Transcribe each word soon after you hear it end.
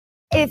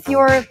If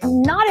you're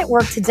not at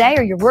work today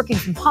or you're working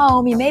from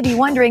home, you may be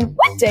wondering,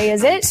 what day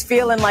is it? It's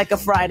feeling like a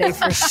Friday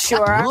for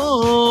sure.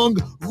 Wrong.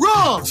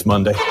 It's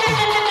Monday.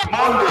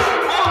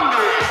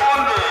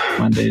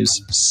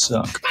 Mondays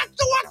suck. Back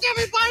to work,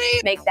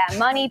 everybody. Make that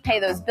money, pay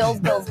those bills.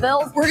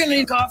 We're going to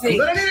need coffee.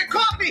 I need a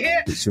coffee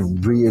here. It's a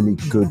really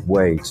good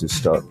way to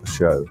start the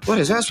show. What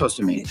is that supposed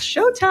to mean? It's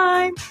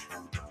showtime.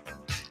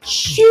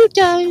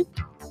 Showtime.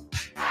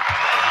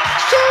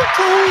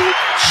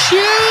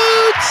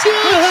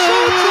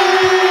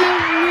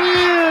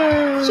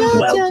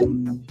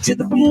 Welcome to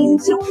the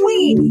Beans and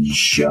Weenie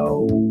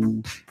Show.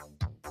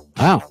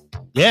 Wow.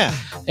 Yeah.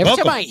 Every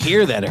time I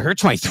hear that, it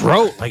hurts my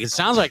throat. Like, it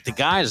sounds like the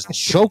guy is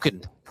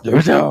choking.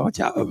 He's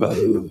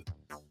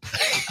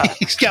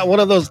got one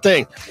of those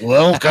things.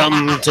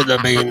 Welcome to the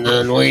Bean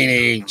and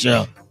Weenie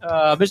Show.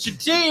 Mr.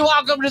 T,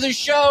 welcome to the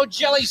show.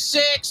 Jelly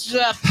Six,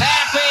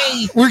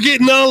 Pappy. We're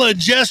getting all of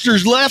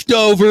Jester's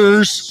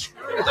leftovers.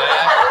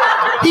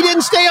 He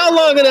didn't stay on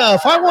long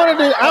enough. I wanted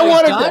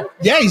done?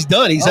 Yeah, he's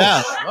done. He's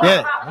out. Oh,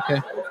 Yeah.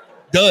 Okay.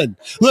 Done.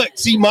 Look,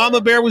 see,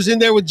 Mama Bear was in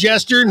there with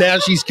Jester. Now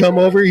she's come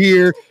over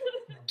here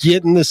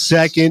getting the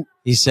second.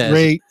 He says,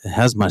 Great.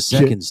 how's my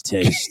seconds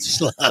taste?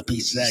 Sloppy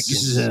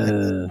seconds. How do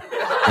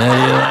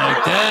you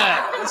like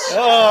that?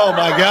 Oh,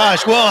 my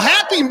gosh. Well,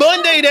 happy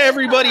Monday to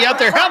everybody out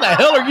there. How the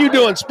hell are you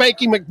doing,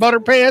 Spanky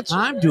McButterpants?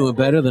 I'm doing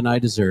better than I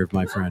deserve,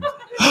 my friend.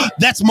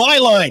 That's my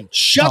line.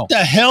 Shut the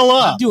hell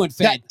up. I'm doing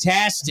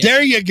fantastic.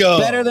 There you go.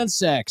 Better than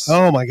sex.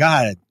 Oh, my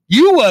God.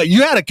 You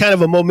had a kind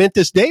of a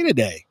momentous day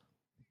today.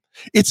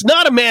 It's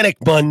not a manic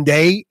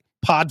Monday,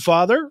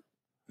 Podfather.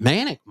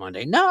 Manic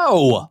Monday?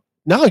 No.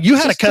 No, you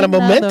had a kind of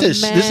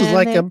momentous. This is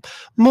like a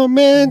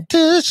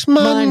momentous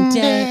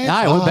Monday.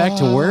 I went back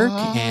to work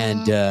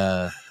and...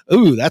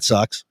 ooh, that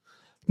sucks.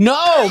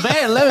 No,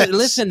 man,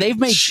 listen, they've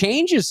made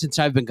changes since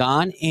I've been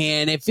gone,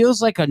 and it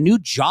feels like a new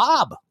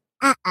job.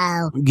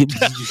 Uh-oh.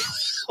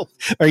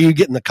 Are you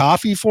getting the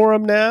coffee for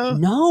them now?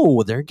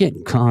 No, they're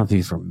getting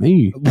coffee from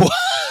me.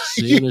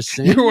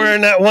 You're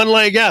wearing that one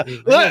leg out.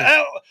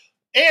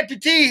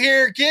 Amputee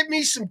here, give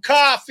me some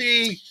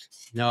coffee.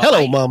 No,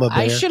 hello, Mama Bear.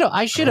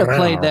 I should have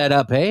played that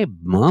up. Hey,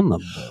 Mama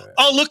Bear.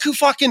 Oh, look who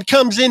fucking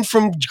comes in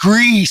from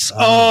Greece.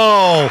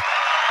 Oh.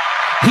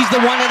 He's the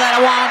one that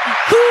I want.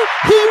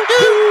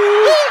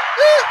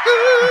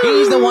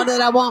 He's the one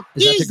that I want.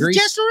 Is that the Greek?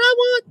 That's what I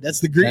want. That's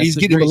the Greek. He's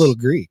the getting Greece. a little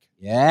Greek.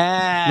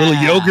 Yeah.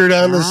 Little yogurt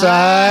on the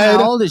side.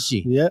 How old is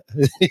she? Yeah.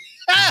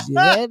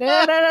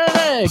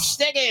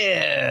 Stick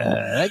it.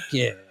 Thank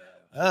you.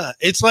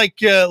 It's like,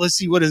 let's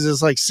see, what is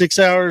this? Like 6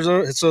 hours?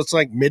 So it's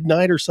like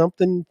midnight or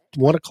something?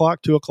 1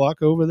 o'clock, 2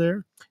 o'clock over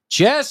there?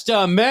 Just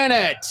a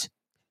minute.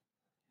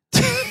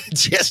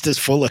 Just as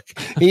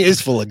he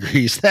is full of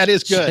grease. That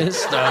is good.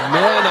 Just a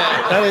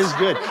minute. That is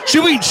good.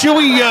 Should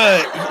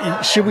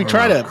we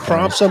try to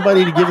prompt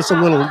somebody to give us a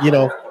little,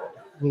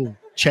 little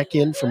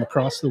check-in from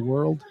across the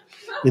world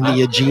in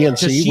the Aegean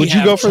Sea? Would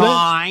you go for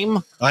time?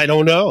 that? I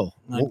don't know.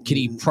 Can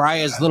he pry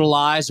his little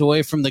eyes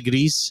away from the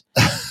grease?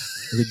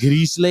 The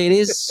grease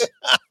ladies?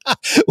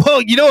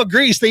 Well,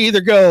 Greece, they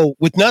either go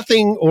with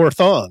nothing or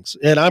thongs,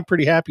 and I'm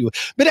pretty happy with.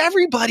 But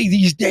everybody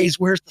these days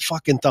wears the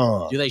fucking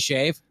thong. Do they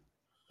shave?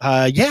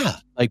 Yeah.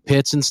 Like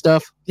pits and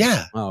stuff?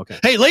 Yeah. Oh, okay.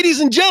 Hey, ladies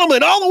and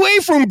gentlemen, all the way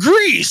from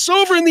Greece,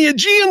 over in the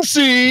Aegean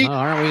Sea. Oh,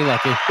 aren't we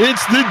lucky?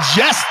 It's the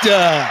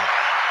Jester.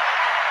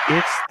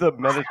 It's the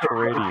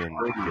Mediterranean,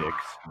 Dix.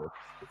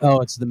 Oh,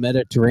 it's the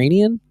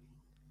Mediterranean?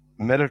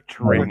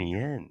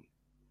 Mediterranean.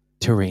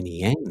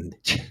 Terranean.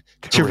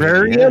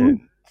 Terrarium?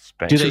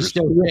 Do they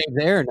still shave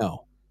there or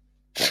no?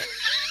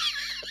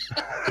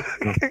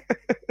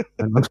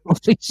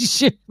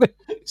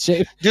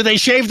 Do they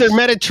shave their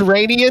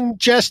Mediterranean,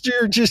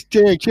 Jester? Just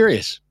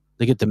curious.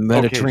 They get the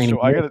Mediterranean.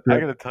 Okay, so I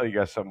gotta tell you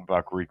guys something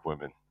about Greek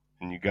women,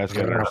 and you guys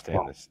gotta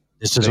understand this.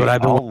 This is what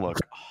I've been. All look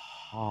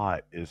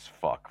hot as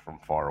fuck from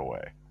far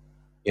away.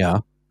 Yeah.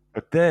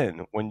 But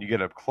then when you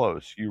get up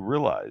close, you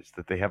realize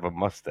that they have a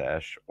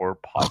mustache or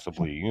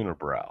possibly a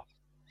unibrow,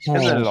 and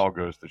then it all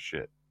goes to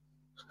shit.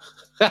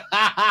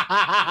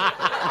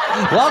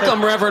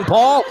 Welcome, Reverend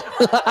Paul.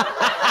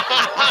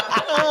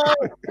 Oh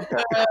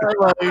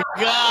my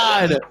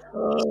God!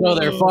 So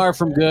they're far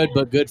from good,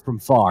 but good from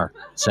far.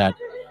 Sad.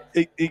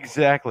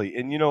 Exactly,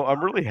 and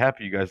I'm really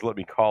happy you guys let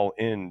me call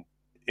in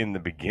the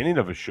beginning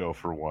of a show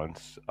for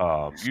once.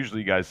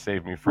 Usually, you guys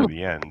save me for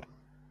the end.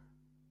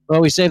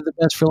 Well, we saved the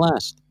best for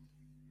last.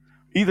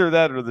 Either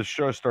that, or the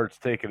show starts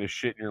taking a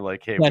shit, and you're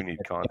like, "Hey, we need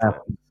content."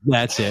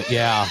 That's it.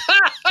 Yeah.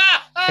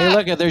 Hey,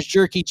 look, there's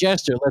Jerky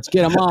Jester. Let's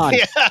get him on.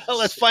 Yeah,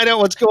 let's find out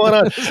what's going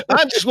on.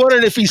 I'm just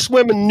wondering if he's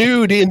swimming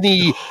nude in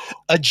the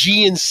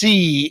Aegean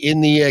Sea,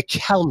 in the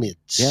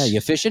Calmids. Yeah, you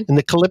fishing? In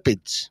the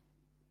Calipids.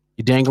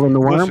 You dangling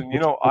the worm?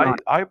 Listen,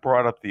 I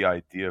brought up the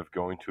idea of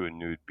going to a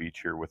nude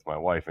beach here with my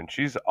wife, and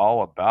she's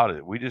all about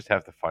it. We just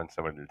have to find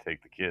somebody to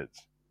take the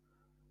kids.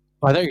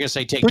 Oh, I thought you were going to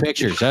say take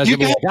pictures. I was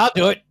going to be like, I'll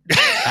do it.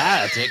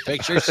 I'll take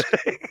pictures.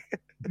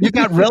 You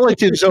got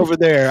relatives over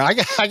there. I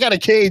got a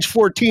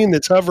KH-14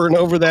 that's hovering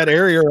over that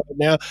area right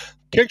now.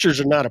 Pictures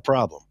are not a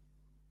problem.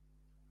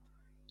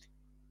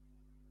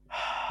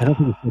 I don't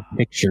think it's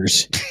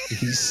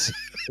pictures.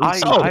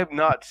 I'm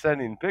not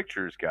sending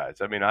pictures, guys.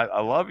 I mean, I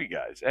love you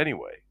guys.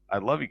 Anyway, I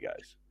love you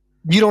guys.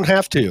 You don't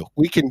have to.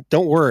 We can.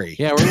 Don't worry.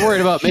 Yeah, we're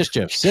worried about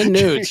mischief. Send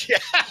nudes. Yeah.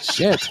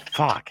 Shit.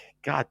 Fuck.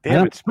 God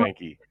damn it,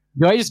 Spanky.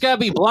 Do I just gotta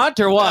be blunt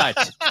or what?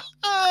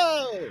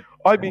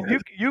 I mean,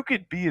 you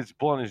could be as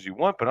blunt as you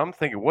want, but I'm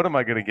thinking, what am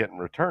I going to get in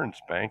return,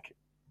 Spank?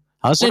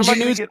 I'll send What am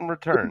you I going nudes. to get in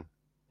return?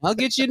 I'll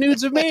get you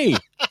nudes of me.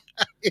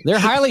 They're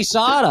highly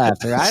sought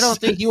after. I don't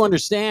think you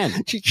understand.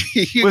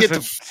 You Listen,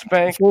 get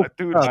Spank,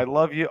 dude, I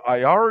love you.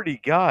 I already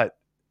got,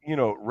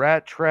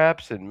 rat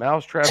traps and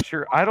mouse traps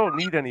here. I don't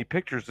need any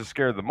pictures to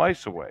scare the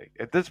mice away.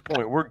 At this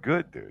point, we're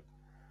good, dude.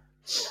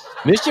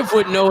 Mischief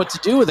wouldn't know what to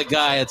do with a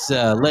guy that's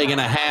a leg and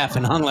a half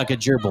and hung like a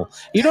gerbil.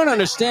 You don't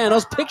understand.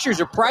 Those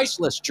pictures are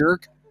priceless,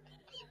 jerk.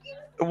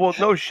 Well,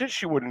 no shit,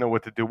 she wouldn't know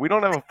what to do. We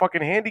don't have a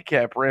fucking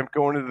handicap ramp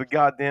going into the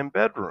goddamn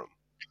bedroom.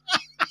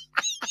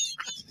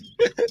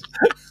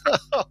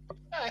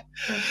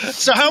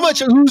 So how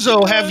much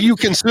ouzo have you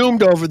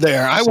consumed over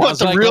there? I want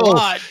the like real. a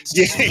lot.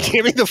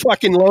 Give me the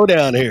fucking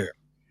lowdown here.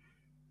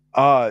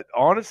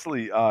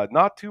 Honestly,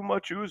 not too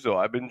much ouzo.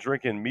 I've been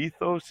drinking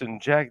Mythos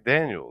and Jack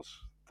Daniels,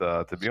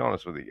 to be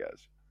honest with you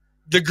guys.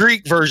 The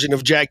Greek version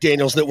of Jack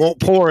Daniels that won't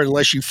pour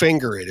unless you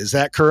finger it. Is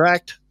that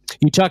correct?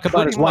 You talk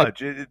about his Pretty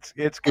wife. much.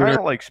 It's kind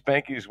of like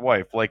Spanky's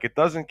wife. Like, it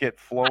doesn't get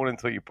flown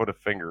until you put a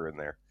finger in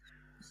there.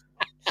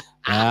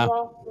 I'm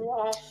not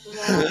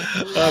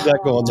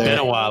going It's there. been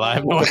a while. I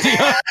have no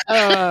idea.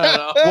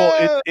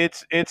 Well,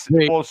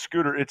 well,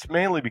 Scooter. It's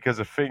mainly because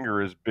a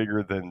finger is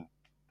bigger than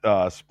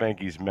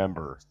Spanky's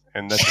member,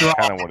 and that's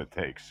kind of what it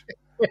takes.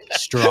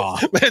 Straw.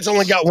 But it's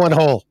only got one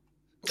hole.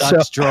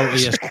 That's straw.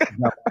 Yes.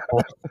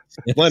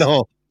 One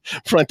hole,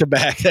 front to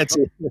back. That's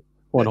it.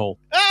 One hole.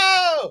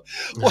 Oh,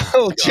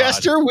 well,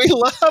 Chester, we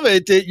love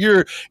it. That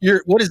you're.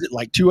 What is it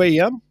like? 2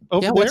 a.m.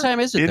 over Yeah. there? What time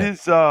is it? It then?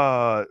 is.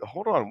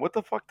 Hold on. What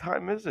the fuck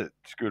time is it,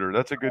 Scooter?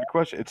 That's a good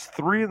question. It's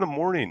 3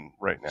 a.m.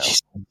 right now.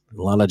 A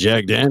lot of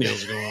Jack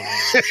Daniels going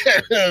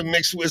on.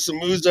 Mixed with some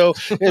ouzo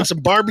and some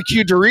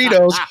barbecue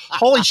Doritos.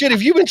 Holy shit!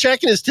 Have you been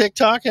checking his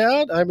TikTok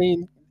out? I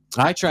mean,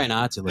 I try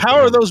not to. how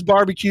are those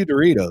barbecue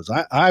Doritos?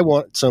 I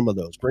want some of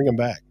those. Bring them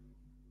back.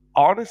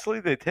 Honestly,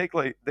 they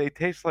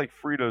taste like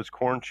Fritos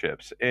corn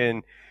chips.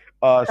 And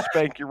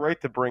Spank, you're right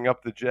to bring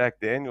up the Jack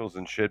Daniels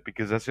and shit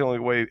because that's the only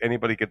way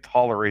anybody could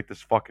tolerate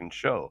this fucking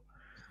show.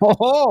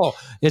 Oh,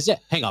 is it?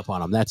 Hang up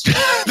on him. That's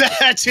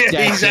That's it.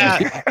 That's He's it.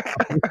 out.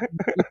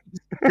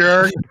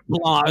 Sure.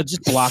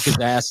 just block his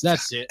ass.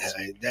 That's it.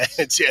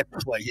 That's it.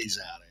 Like he's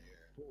out of here.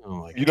 Oh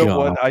my You know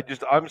God.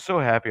 what? I'm so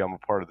happy I'm a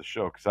part of the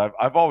show because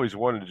I've always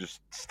wanted to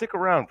just stick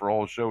around for a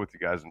whole show with you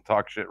guys and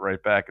talk shit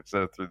right back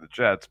instead of through the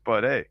chats.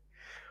 But hey,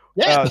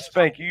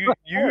 Spank, you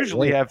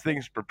usually have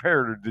things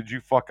prepared, or did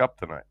you fuck up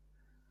tonight?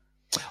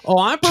 Oh,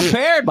 I'm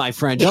prepared, my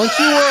friend. Don't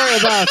you worry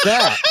about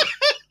that.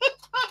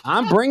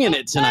 I'm bringing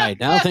it tonight.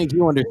 I don't think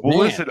you understand. Well,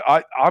 listen,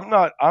 I'm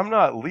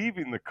not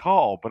leaving the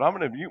call, but I'm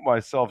going to mute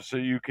myself so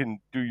you can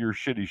do your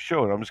shitty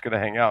show, and I'm just going to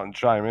hang out and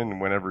chime in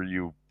whenever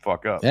you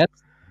fuck up.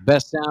 That's the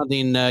best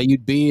sounding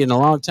you'd be in a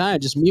long time.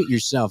 Just mute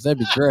yourself. That'd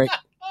be great.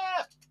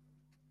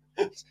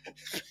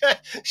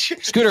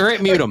 Scooter,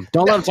 right, mute him.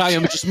 Don't let him talk to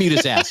him. Just mute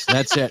his ass.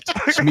 That's it.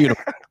 Just mute him.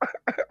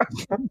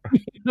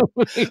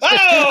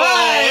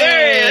 Oh,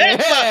 hey,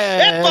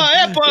 hey,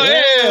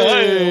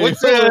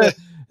 what's the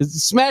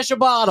Smash a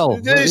bottle.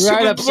 This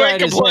Right would upside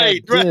break a his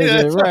plate. head. Right,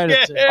 Yeah, that's right right.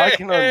 upside- I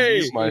can unmute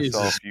Jesus.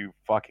 myself, you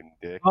fucking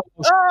dick. Oh,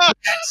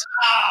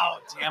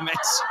 damn it.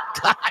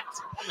 God.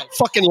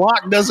 fucking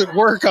lock doesn't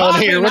work on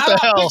Bobby, here. What I'm the not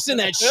hell? fixing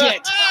that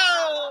shit.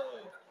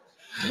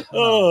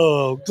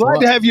 Oh, glad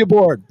to have you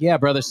aboard. Yeah,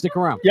 brother, stick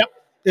around.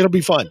 It'll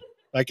be fun.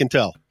 I can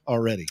tell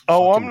already.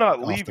 Oh, Fucking I'm not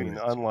off the leaving,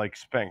 rails. unlike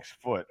Spank's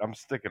foot. I'm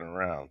sticking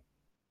around.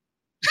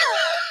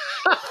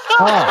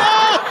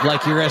 Oh,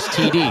 like your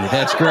STD.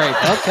 That's great.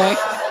 Okay.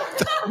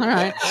 All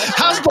right.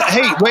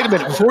 Hey, wait a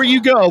minute. Before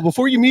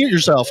you mute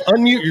yourself,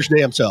 unmute your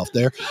damn self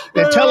there,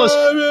 and tell us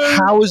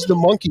how is the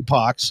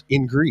monkeypox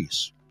in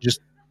Greece? Just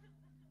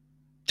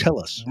tell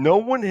us. No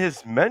one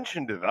has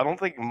mentioned it. I don't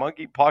think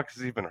monkeypox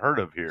is even heard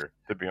of here,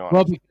 to be honest.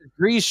 Well, because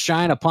Greece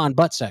shine upon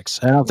butt sex.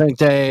 I don't think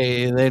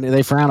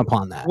they frown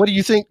upon that. What do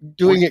you think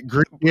doing it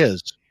Greek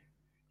is?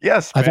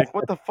 Yes, I Spank, thought-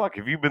 what the fuck?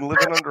 Have you been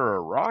living under a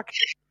rock?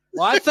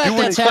 Well, I thought Doing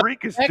that's it how.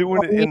 Greek is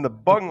doing it in the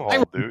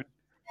bunghole, dude.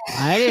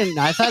 I didn't.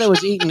 I thought it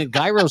was eating a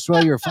gyros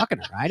while you were fucking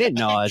her. I didn't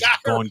know I was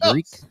going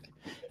Greek.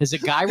 Is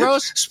it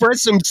gyros? Spread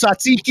some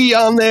tzatziki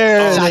on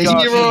there. Oh, and a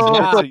God, gyro.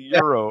 it's a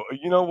euro.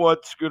 You know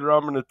what, Scooter?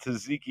 I'm going to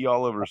tzatziki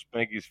all over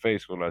Spanky's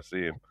face when I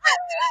see him.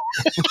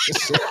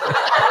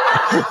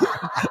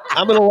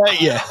 I'm gonna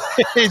let you.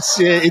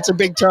 It's a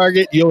big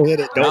target. You'll hit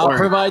it. Don't I'll worry.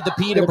 provide the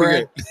pita It'll be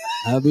bread.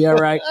 I'll be all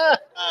right.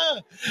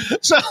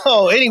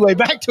 So anyway,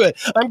 back to it.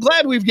 I'm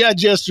glad we've got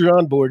Jester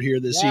on board here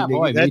this Yeah, evening.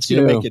 boy, me That's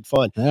gonna too. make it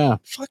fun. Yeah.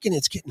 Fucking,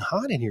 it's getting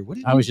hot in here. What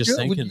did I you was just do?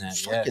 thinking Were you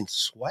that, yeah. fucking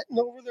sweating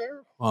over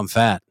there. Well, I'm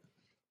fat.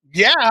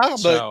 Yeah, but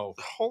So,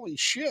 holy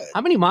shit.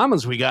 how many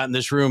mamas we got in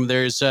this room?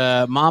 There's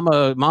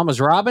Mama's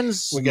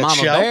Robbins, We got Mama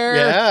Shell. Bear.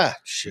 Yeah,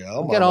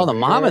 Shell. We got all the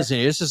mamas in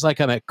here. This is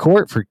like I'm at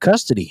court for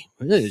custody.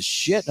 This is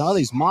shit. All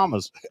these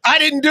mamas. I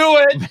didn't do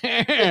it.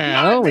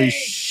 Man, holy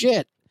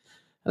shit.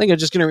 I think I'm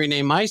just going to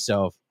rename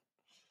myself.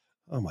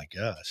 Oh, my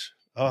gosh.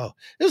 Oh,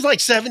 it was like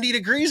 70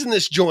 degrees in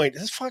this joint.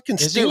 It's fucking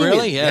Is steaming. it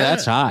really? Yeah,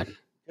 that's hot.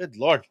 Good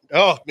Lord.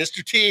 Oh,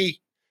 Mr. T.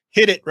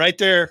 Hit it right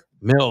there.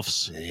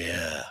 MILFs.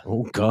 Yeah.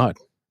 Oh, God.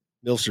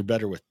 MILFs are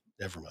better with,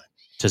 never mind.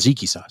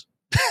 Tzatziki sauce.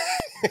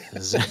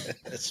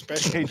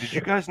 Especially. Hey, did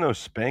you guys know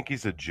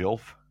Spanky's a JILF?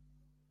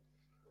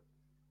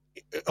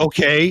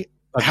 Okay.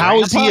 How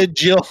is he a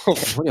Jill?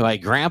 What do you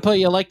like, Grandpa?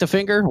 You like the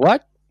finger?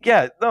 What?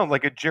 Yeah, no,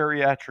 like a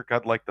geriatric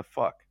I'd like to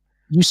fuck.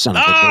 You son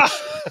of a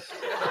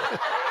bitch.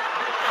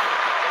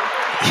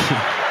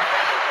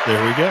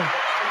 There we go.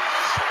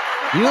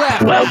 You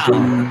laugh now.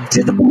 Welcome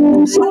to the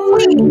Beans and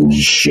Weenie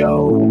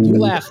Show. You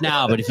laugh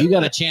now, but if you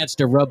got a chance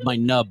to rub my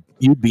nub,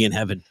 you'd be in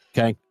heaven.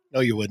 Okay. No,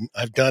 you wouldn't.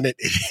 I've done it.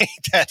 It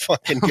ain't that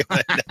fucking good.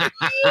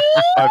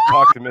 I've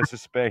talked to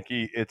Mrs.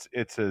 Spanky.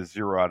 It's a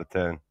 0 out of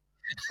 10.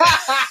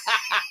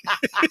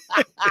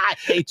 I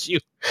hate you.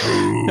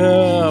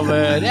 Oh,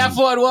 man. F1,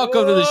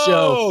 welcome to the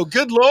show. Oh,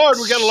 good Lord.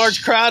 We got a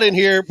large crowd in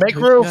here. Make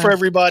room for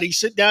everybody.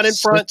 Sit down in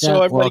front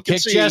so everybody can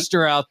kick see.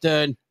 Jester out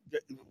then.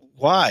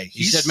 Why? He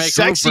He's said make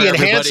room sexy for and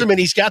everybody. handsome, and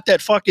he's got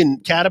that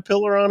fucking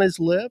caterpillar on his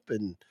lip,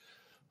 and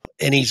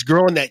he's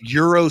growing that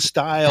Euro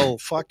style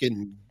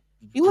fucking.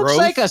 He looks growth.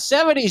 like a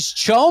 70s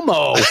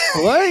chomo.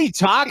 What are you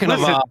talking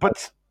Listen, about?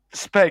 but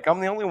Spank, I'm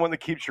the only one that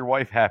keeps your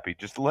wife happy.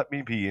 Just let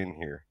me be in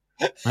here.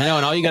 I know,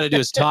 and all you got to do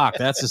is talk.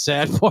 That's the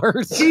sad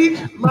part.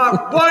 Keep my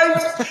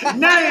wife's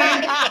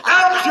name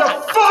out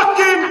your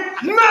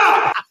fucking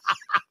mouth.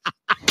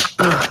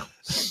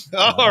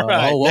 All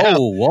right.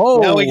 Whoa.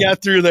 Now we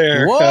got through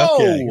there. Whoa.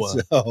 Okay,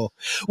 so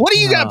what do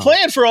you got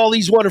planned for all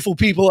these wonderful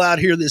people out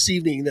here this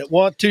evening that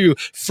want to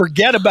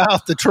forget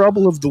about the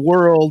trouble of the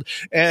world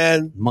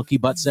and monkey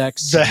butt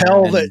sex? The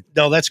hell that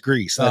no, that's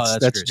Greece. That's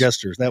Greece.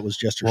 Jester's. That was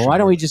Jester's. Well, why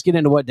don't we just get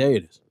into what day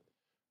it is?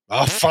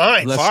 Oh,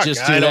 fine. Let's Fuck.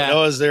 just do I don't that.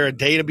 know. Is there a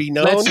day to be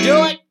known? Let's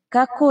do it.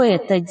 Какой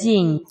это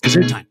день? Is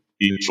there time?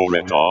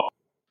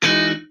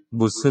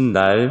 무슨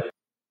날?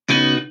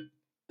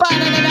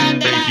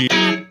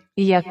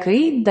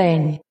 Який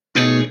день?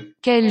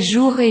 Quel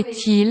jour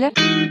est-il?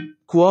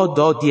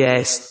 Quando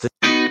est?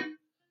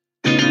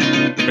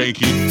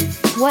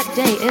 What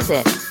day is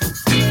it?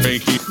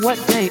 What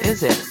day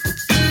is it?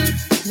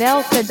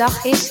 Welke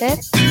dag is het?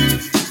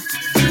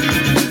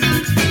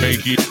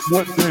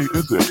 What day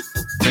is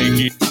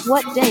it?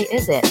 What day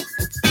is it?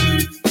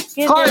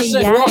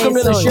 Carson, welcome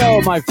to the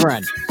show, my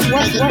friend.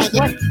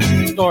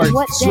 What? Or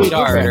What day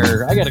sweetheart, is it?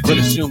 or I got to quit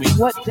assuming.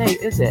 What day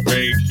is it?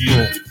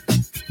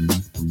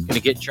 Gonna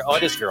get your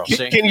this girl.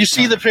 Sing. Can you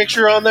see the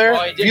picture on there?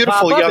 Oh, it did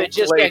Beautiful pop up. young It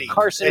just lady. got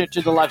Carson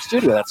into the live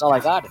studio. That's all I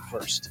got at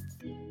first.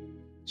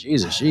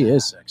 Jesus, she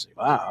is sexy.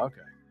 Wow. Okay.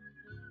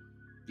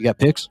 You got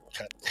pics?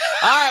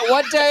 All right.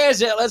 What day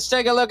is it? Let's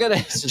take a look at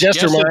this.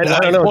 Jester, mine. I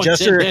don't know.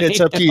 Jester, it's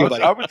up to you,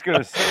 buddy. I was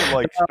gonna say,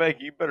 like, Spank,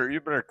 you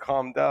better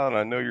calm down.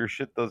 I know your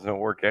shit doesn't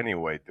work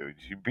anyway, dude.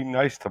 You be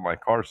nice to my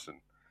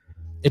Carson.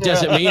 It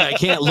doesn't mean I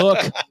can't look.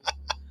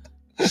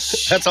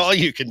 That's all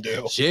you can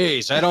do.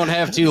 Jeez, I don't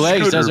have two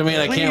legs. Scooter, Doesn't mean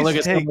I can't look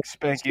at take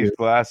someone. Spanky's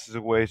glasses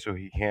away so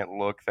he can't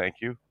look. Thank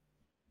you.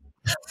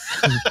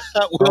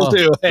 Will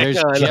do. Hang There's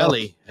on.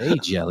 Jelly. Hey,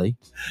 Jelly.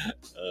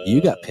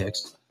 You got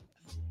pics.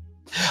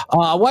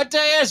 What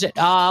day is it?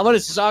 What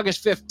is this?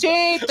 August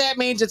 15th. That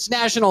means it's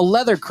National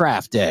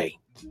Leathercraft Day.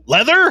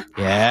 Leather?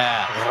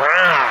 Yeah.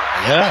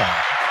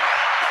 Yeah.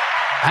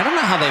 I don't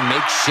know how they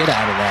make shit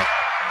out of that.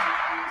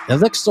 It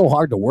looks so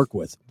hard to work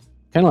with.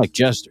 Kind of like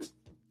Jester.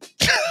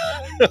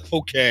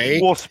 Okay.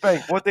 Well,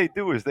 Spank, what they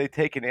do is they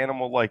take an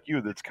animal like you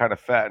that's kind of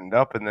fattened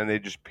up, and then they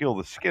just peel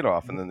the skin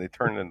off, and then they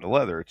turn it into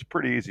leather. It's a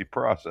pretty easy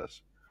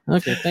process.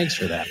 Okay, thanks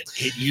for that.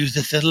 It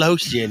uses the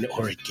lotion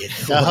or it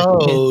gets the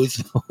hose.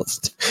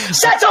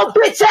 Shut your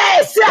bitch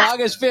ass up!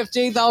 August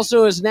 15th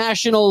also is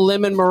National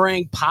Lemon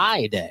Meringue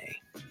Pie Day.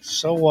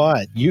 So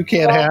what? You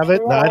can't have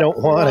it, and I don't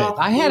want it.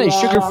 I had a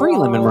sugar-free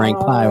lemon meringue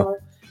pie.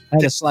 I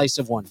had a slice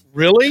of one.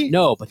 Really?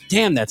 No, but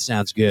damn, that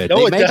sounds good. No,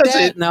 They it make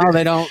doesn't. that? No,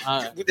 they don't.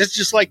 It's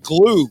just like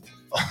glue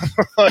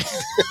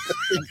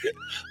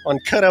on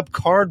cut up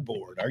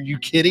cardboard. Are you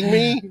kidding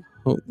me?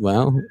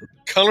 Well,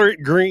 Color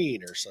it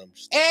green or something.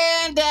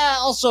 and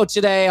also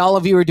today, all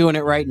of you are doing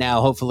it right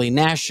now, hopefully,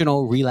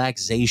 National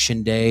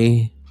Relaxation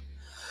Day.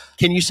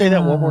 Can you say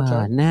that one more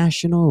time?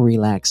 National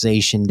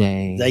Relaxation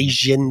Day.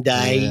 Relaxation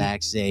Day.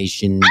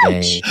 Relaxation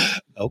Day.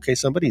 Okay,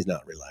 somebody's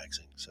not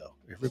relaxing, so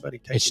everybody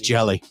take It's it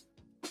Jelly.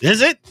 easy.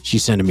 Is it?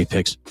 She's sending me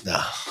pics. No.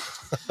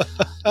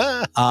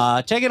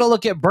 Taking a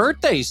look at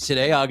birthdays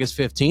today, August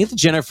 15th.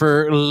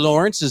 Jennifer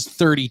Lawrence is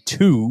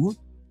 32.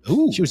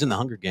 Ooh. She was in the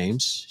Hunger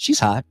Games. She's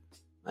hot.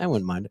 I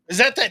wouldn't mind it. Is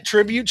that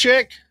tribute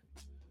chick?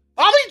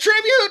 I'll be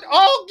tribute.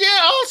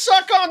 I'll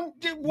suck on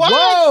what?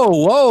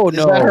 Whoa, Is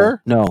no. that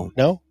her? No.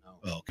 No?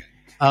 Oh, okay.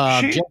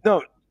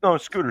 No,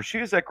 Scooter. She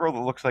is that girl that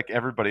looks like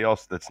everybody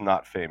else that's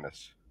not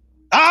famous.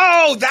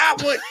 Oh, that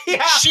one.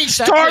 She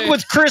starred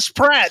with Chris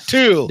Pratt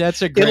too.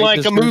 That's a great in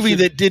like a movie description.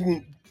 that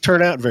didn't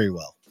turn out very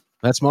well.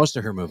 That's most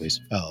of her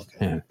movies. Oh,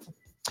 okay.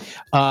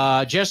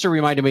 Yeah. Jester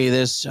reminded me of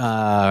this.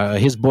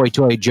 His boy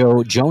toy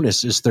Joe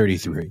Jonas is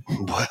 33.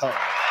 Well,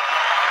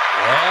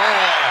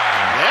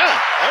 Yeah.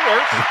 that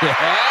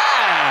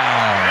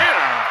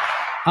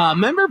Yeah.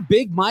 Remember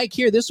Big Mike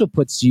here? This will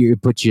make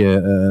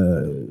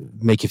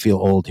you feel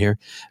old here.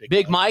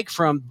 Big Mike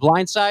from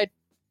Blindside.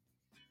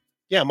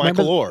 Yeah,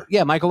 Michael Orr.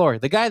 Yeah, Michael Orr.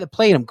 The guy that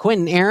played him,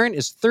 Quentin Aaron,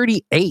 is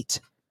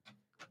 38.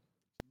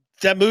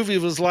 That movie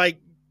was like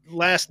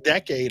last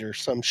decade or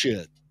some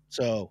shit.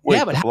 So Wait,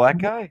 yeah, but the black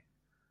guy?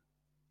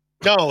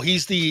 No,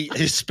 he's the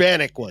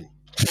Hispanic one.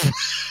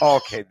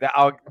 Okay,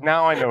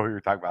 now I know who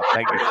you're talking about.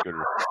 Thank you,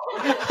 Scooter.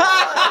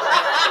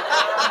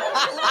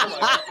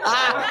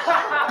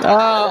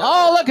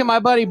 Oh, look at my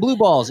buddy Blue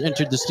Balls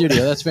entered the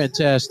studio. That's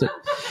fantastic.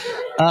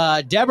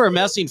 Deborah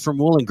Messing from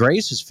Will and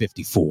Grace is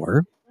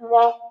 54.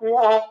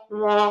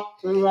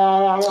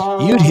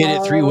 You'd hit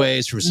it 3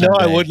 ways from No, Sunday.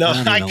 I would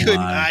not. I couldn't.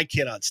 Lie. I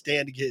cannot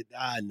stand to get.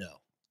 No,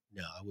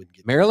 I wouldn't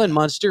get. Marilyn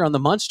Munster on the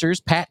Munsters.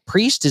 Pat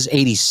Priest is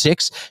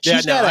 86.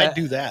 I'd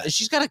do that.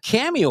 She's got a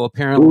cameo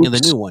apparently in the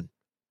new one,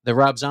 the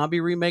Rob Zombie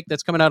remake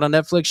that's coming out on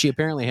Netflix. She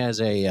apparently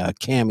has a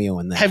cameo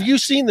in that. Have you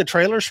seen the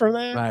trailers for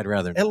that? I'd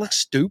rather. It looks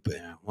stupid.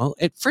 Yeah. Well,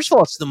 first of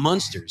all, it's the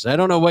Munsters. I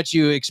don't know what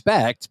you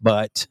expect,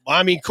 but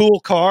I mean, cool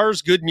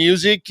cars, good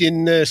music,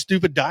 and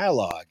stupid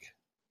dialogue.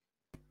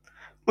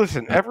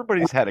 Listen,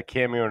 everybody's had a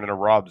cameo in a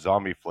Rob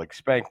Zombie flick.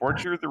 Spank,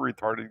 weren't you the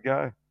retarded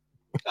guy?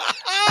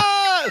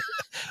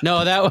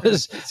 No, that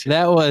was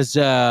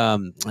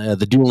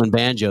the dueling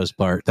banjos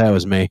part. That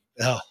was me.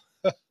 Oh,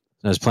 I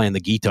was playing the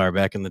guitar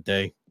back in the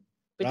day.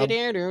 now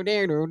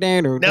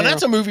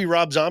that's a movie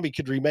Rob Zombie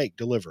could remake,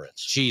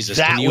 Deliverance. Jesus,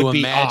 that can you would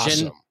imagine?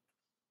 be awesome.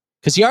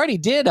 Because he already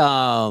did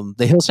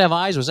The Hills Have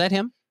Eyes. Was that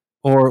him?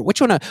 Or which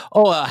one?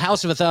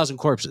 House of a Thousand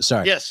Corpses.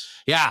 Sorry. Yes.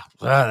 Yeah,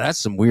 that's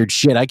some weird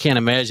shit. I can't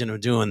imagine him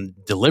doing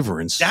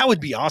Deliverance. That would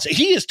be awesome.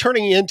 He is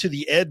turning into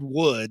the Ed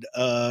Wood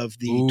of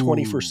the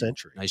 21st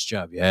century. Nice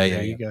job. Yeah.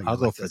 There you go. I'll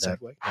go for that.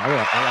 segue? I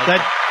like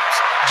That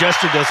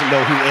Jester doesn't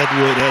know who Ed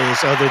Wood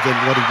is other than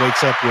what he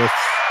wakes up with.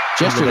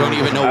 Jester don't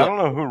even know I what. don't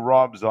know who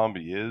Rob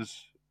Zombie is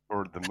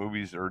or the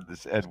movies or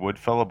this Ed Wood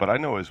fella, but I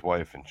know his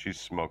wife and she's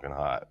smoking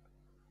hot.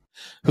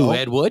 Who,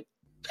 Ed Wood?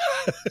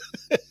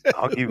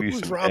 I'll give you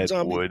Who's some Rob Ed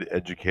Zombie? Wood,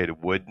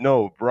 educated Wood.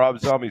 No, Rob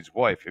Zombie's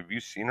wife. Have you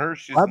seen her?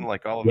 She's in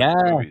like all of his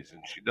movies,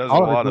 and she does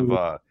All a of lot his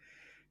of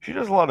she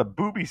does a lot of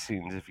booby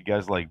scenes. If you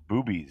guys like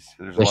boobies,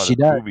 there's a Yes, lot she of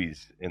does.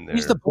 boobies in there.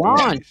 He's the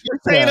blonde. You're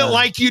saying it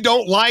like you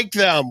don't like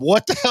them.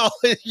 What the hell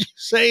are you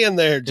saying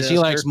there, Because Jester? he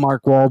likes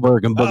Mark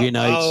Wahlberg and Boogie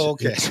Nights. Oh,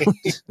 okay.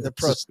 The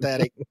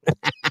prosthetic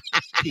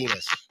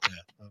penis.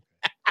 Yeah,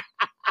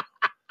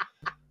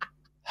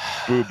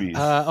 Boobies.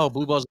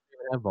 Blue balls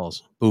and red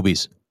balls.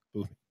 Boobies.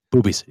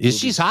 Boobies.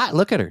 She's hot.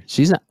 Look at her.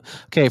 She's not.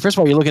 Okay, first of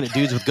all, you're looking at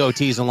dudes with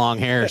goatees and long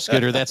hair,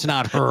 Scooter. That's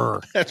not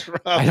her. That's Rob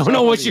I don't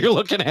know what Zombie. you're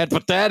looking at,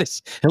 but that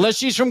is, unless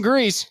she's from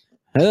Greece.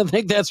 I don't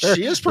think that's her.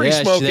 She is pretty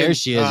Yeah, smoking. There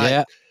she is,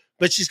 yeah.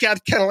 But she's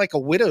got kind of like a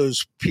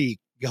widow's peak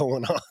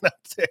going on up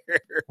there.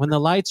 When the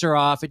lights are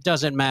off, it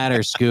doesn't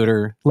matter,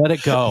 Scooter. Let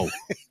it go.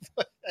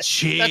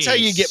 Jeez. That's how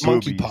you get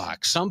Boobies.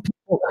 monkeypox. Some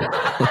people.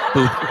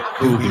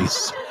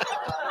 Boobies.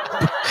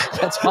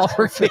 That's all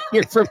we're going to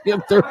hear from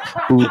him. They're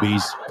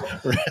boobies.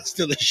 Rest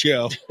of the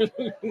show.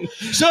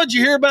 So, did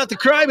you hear about the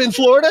crime in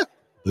Florida?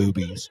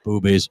 Boobies.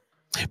 Boobies.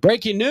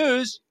 Breaking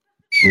news.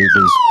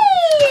 Boobies.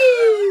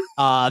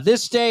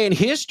 This day in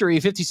history,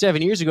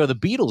 57 years ago, the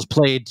Beatles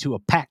played to a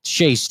packed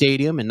Shea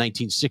Stadium in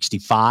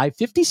 1965.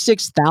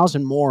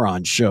 56,000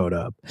 morons showed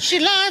up. She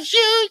loves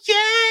you, yeah.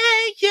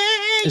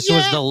 This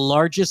was the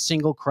largest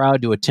single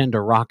crowd to attend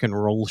a rock and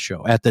roll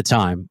show at the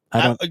time.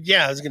 I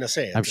was going to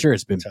say. I'm sure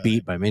it's been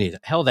beat by many.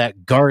 Hell,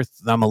 that Garth,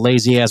 I'm a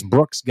lazy ass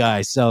Brooks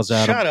guy sells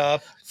out. Shut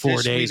up. 4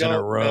 This days we in a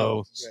don't row.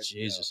 know.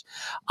 Jesus.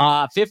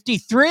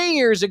 53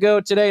 years ago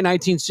today,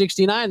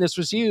 1969, this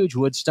was huge.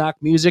 Woodstock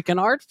Music and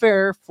Art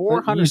Fair.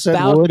 You said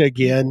 400,000. wood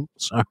again.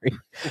 Sorry.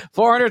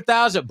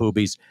 400,000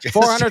 boobies.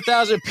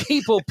 400,000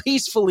 people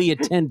peacefully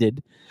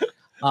attended.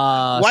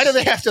 Why do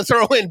they have to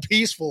throw in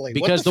peacefully?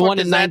 What Because the fuck one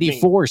in does that mean?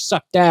 94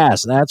 sucked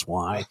ass. That's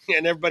why.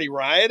 And everybody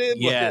rioted?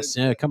 Yes.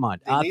 Come on.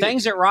 They needed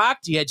Things that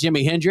rocked. You had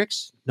Jimi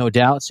Hendrix, no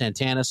doubt.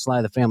 Santana,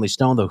 Sly, the Family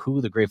Stone, The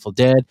Who, The Grateful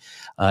Dead,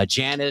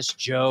 Janis,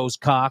 Joe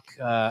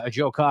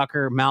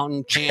Cocker,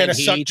 Mountain, Canned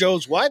Janice sucked Heat,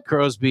 Joe's what?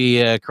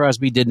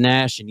 Crosby did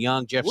Nash and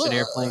Young, Jefferson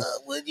Airplane.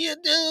 What would you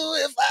do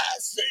if I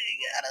sing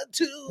out of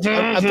tune?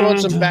 I'm throwing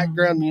some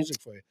background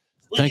music for you.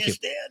 Thank you.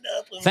 Stand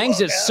up and Things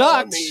walk that out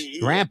sucked: on me?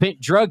 rampant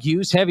drug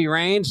use, heavy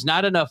rains,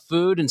 not enough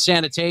food and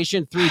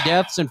sanitation, 3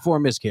 deaths and 4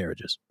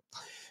 miscarriages.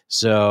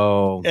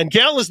 So, And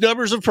countless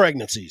numbers of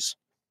pregnancies.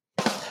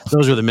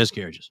 those are the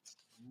miscarriages.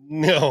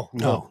 No.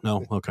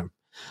 Okay.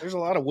 There's a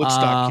lot of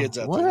Woodstock kids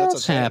out what there. That's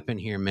else a thing. happened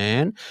here,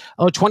 man?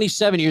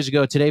 27 years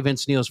ago today,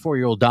 Vince Neil's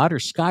 4-year-old daughter,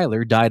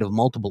 Skylar, died of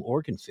multiple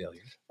organ failure.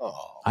 Oh,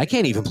 I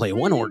can't even play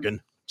one organ.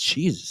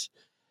 Jesus.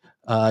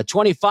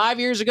 25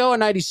 years ago in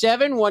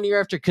 97, 1 year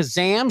after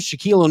Kazam,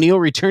 Shaquille O'Neal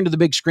returned to the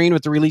big screen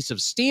with the release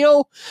of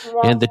Steel,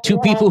 and the two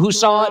people who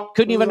saw it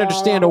couldn't even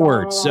understand a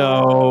word.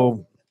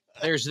 So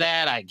there's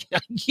that, I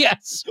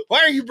guess. Why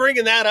are you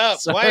bringing that up?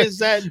 Sorry. Why is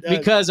that?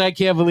 Because I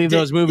can't believe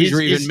those movies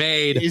were even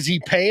made. Is he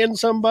paying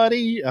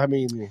somebody? I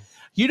mean,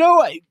 you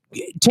know,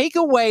 take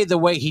away the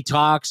way he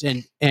talks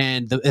and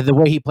the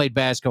way he played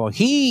basketball.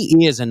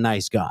 He is a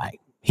nice guy.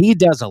 He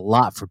does a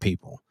lot for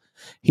people.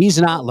 He's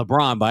not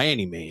LeBron by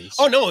any means.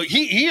 Oh, no,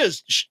 he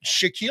is.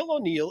 Shaquille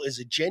O'Neal is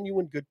a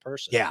genuine good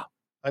person. Yeah.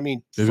 I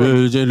mean,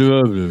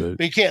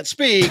 he can't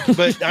speak,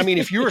 but I mean,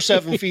 if you were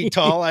 7 feet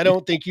tall, I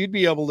don't think you'd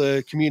be able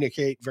to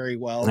communicate very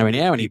well. I mean,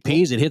 yeah, when he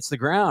pees, it hits the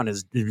ground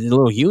as a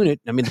little unit.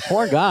 I mean, the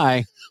poor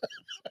guy.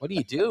 What do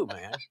you do,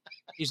 man?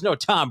 He's no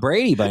Tom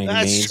Brady by any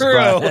means. That's true.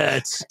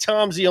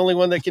 Tom's the only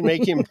one that can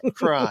make him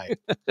cry.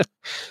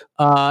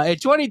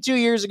 22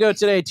 years ago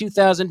today,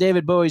 2000,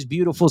 David Bowie's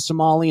beautiful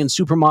Somalian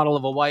supermodel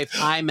of a wife,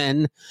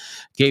 Hyman,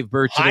 gave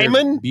birth to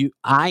Hyman?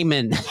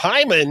 Hyman.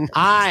 Hyman?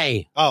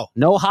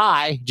 No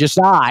hi, just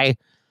I.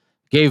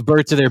 Gave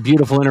birth to their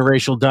beautiful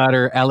interracial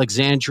daughter,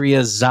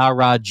 Alexandria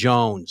Zara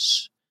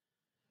Jones.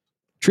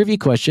 Trivia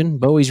question,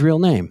 Bowie's real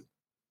name.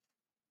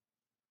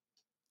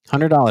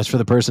 $100 for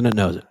the person that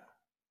knows it.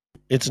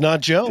 It's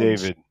not Jones.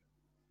 David.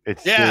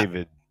 It's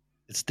David.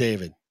 It's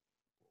David.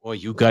 Boy,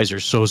 you guys are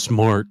so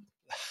smart.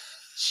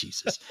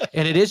 Jesus.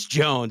 And it is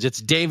Jones.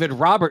 It's David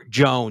Robert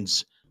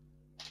Jones.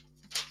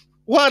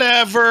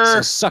 Whatever.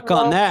 So suck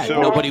on that.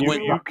 So Nobody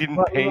you can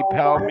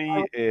PayPal me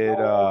at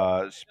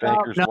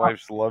Spanker's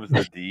Wife's Loves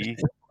the D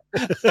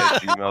at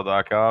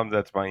gmail.com.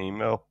 That's my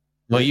email.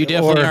 Well, you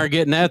definitely aren't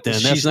getting that then.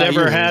 She's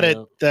never had it.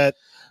 That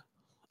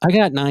I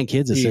got 9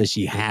 kids that says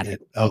she had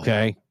it.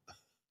 Okay.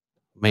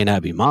 May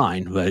not be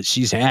mine, but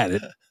she's had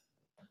it.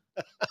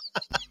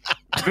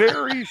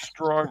 Very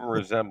strong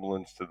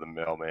resemblance to the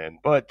mailman.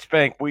 But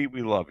Spank, we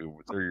love you.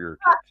 They're your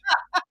kids.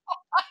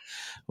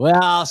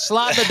 Well,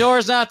 slot the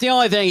door's not the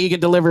only thing he can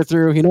deliver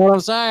through. You know what I'm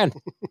saying?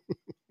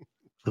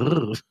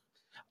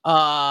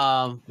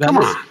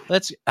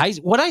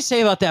 What I say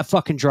about that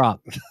fucking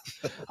drop?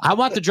 I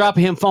want the drop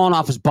of him falling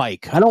off his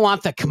bike. I don't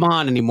want that come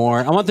on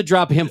anymore. I want the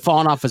drop of him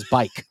falling off his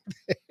bike.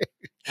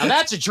 Now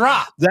that's a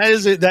drop.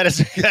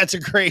 That's a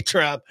great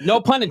drop. No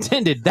pun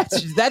intended.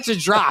 That's a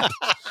drop.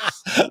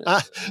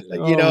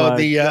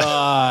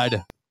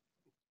 God.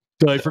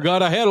 I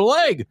forgot I had a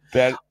leg.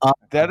 That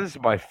is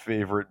my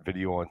favorite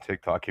video on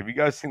TikTok. Have you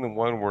guys seen the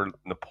one where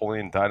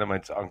Napoleon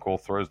Dynamite's uncle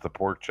throws the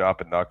pork chop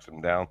and knocks him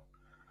down?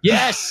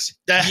 Yes.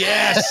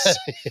 Yes.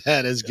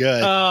 That is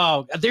good.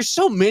 Oh, there's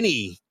so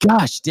many.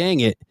 Gosh,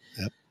 dang it.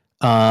 Yep.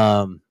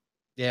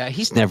 Yeah,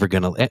 he's never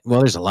going to. Well,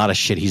 there's a lot of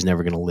shit he's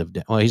never going to live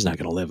down. Well, he's not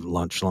going to live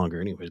much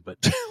longer anyways,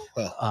 but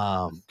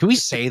can we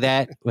say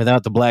that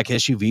without the black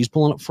SUVs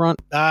pulling up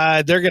front?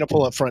 They're going to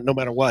pull up front no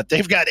matter what.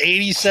 They've got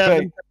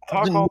 87. Hey,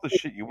 talk all the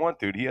shit you want,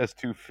 dude. He has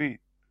 2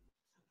 feet.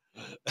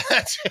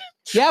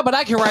 Yeah, but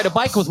I can ride a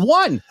bike with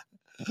one.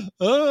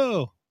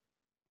 Oh.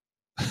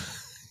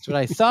 That's what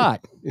I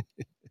thought.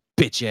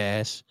 Bitch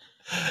ass.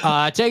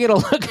 Taking a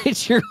look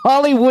at your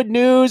Hollywood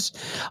news.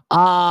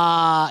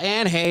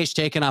 Anne Heche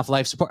taking off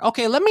life support.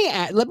 Okay, let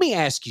me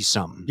ask you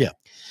something. Yeah.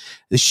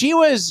 She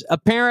was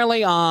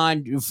apparently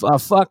on a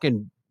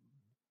fucking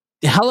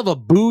hell of a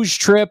booze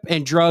trip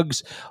and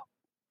drugs.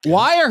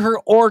 Why are her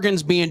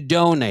organs being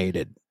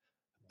donated?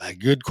 A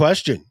good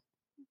question.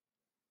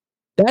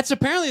 That's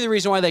apparently the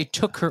reason why they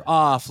took her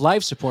off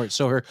life support,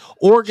 so her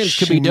organs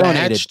could be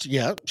donated.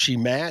 She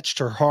matched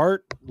her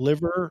heart,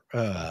 liver,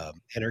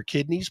 and her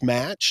kidneys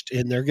matched,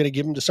 and they're going to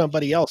give them to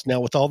somebody else. Now,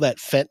 with all that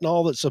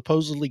fentanyl that's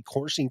supposedly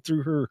coursing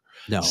through her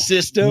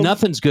system.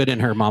 Nothing's good in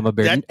her, Mama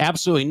Bear.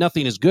 Absolutely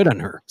nothing is good on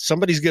her.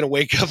 Somebody's going to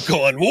wake up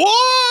going,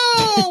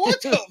 whoa,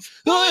 what the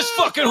Oh, this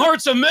fucking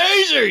heart's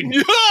amazing.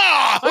 Yeah.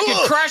 I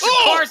can crash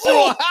a car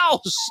through a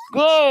house.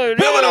 Good.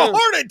 Having a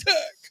heart attack.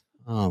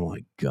 Oh, my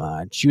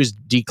God. She was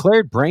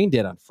declared brain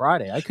dead on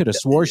Friday. I could have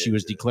swore she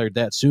was declared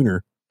that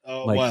sooner,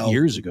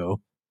 years ago.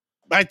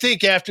 I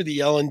think after the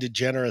Ellen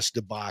DeGeneres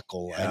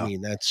debacle, I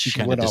mean, she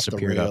went off the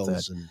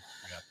rails.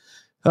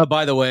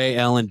 By the way,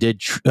 Ellen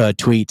did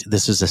tweet,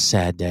 "This is a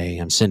sad day.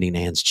 I'm sending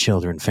Anne's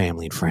children,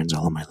 family, and friends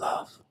all of my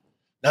love."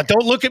 Now,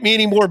 don't look at me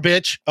anymore,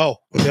 bitch. Oh,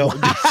 no.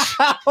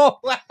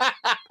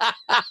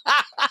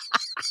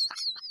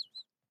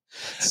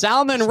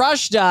 Salman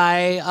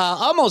Rushdie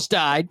almost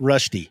died.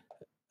 Rushdie.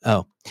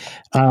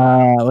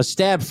 Was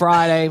stabbed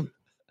Friday.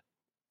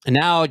 And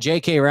now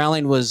J.K.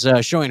 Rowling was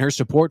showing her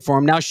support for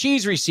him. Now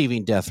she's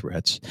receiving death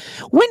threats.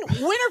 When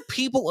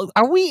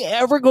are we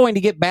ever going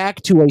to get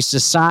back to a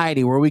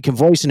society where we can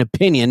voice an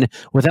opinion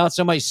without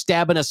somebody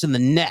stabbing us in the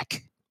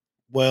neck?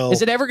 Well,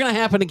 is it ever going to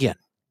happen again?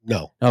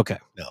 No. Okay.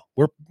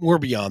 No. We're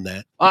beyond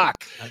that.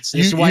 Fuck. This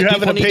is why you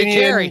have an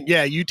opinion.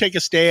 Yeah, you take a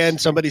stand,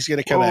 somebody's going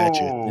to come at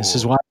you. This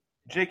is why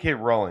J.K.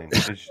 Rowling,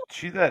 is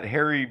she that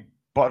hairy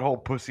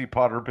butthole pussy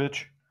Potter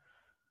bitch?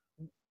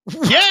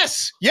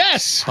 Yes.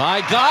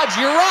 By God,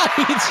 you're right.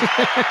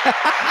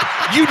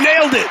 You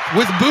nailed it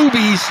with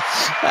boobies.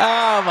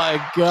 Oh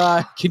my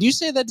God! Can you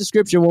say that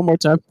description one more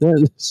time?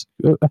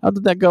 How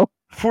did that go?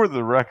 For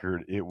the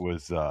record, it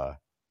was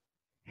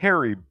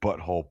Harry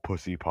Butthole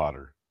Pussy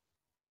Potter.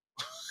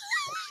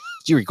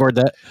 Did you record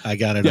that? I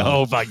got it.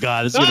 Oh my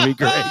God, it's gonna be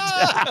great.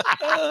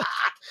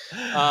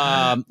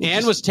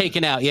 Anne was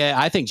taken out. Yeah,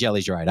 I think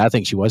Jelly's right. I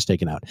think she was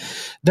taken out.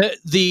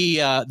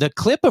 The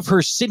clip of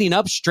her sitting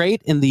up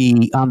straight on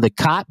the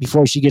cot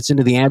before she gets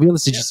into the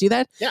ambulance. Did you see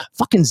that? Yeah.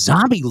 Fucking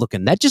zombie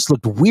looking. That just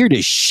looked weird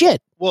as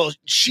shit. Well,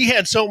 she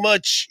had so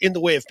much in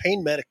the way of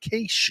pain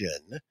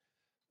medication.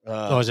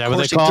 Is that what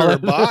they call her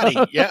it? body?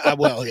 Yeah.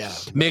 Well, yeah.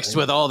 Mixed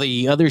with all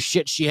the other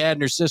shit she had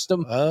in her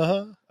system.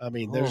 I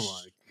mean, there's.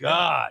 Oh my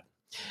God.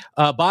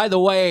 By the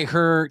way,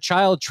 her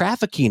child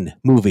trafficking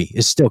movie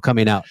is still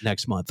coming out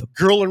next month.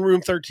 Girl in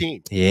Room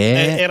 13.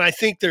 Yeah. And I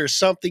think there's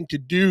something to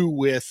do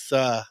with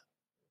her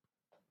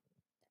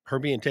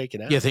being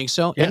taken out. You think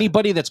so? Yeah.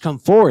 Anybody that's come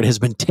forward has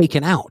been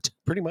taken out.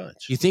 Pretty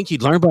much. You think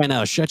you'd learn by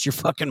now? Shut your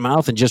fucking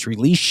mouth and just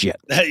release shit.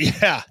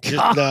 Yeah.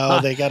 No,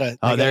 they gotta.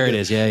 Oh, there it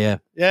is. Yeah.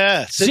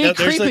 Yeah. See,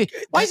 creepy.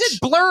 Why is it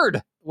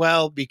blurred?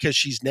 Well, because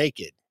she's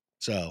naked.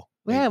 So.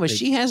 Yeah, but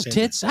she has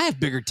tits. I have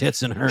bigger tits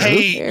than her.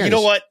 Hey, you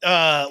know what?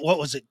 What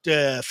was it?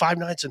 5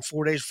 nights and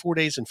 4 days. 4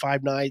 days and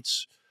 5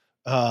 nights.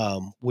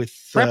 With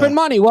Prepping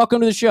Money.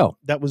 Welcome to the show.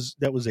 That was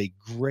a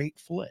great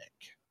flick.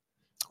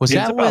 It's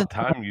about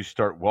time you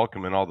start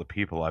welcoming all the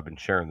people I've been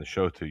sharing the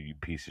show to, you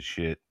piece of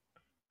shit.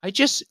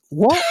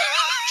 What?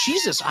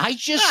 Jesus! I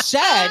just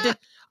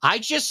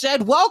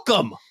said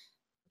welcome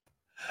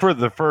for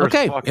the first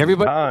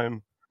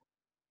time.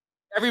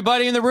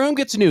 Everybody in the room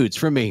gets nudes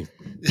from me.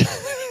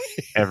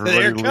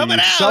 Everybody leave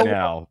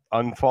now.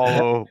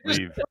 Unfollow,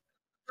 leave.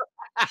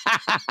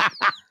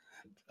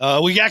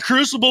 We got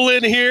Crucible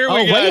in here. Oh,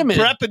 we got wait a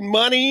minute. Prepping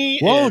Money.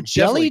 Whoa, and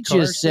Jelly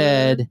definitely just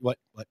said What?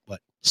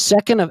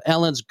 Second of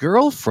Ellen's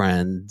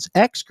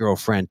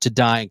ex-girlfriend to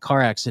die in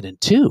car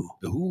accident too.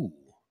 Ooh.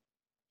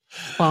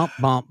 Bum,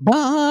 bum,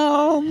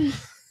 bum.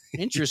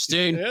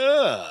 Interesting.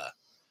 Yeah.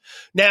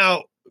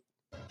 Now.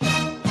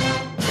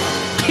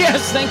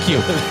 Yes, thank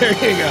you. There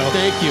you go.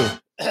 Thank you.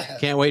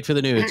 Can't wait for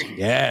the news.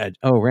 Yeah.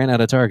 Oh, ran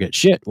out of Target.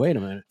 Shit. Wait a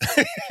minute.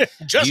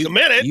 Just a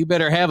minute. You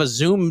better have a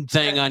Zoom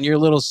thing on your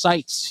little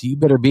sites. You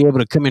better be able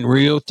to come in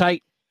real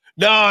tight.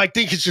 No, I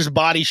think it's just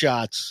body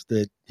shots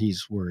that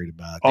he's worried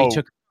about. They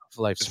took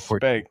life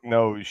support. Spank,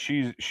 no,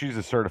 she's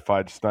a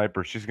certified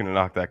sniper. She's going to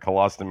knock that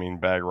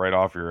colostamine bag right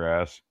off your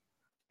ass.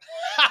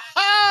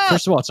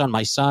 First of all, it's on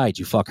my side,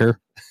 you fucker.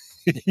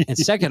 And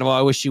second of all,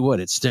 I wish you would.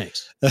 It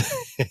stinks.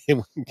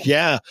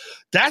 Yeah.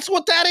 That's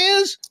what that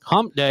is?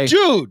 Hump day.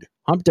 Dude.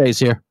 Hump day's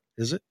here.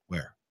 Is it?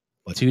 Where?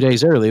 What? 2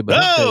 days early,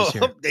 but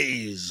Hump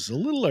day's a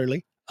little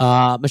early.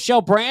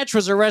 Michelle Branch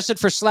was arrested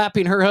for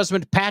slapping her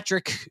husband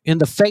Patrick in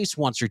the face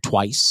once or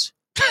twice.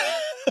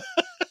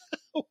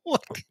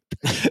 What?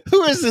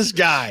 Who is this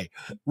guy?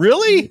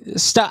 Really?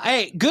 Stop.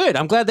 Hey, good.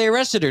 I'm glad they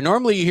arrested her.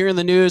 Normally you hear in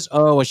the news,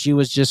 oh, she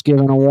was just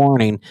given a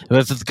warning. But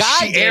if the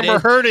guy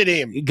hurted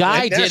him.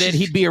 Guy did it,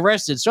 he'd be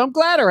arrested. So I'm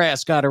glad her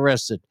ass got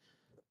arrested.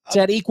 It's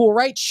that equal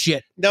rights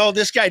shit. No,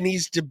 this guy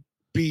needs to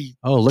be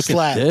look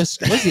slapped. At this.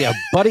 Was he a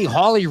Buddy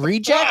Holly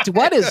reject?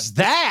 What is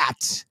that?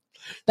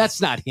 That's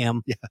not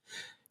him. Yeah.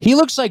 He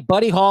looks like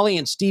Buddy Holly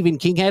and Stephen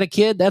King had a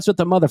kid. That's what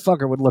the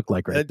motherfucker would look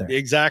like right there.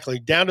 Exactly.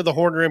 Down to the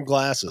horn rim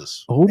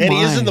glasses. Oh, and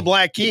he is in the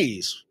Black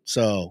Keys.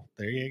 So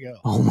there you go.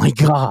 Oh, my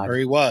God. Or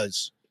he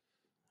was.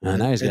 Now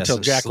he's until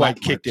got Jack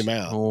White kicked him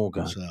marks. out. Oh,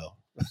 God.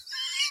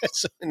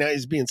 So now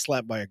he's being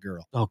slapped by a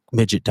girl. Oh,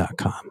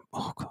 midget.com.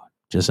 Oh, God.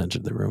 Just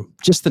entered the room.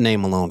 Just the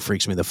name alone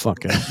freaks me the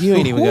fuck out. You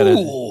ain't even got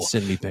to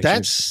send me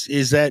pictures.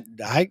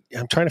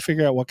 I'm trying to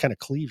figure out what kind of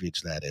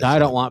cleavage that is. I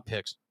don't want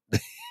pics.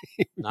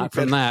 Not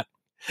from that.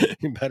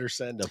 You better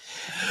send them.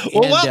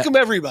 Well, welcome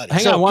everybody.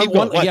 Hang on,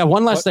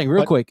 one last thing,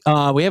 real quick.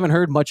 We haven't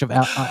heard much of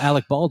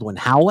Alec Baldwin.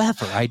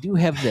 However, I do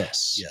have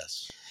this.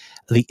 Yes.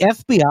 The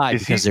FBI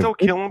is he still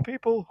killing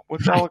people?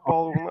 What's Alec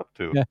Baldwin up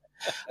to? Yeah.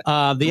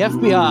 The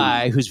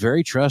FBI, who's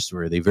very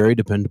trustworthy, very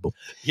dependable.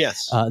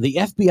 Yes. The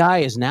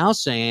FBI is now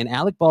saying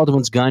Alec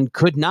Baldwin's gun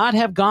could not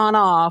have gone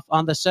off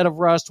on the set of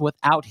Rust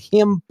without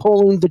him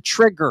pulling the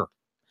trigger.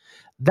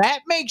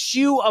 That makes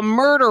you a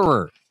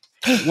murderer.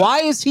 Why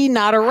is he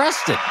not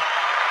arrested?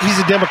 He's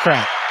a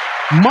Democrat.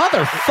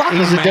 Motherfucker,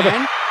 He's a man.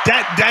 Democrat.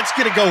 That's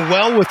going to go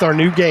well with our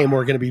new game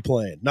we're going to be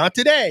playing. Not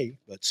today,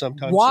 but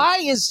sometime Why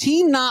soon. is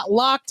he not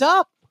locked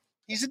up?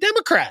 He's a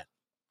Democrat.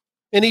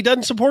 And he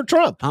doesn't support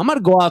Trump. I'm going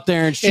to go out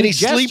there and shoot. And he's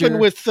sleeping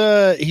with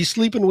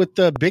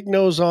Big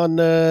Nose on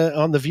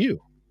The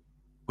View.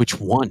 Which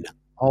one?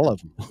 All of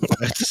them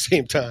at the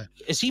same time.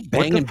 Is he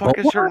banging? What the fuck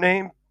is her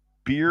name?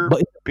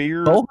 Beatrice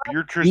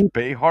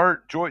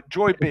Behart,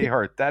 Joy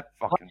Behart. That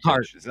fucking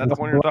bitch. Is that the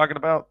one you're talking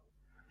about?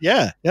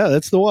 Yeah,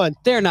 that's the one.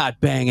 They're not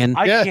banging.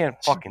 I can't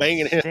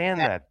fucking stand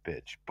that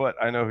bitch, but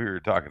I know who you're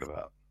talking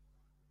about.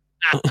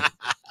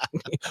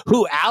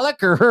 Who,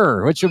 Alec or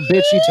her? Which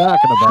bitch you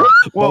talking about?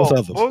 Well, Both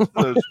of them. both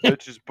of those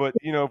bitches. But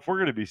if we're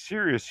going to be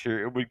serious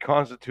here, it would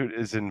constitute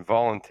as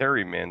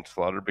involuntary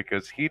manslaughter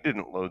because he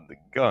didn't load the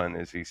gun,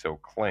 as he so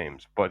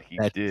claims, but he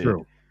did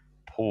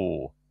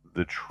pull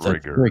the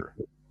trigger.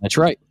 That's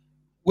right.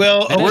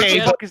 Well, Where okay.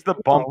 the fuck is the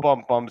bump,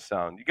 bump, bump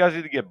sound? You guys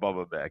need to get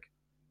Bubba back.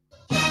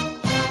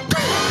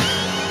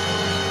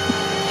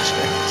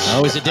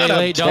 Always a day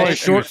late, dollar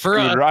short for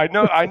us.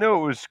 I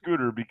know it was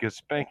Scooter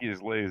because Spanky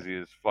is lazy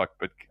as fuck,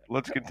 but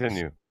let's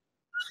continue.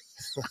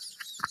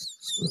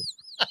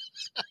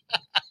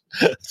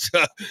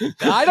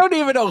 I don't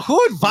even know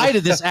who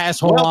invited this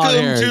asshole on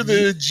here. Welcome to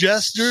the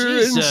Jester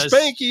and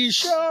Spanky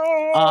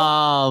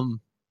show.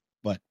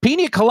 What?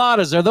 Pina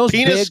coladas, are those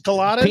penis big?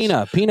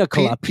 coladas? Pina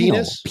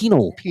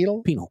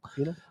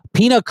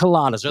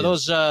coladas,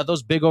 are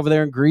those big over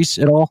there in Greece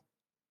at all?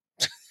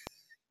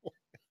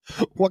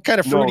 What kind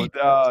of fruity?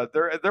 No,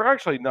 they're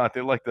actually not.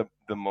 They like the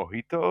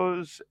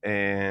mojitos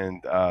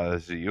and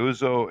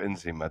Ziuzo and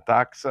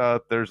Zimataxa.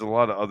 There's a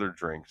lot of other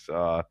drinks.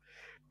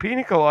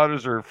 Pina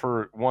coladas are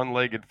for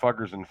one-legged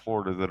fuckers in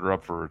Florida that are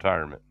up for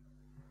retirement.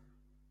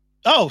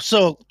 Oh,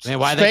 so man,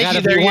 why they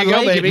gotta be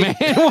one-legged, man?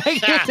 Why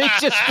can't they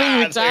just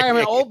be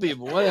retirement old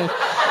people? There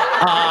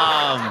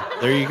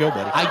you go,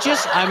 buddy.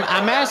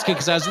 I'm asking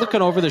because I was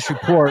looking over this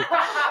report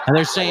and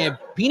they're saying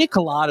pina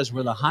coladas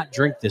were the hot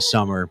drink this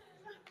summer,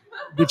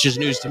 which is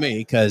news to me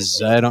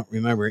because I don't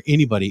remember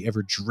anybody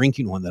ever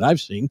drinking one that I've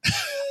seen.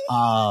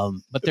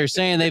 But they're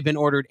saying they've been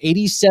ordered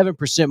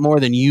 87% more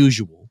than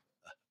usual.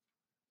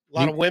 A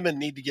lot of women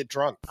need to get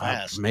drunk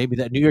fast. Maybe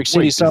that New York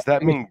City. Wait, does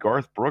that mean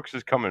Garth Brooks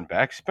is coming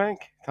back,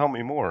 Spank? Tell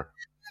me more.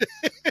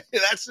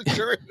 That's the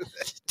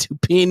truth. Two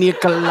pina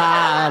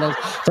coladas.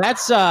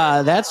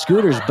 That's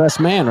Scooter's best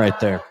man right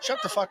there.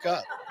 Shut the fuck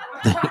up.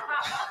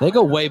 They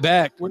go way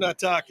back. We're not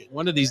talking.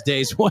 One of these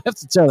days, we'll have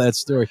to tell that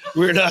story.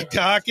 We're not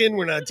talking.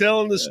 We're not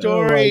telling the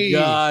story. Oh,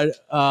 my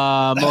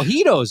God.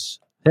 Mojitos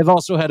have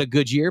also had a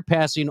good year,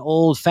 passing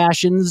Old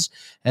Fashions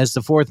as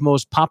the fourth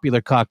most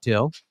popular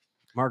cocktail.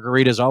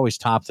 Margaritas always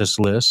top this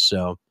list.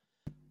 So,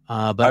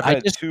 but I've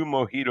had 2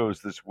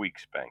 mojitos this week,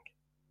 Spank.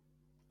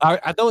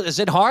 Is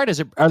it hard?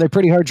 Are they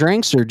pretty hard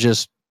drinks or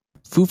just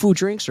foo-foo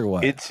drinks or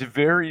what? It's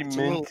very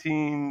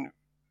minty,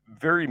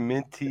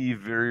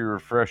 very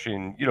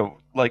refreshing.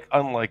 Like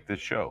unlike the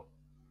show.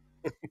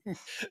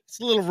 It's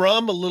a little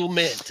rum, a little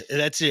mint.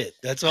 That's it.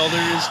 That's all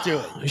there is to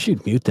it. I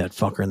should mute that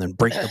fucker and then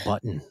break the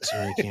button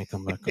so he can't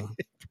come back on.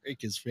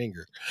 Break his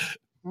finger.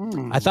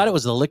 I thought it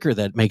was the liquor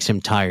that makes him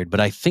tired,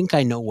 but I think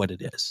I know what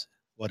it is.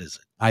 What is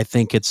it? I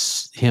think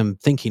it's him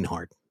thinking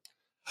hard.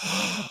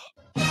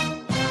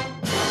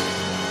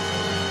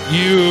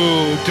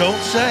 You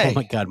don't say. Oh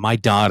my God, my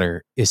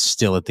daughter is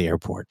still at the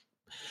airport.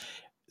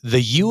 The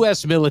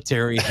U.S.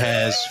 military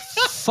has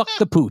fucked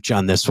the pooch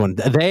on this one.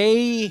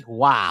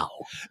 Wow.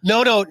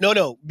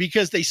 No,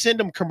 because they send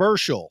them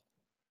commercial.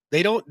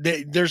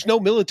 There's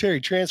no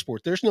military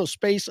transport. There's no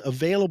space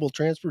available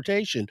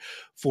transportation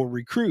for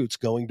recruits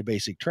going to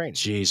basic training.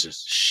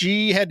 Jesus.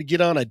 She had to get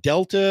on a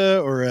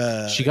Delta or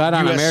a She got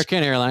on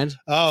American Airlines.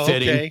 Oh,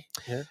 fitting. Okay.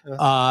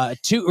 Yeah.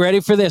 Ready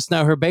for this.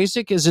 Now, her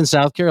basic is in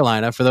South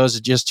Carolina. For those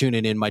that just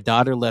tuning in, my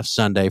daughter left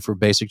Sunday for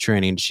basic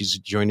training. She's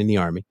joining the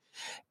Army.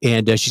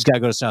 And she's got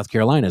to go to South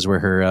Carolina is where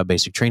her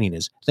basic training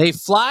is. They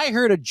fly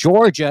her to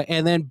Georgia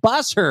and then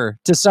bus her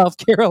to South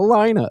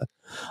Carolina.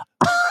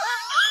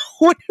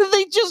 What do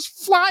they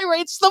just fly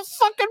right? It's the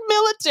fucking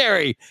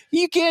military.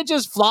 You can't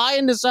just fly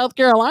into South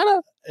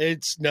Carolina.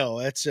 It's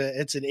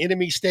an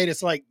enemy state.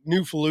 It's like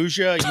New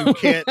Fallujah. You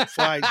can't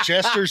fly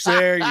jesters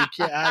there. You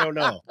can't. I don't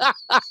know.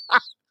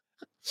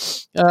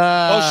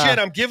 Oh shit!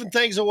 I'm giving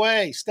things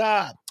away.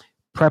 Stop.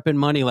 Prepping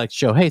money like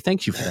show. Hey,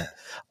 thank you for that.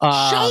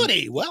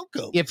 Shawty,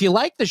 welcome. If you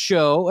like the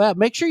show,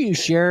 make sure you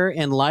share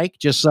and like,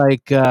 just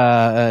like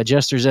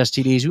Jester's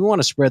STDs. We want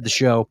to spread the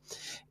show.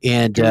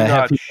 And do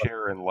not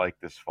share and like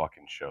this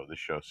fucking show. This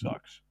show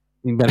sucks.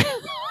 You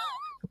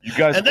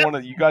guys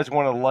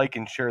want to like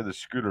and share the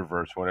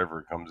Scooterverse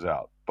whenever it comes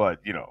out, but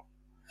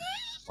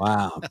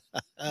Wow.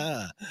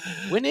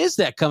 When is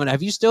that coming?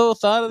 Have you still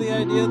thought of the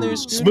idea there,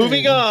 Scooter?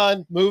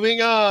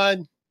 Moving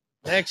on.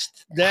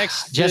 Next.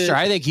 Jester,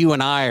 I think you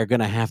and I are going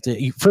to have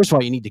to. First of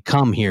all, you need to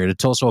come here to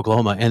Tulsa,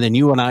 Oklahoma, and then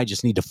you and I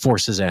just need to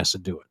force his ass to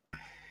do it.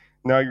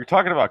 No, you're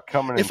talking about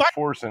coming and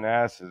forcing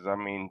asses. I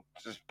mean,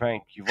 just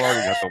Pank, you've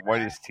already got the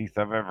whitest teeth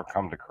I've ever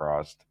come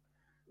across.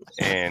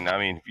 And I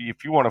mean,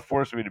 if you want to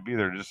force me to be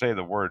there, just say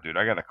the word, dude.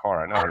 I got a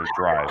car. I know how to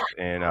drive.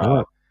 And,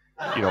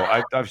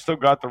 I've still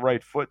got the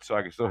right foot, so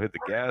I can still hit the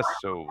gas.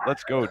 So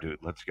let's go, dude.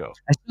 Let's go.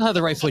 I still have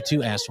the right foot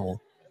too, asshole.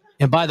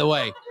 And by the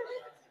way,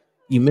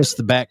 you missed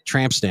the back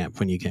tramp stamp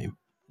when you came.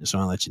 Just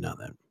want to let you know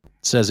that.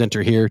 It says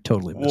enter here.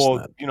 Totally missed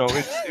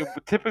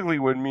that. Typically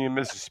when me and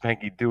Mrs.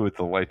 Spanky do it,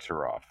 the lights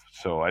are off.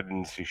 So I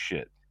didn't see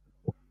shit.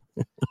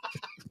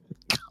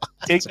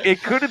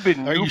 It could have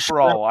been you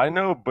for all I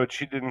know, but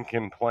she didn't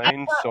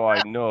complain, so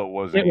I know it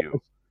wasn't you.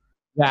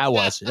 Yeah, it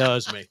was. It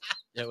was me.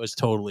 It was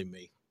totally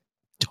me.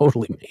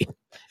 Totally me.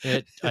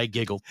 I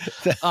giggled.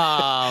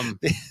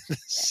 The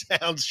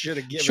sounds should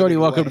have given. Shorty, it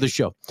welcome away. to the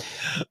show.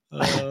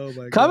 Oh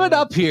my Coming God.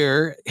 up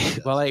here,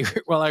 while I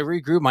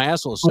regroup, my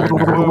asshole is starting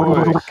to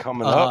hurt. Wait,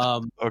 coming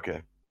up.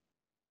 Okay.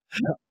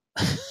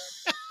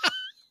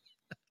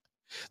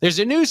 There's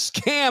a new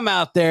scam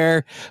out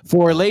there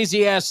for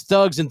lazy ass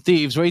thugs and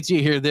thieves. Wait till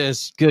you hear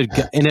this. Good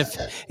God. And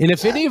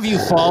if any of you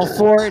fall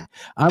for it,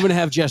 I'm gonna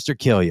have Jester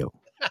kill you.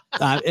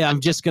 I'm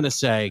just gonna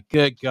say,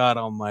 good God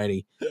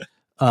Almighty.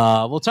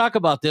 We'll talk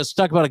about this.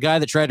 We'll talk about a guy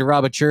that tried to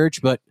rob a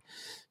church, but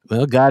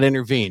well, God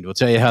intervened. We'll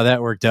tell you how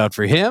that worked out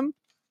for him.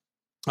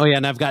 Oh, yeah,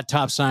 and I've got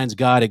top signs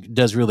God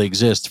does really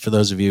exist for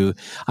those of you.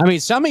 I mean,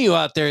 some of you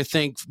out there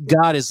think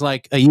God is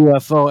like a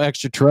UFO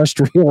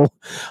extraterrestrial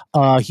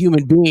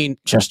human being,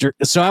 Chester.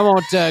 So I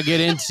won't get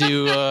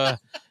into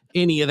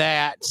any of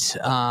that.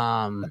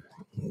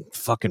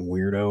 Fucking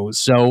weirdo.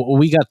 So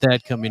we got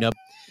that coming up.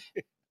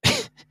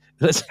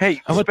 Hey,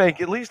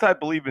 Spank, at least I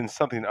believe in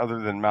something other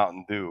than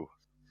Mountain Dew,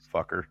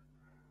 fucker.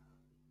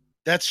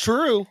 That's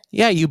true.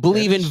 Yeah, you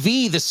believe in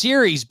V, the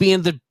series,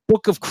 being the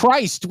book of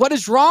Christ. What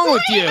is wrong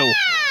with you?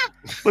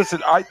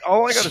 Listen,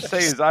 all I gotta say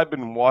is I've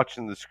been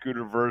watching the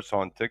Scooterverse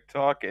on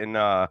TikTok, and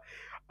I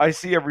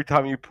see every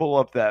time you pull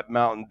up that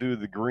Mountain Dew,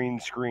 the green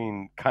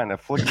screen kind of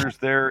flickers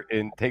there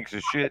and takes a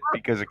shit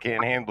because it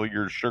can't handle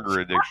your sugar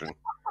addiction.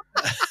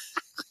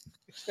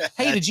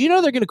 Hey, did you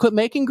know they're going to quit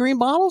making green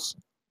bottles?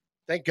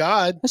 Thank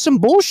God. That's some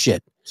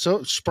bullshit.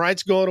 So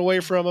Sprite's going away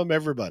from them,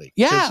 everybody.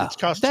 Yeah, it's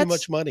cost too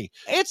much money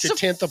to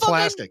tint the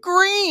plastic.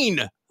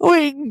 Green.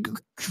 Wait,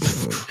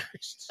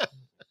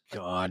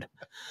 God.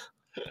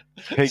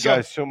 Hey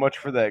guys, so much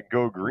for that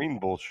go green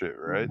bullshit,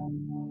 right?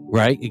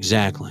 Right,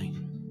 exactly.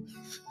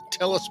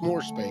 Tell us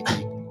more,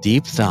 Spanky.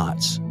 Deep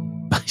Thoughts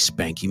by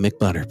Spanky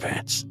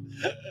McButterpants.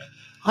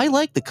 I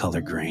like the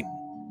color green.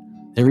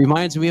 It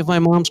reminds me of my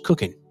mom's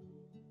cooking.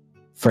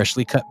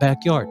 Freshly cut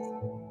backyard.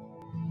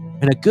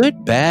 And a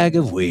good bag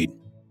of weed.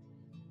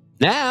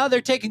 Now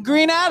they're taking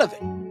green out of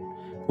it.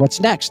 What's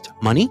next?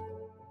 Money?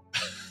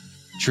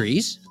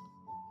 Trees?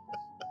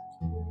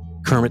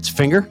 Kermit's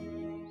finger?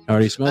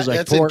 Already smells like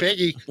That's pork. it,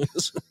 Piggy.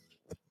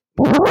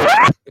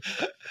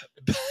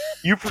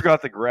 You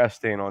forgot the grass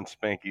stain on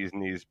Spanky's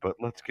knees, but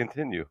let's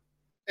continue.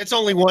 It's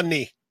only one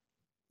knee.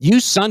 You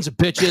sons of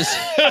bitches.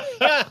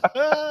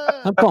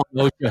 I'm calling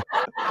OSHA.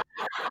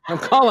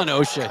 Call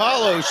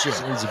OSHA.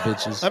 Sons of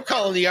bitches. I'm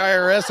calling the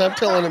IRS. I'm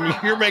telling them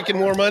you're making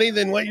more money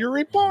than what you're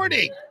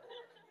reporting.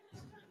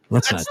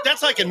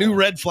 That's like a new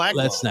red flag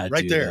law. Let's not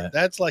right do there. that.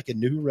 That's like a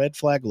new red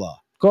flag law.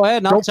 Go ahead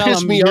and I'll Don't tell piss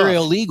them me you're off.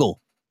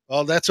 illegal.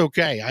 Oh, that's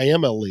okay. I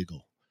am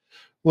illegal.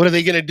 What are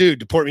they going to do?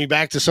 Deport me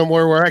back to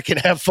somewhere where I can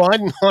have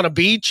fun on a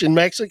beach in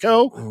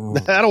Mexico?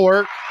 That'll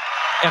work.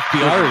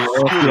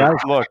 FBI.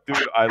 Look,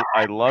 dude,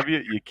 I love you.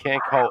 You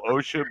can't call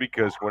OSHA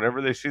because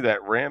whenever they see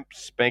that ramp,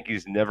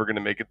 Spanky's never going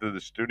to make it to the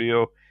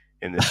studio,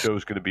 and the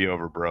show's going to be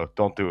over, bro.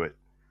 Don't do it.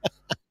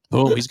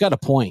 Boom, he's got a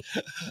point.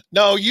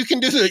 No, you can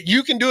do it.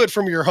 You can do it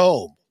from your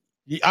home.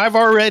 I've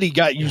already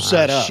got you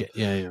set up, shit.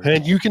 Yeah, right.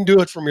 and you can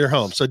do it from your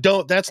home. So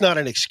don't. That's not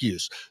an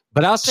excuse.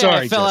 But I'll say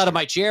Sorry, I fell out of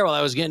my chair while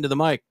I was getting to the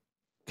mic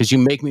because you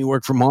make me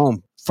work from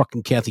home.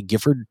 Fucking Kathy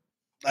Gifford.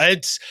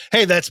 That's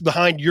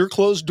behind your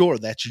closed door.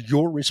 That's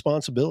your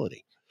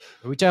responsibility.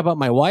 Are we talking about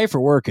my wife or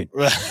working?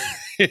 I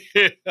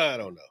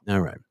don't know.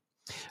 All right.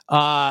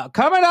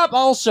 Coming up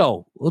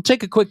also, we'll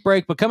take a quick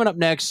break, but coming up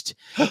next,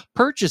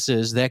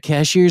 purchases that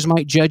cashiers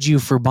might judge you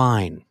for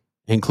buying,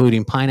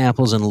 including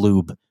pineapples and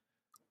lube.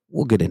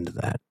 We'll get into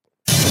that.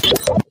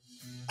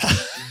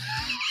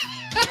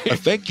 A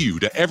thank you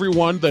to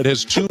everyone that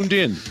has tuned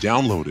in,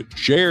 downloaded,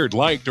 shared,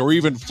 liked, or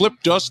even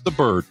flipped us the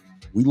bird.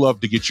 We love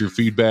to get your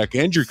feedback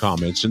and your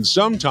comments, and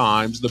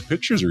sometimes the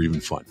pictures are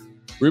even fun.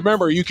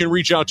 Remember, you can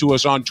reach out to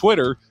us on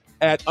Twitter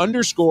at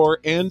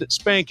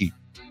 _and_Spanky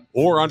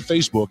or on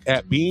Facebook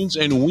at Beans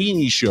and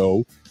Weenie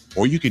Show,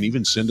 or you can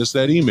even send us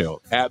that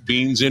email at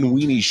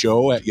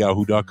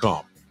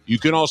beansandweenieshow@yahoo.com. You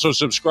can also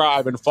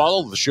subscribe and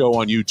follow the show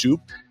on YouTube.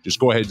 Just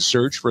go ahead and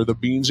search for the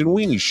Beans and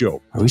Weenie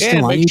Show. Are we still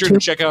and on make sure to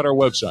YouTube? check out our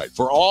website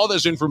for all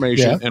this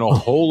information and a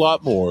whole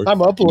lot more.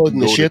 I'm uploading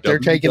the Go to shit. They're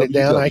taking it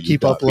down. I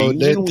keep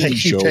uploading it. They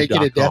keep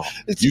taking it down.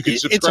 You can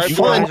subscribe. You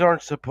guys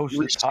aren't supposed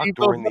to talk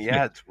during the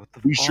ads. What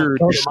the Be fuck? sure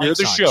to share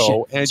the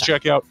show and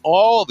check out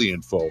all the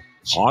info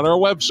on our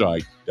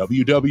website,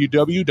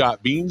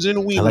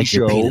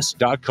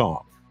 www.beansandweenieshow.com.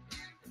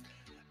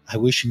 I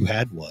wish you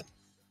had one.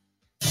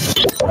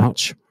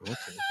 Ouch. Okay.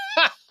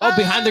 Oh,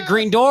 Behind the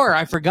Green Door.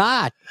 I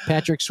forgot.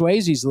 Patrick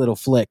Swayze's little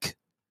flick.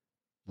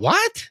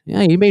 What?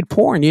 Yeah, he made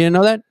porn. You didn't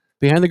know that?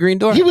 Behind the Green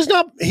Door. He was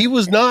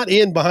not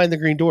in Behind the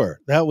Green Door.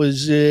 That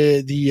was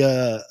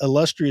the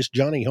illustrious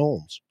Johnny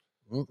Holmes.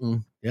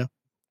 Mm-mm. Yeah.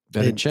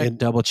 Better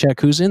double check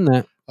who's in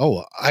that.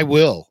 Oh, I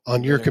will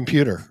on your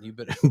computer. You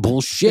better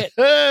bullshit.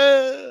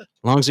 As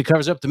long as it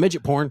covers up the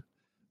midget porn.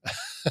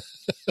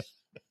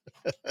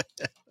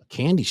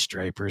 Candy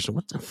Stripers.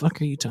 What the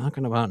fuck are you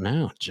talking about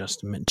now?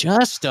 Just a minute.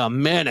 Just a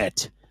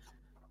minute.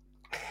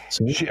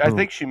 So, I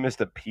think she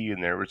missed a P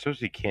in there. We're supposed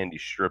to be candy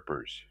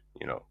strippers,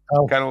 you know,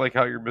 kind of like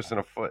how you're missing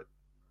a foot.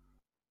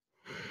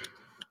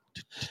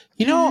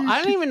 You know,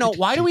 I don't even know.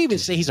 Why do we even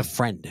say he's a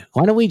friend?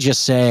 Why don't we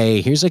just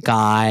say, here's a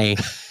guy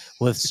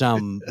with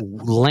some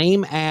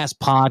lame ass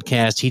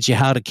podcast, teach you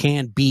how to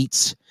can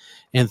beats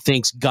and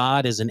thinks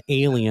God is an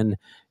alien.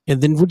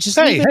 And then we'll just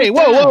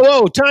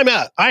whoa, time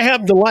out. I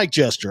happen to like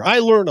Jester. I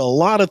learn a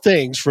lot of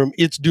things from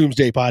It's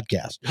Doomsday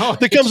podcast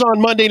that comes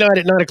on Monday night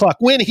at 9:00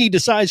 when he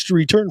decides to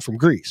return from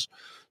Greece.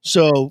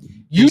 So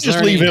you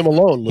just leave him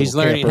alone. He's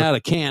learning how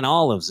to can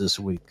olives this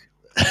week.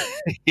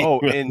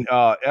 And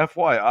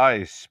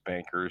FYI,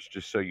 Spankers,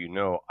 just so you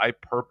know, I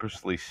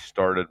purposely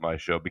started my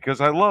show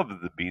because I love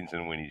the Beans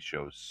and Weenie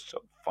show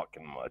so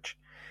fucking much.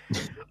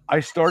 I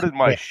started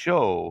my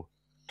show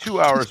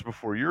 2 hours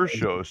before your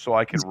show so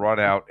I could run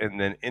out and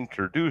then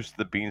introduce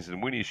the Beans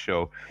and Weenie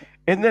show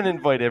and then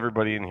invite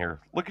everybody in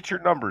here. Look at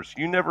your numbers.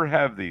 You never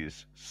have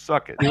these.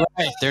 Suck it. You're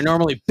right. They're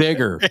normally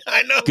bigger.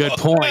 I know. Good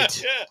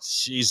point.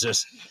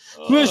 Jesus.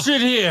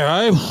 Listen here.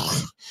 I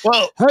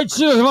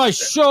took my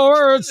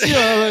shower.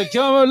 It's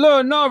come a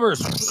little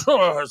numbers.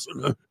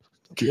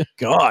 Good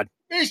God.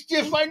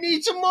 Mischief, I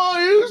need some more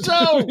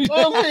Uzo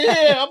over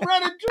here. I'm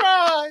running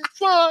dry.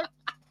 Fuck.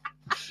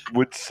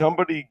 Would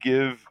somebody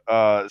give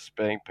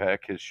Spank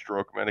Peck his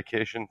stroke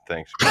medication?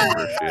 Thanks, man.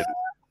 Appreciate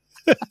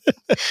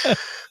it.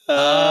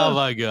 Oh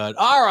my God!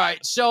 All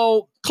right,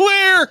 so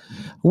clear.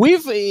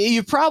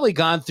 You've probably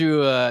gone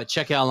through a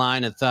checkout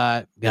line and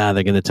thought, God,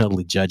 they're going to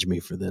totally judge me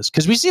for this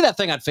because we see that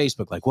thing on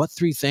Facebook. Like, what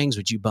 3 things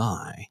would you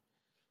buy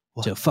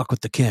to fuck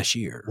with the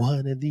cashier?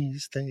 One of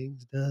these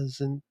things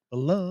doesn't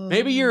belong.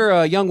 Maybe you're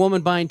a young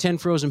woman buying 10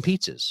 frozen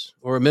pizzas,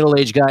 or a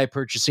middle-aged guy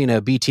purchasing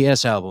a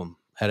BTS album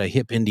at a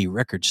hip indie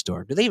record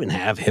store. Do they even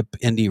have hip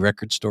indie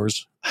record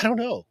stores? I don't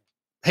know.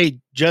 Hey,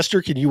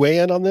 Jester, can you weigh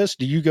in on this?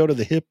 Do you go to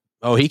the hip?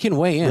 Oh, he can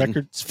weigh in.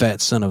 Records?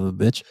 Fat son of a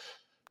bitch.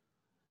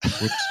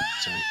 Whoops,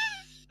 sorry.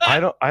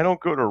 I don't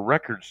go to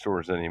record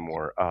stores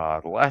anymore.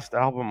 The last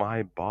album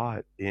I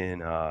bought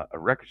in a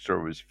record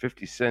store was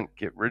 50 Cent,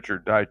 Get Rich or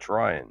Die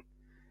Trying.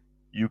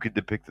 You could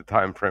depict the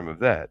time frame of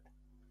that.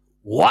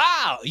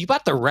 Wow, you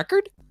bought the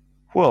record?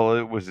 Well,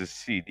 it was a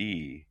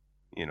CD,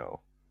 you know.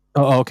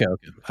 Oh, okay.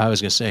 I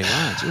was gonna say,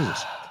 wow,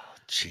 Jesus.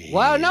 Jeez.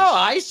 Well, no,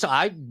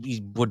 I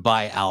would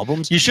buy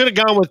albums. You should have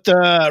gone with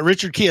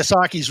Richard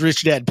Kiyosaki's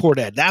Rich Dad Poor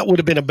Dad. That would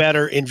have been a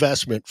better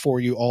investment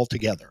for you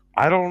altogether.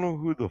 I don't know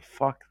who the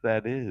fuck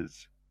that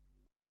is.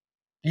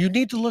 You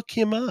need to look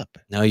him up.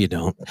 No, you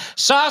don't.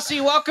 Saucy,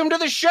 welcome to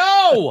the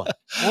show.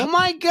 Oh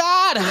my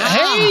God.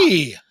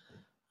 Hey.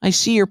 I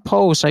see your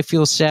posts. I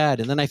feel sad.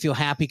 And then I feel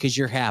happy because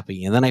you're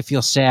happy. And then I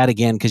feel sad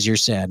again because you're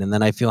sad. And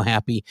then I feel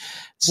happy.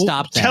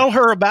 Stop that. Tell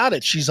her about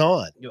it. She's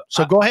on.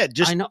 So go ahead.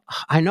 Just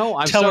I know.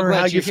 I'm tell so her glad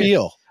how you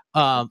feel.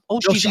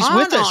 She's on,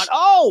 with us.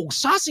 Oh,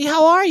 Saucy,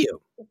 how are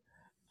you?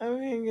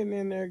 I'm hanging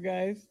in there,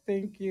 guys.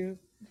 Thank you.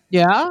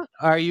 Yeah.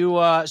 Are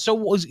you?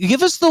 So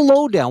give us the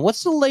lowdown.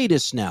 What's the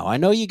latest now? I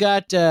know you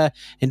got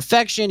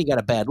infection. You got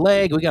a bad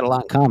leg. We got a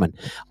lot in common.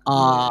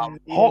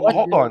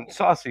 Hold on,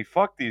 Saucy.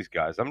 Fuck these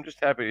guys. I'm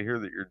just happy to hear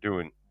that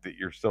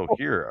you're still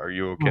here. Are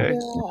you okay?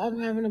 Yeah, I'm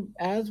having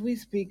as we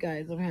speak,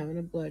 guys. I'm having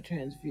a blood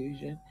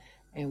transfusion,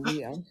 and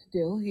we are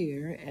still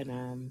here.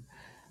 And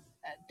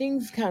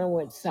things kind of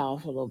went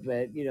south a little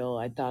bit. You know,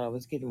 I thought I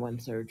was getting one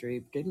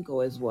surgery, didn't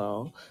go as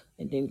well,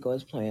 and didn't go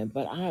as planned.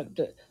 But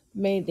the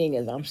main thing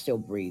is I'm still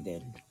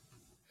breathing.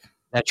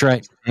 That's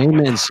right.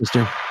 Amen,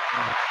 sister.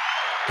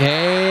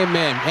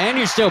 Amen. And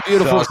you're still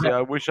beautiful. Saucy,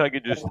 I wish I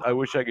could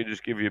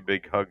just give you a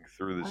big hug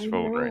through this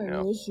phone right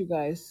now. I miss you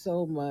guys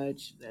so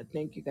much.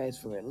 Thank you guys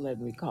for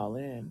letting me call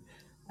in.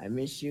 I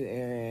miss you,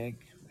 Eric,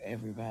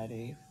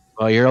 everybody.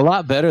 Well, you're a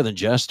lot better than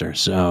Jester.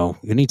 So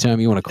anytime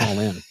you want to call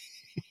in.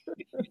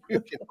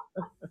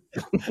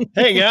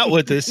 Hang out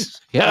with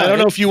us. Yeah, I don't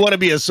know if you want to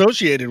be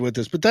associated with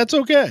us, but that's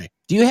okay.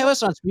 Do you have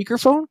us on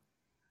speakerphone?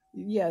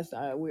 Yes,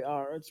 we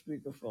are on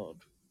speakerphone.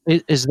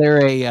 Is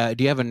there a?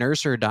 Do you have a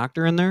nurse or a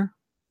doctor in there?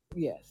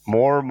 Yes.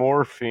 More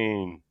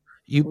morphine.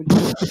 You.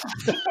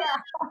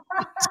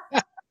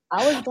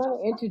 I was going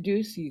to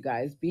introduce you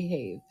guys.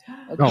 Behave.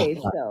 Okay,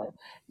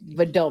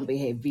 but don't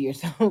behave. Be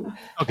yourself.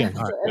 Okay.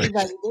 So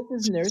everybody,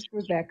 this is Nurse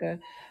Rebecca.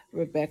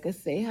 Rebecca,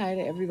 say hi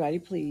to everybody,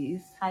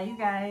 please. Hi, you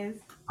guys.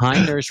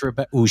 Hi, Nurse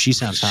Rebecca. Oh, she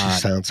sounds hot.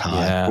 She sounds hot.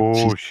 Yeah.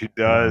 Oh, she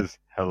does.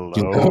 Hello,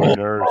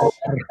 nurse.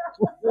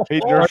 Hey,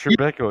 Nurse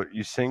Rebecca,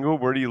 you single?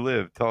 Where do you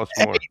live? Tell us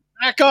more.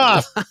 Back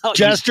off,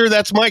 Jester.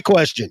 That's my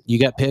question. You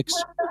got pics?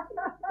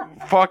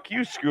 Fuck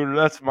you, Scooter.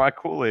 That's my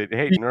Kool-Aid.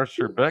 Hey, Nurse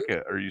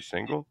Rebecca, are you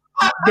single?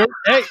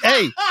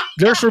 Hey,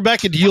 Nurse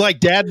Rebecca, do you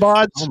like dad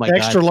bods? Oh my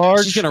extra God.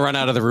 large? She's gonna run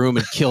out of the room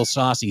and kill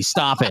Saucy.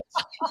 Stop it.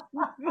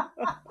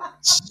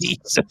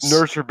 Jesus.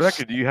 Nurse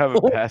Rebecca, do you have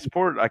a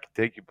passport? I can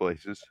take you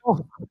places.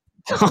 Oh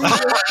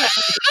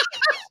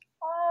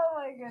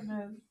my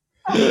goodness.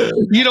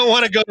 You don't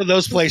want to go to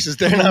those places.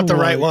 They're not the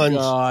right ones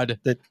God.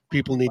 that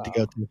people need to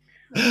go to.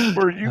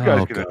 Where are you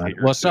guys going to take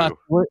her to?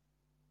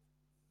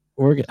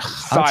 We're gonna.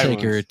 I'll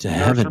take her to Nurse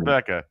heaven.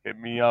 Rebecca, hit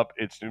me up.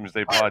 It's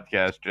Doomsday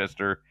Podcast,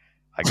 Jester.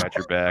 I got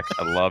your back.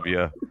 I love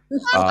you.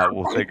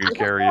 We'll take good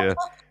care of you.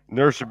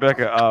 Nurse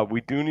Rebecca, we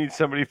do need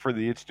somebody for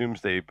the It's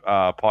Doomsday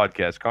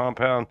podcast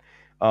compound.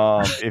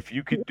 If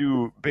you could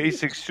do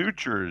basic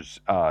sutures,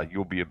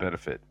 you'll be a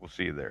benefit. We'll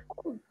see you there.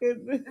 This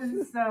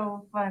is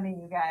so funny,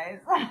 you guys.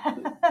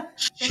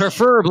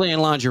 Preferably in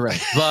lingerie,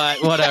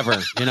 but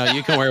whatever.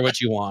 You can wear what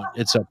you want.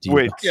 It's up to you.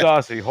 Wait,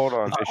 Saucy, hold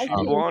on. Is she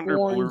blonde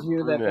or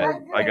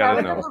brunette? I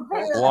gotta know.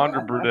 Blonde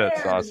or brunette,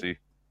 Saucy?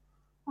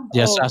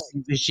 Yes,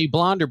 Saucy. Is she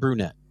blonde or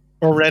brunette?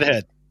 Or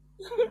redhead?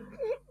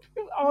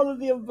 All of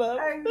the above.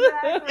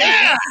 Exactly.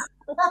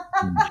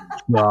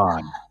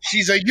 God.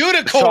 She's a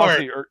unicorn.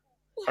 Saucy,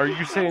 are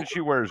you saying she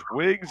wears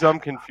wigs? I'm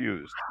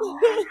confused.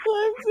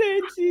 I'm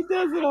saying she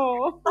does it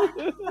all.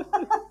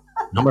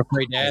 I'm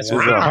afraid to ask.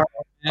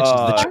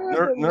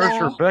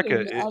 Nurse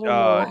Rebecca,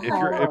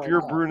 if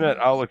you're brunette,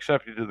 I'll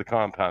accept you to the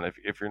compound.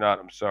 If you're not,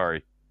 I'm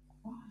sorry.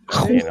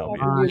 Give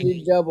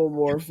me double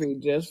morphine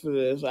just for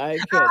this. I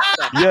can't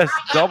stop. Yes,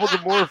 double the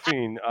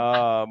morphine.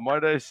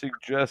 Might I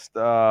suggest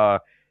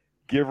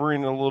give her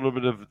a little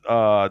bit of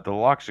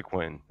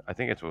Diloxaquin? I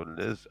think that's what it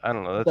is. I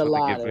don't know. That's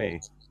what they give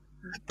me.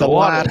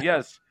 Dilaudid,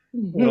 yes.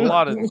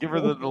 Dilaudid. Give her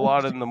the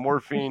Dilaudid and the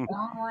morphine.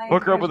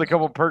 Hook her up with a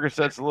couple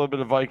Percocets, a little bit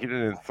of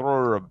Vicodin, and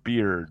throw her a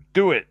beer.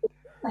 Do it.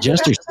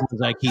 Jester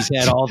sounds like he's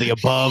had all the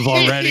above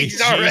already.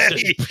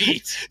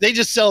 They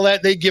just sell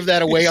that. They give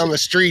that away on the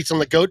streets, on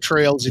the goat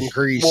trails in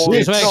Greece. Well,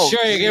 Just make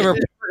sure you give her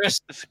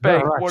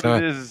Spank, what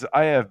it is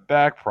I have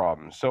back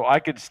problems, so I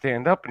could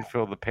stand up and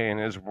feel the pain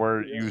is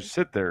where you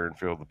sit there and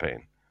feel the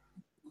pain.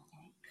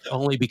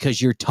 Only because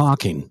you're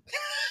talking.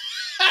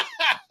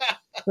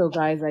 So,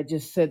 guys, I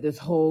just said this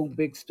whole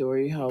big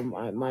story how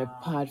my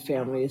pod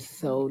family is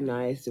so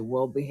nice and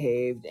well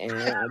behaved, and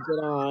I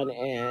get on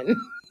and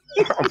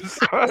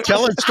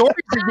telling stories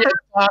again,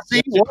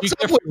 Saucy. What's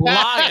up with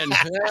lying?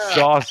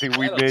 Saucy,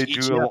 we made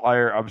you a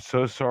liar. I'm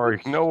so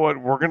sorry. You know what?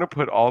 We're gonna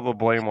put all the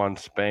blame on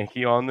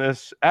Spanky on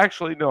this.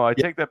 Actually, no, I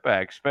take that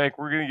back. Spank,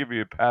 we're gonna give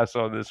you a pass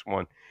on this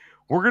one.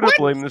 We're gonna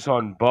blame this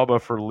on Bubba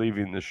for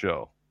leaving the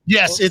show.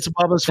 Yes, it's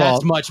Bubba's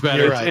fault. That's much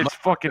better. It's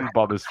fucking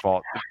Bubba's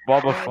fault.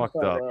 Bubba fucked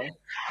up.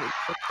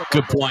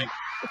 Good point.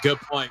 Good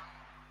point.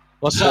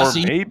 Well, Or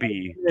Saucy,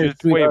 maybe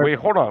wait,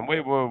 hold on. Wait.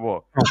 Did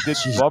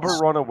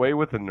Bubba run away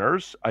with the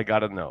nurse? I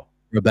gotta know.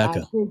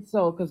 Rebecca. I think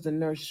so because the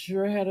nurse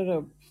sure had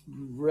a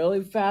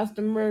really fast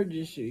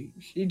emergency.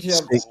 She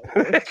jumped.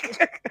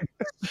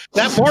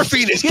 That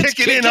morphine is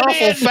kicking in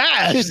awful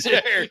fast.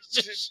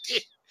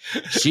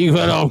 She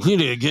went on. You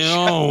need to get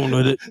on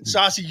with it.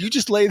 Saucy, you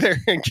just lay there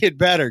and get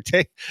better.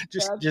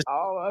 That's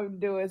all I'm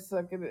doing.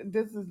 Sucking it.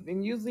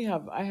 And usually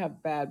I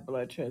have bad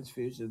blood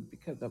transfusions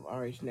because I'm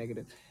Rh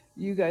negative.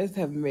 You guys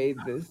have made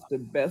this the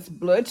best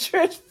blood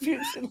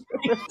transfusion.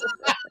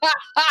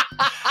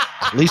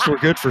 At least we're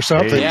good for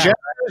something. Hey, Jeff,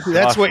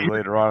 that's what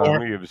later on. I'm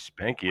gonna give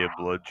Spanky a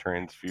blood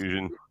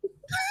transfusion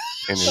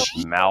in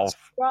his mouth.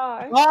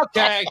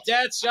 Okay,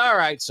 that's all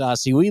right,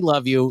 Saucy. We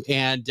love you,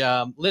 and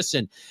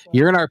listen,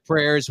 you're in our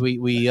prayers. We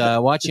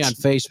watch you on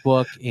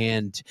Facebook,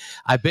 and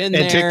I've been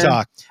there. And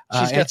TikTok.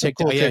 She's got some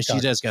cool TikTok.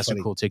 She does got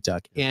some cool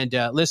TikTok. And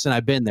listen,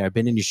 I've been there. I've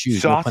been in your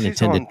shoes. No pun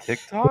Saucy's intended. on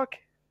TikTok.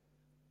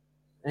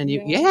 And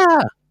you,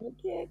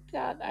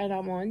 TikTok, and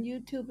I'm on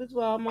YouTube as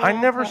well. I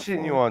never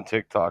seen you on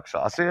TikTok,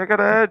 Saucy. I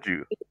gotta add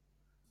you.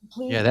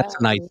 Please yeah, that's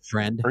a nice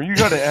friend. Or you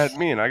gotta add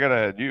me, and I gotta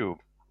add you.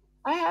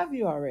 I have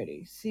you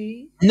already.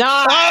 See?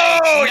 No.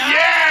 Oh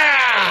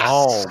yeah.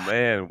 Oh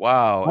man!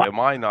 Wow.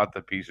 Am I not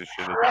the piece of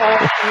shit?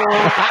 I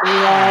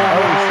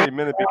only say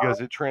minute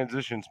because it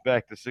transitions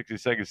back to 60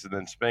 seconds, and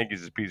then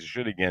Spanky's a piece of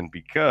shit again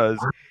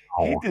because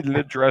he didn't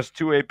address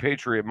 2A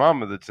Patriot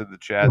Mama that's in the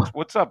chats.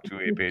 What's up,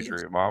 2A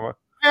Patriot Mama?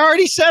 I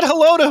already said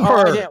hello to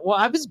her. Well,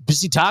 I was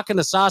busy talking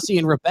to Saucy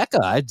and Rebecca.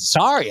 I'm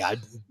sorry.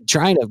 I'm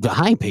trying to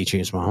behind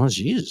Patriots, Mama.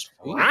 Jesus.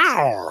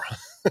 Wow.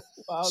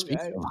 Wow,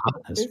 guys.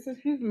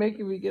 She's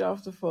making me get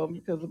off the phone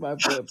because of my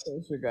blood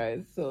pressure,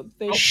 guys. So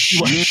thank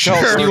you. You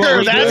tell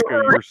Rebecca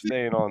you're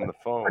staying on the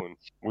phone.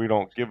 We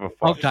don't give a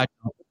fuck. Okay.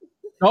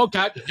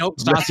 Okay.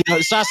 Nope.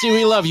 Saucy,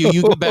 we love you.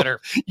 You do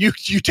better. You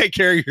take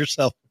care of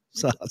yourself,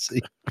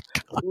 Saucy.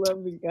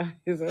 Love you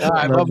guys. All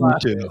right, bye-bye.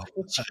 You too.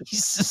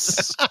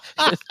 Jesus.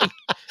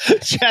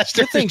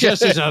 Chester. Good thing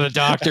Chester's not a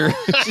doctor.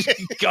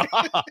 God.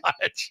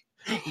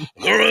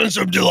 Run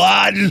some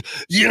Dilaudid.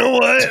 You know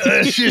what?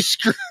 Let's just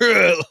screw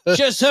it.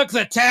 Just hook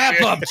the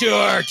tap up to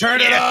her.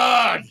 Turn it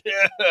on.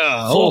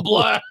 Yeah. Full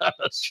blast.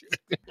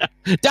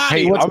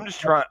 Donnie,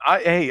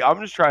 Hey, I'm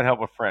just trying to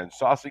help a friend.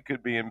 Saucy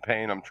could be in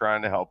pain. I'm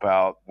trying to help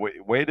out.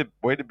 Way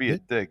to be a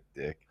dick.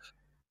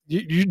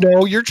 You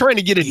know, you're trying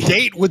to get a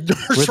date with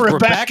Nurse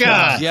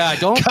Rebecca. Yeah,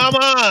 don't come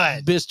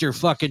on, Mr.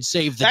 Fucking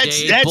save the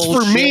day. That's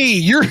for me.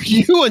 You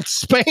and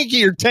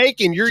Spanky are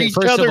taking. You're each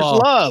other's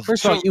love.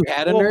 First of all, you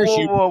had a nurse.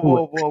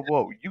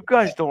 Whoa! You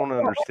guys don't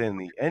understand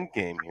the end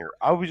game here.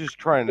 I was just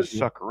trying to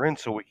suck her in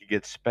so we could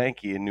get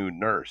Spanky a new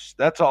nurse.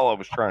 That's all I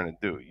was trying to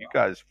do. You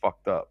guys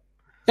fucked up.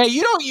 Hey,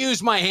 you don't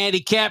use my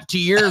handicap to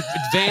your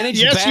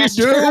advantage. Yes,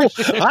 you do.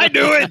 I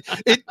do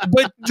it.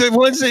 But the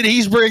ones that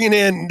he's bringing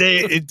in,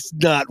 it's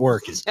not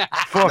working.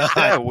 Fuck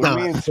that. When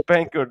me and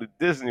Spank go to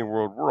Disney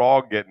World, we're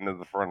all getting to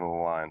the front of the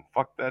line.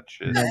 Fuck that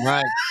shit. Damn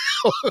right.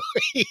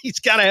 He's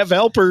got to have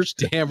helpers.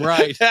 Damn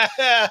right.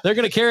 They're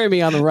going to carry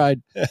me on the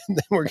ride. And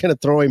then we're going to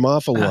throw him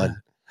off of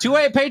one.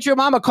 2A Patriot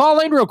Mama, call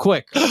in real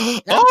quick.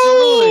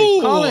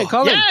 Absolutely.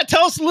 Call in. Yeah,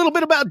 tell us a little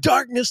bit about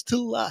Darkness to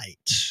Light.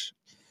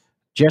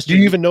 Jester, do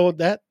you even know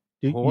that?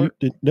 Yep.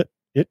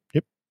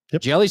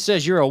 Jelly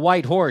says you're a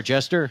white whore,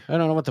 Jester. I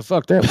don't know what the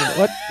fuck that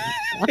was.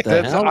 What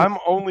the hell? I'm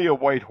only a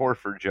white whore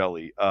for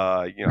Jelly.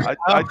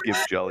 I'd give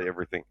Jelly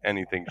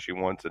anything she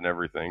wants and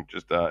everything.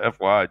 Just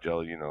FYI,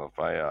 Jelly, if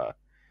I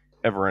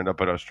ever end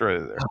up in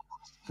Australia there.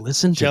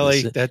 Listen to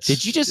Jelly, this.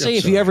 Did you just say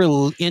if you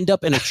ever end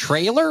up in a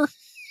trailer?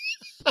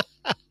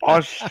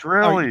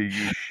 Australia,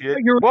 you shit.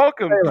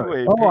 Welcome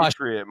to a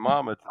Patriot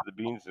Mama to the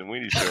Beans and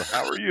Weenie Show.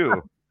 How are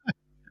you?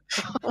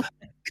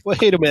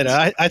 Wait a minute.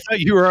 I thought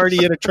you were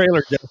already in a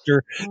trailer,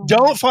 Jester.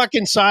 Don't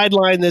fucking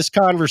sideline this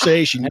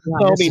conversation. You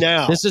tell me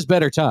now. This is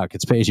better talk.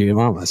 It's Patriot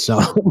Mama. So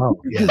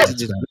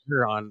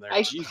you're on there.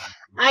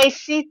 I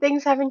see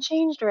things haven't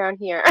changed around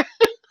here.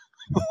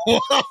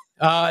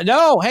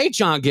 No. Hey,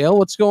 John Gill.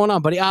 What's going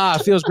on, buddy?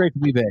 It feels great to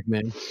be back,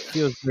 man.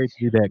 Feels great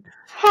to be back.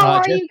 How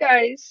are you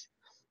guys?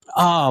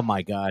 Oh,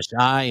 my gosh.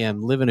 I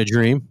am living a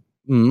dream.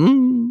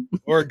 Mm-hmm.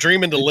 Or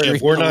dreaming to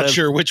live. We're not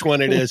sure which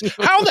one it is.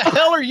 How the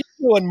hell are you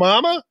doing,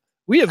 Mama?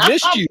 We have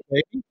missed you,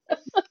 baby.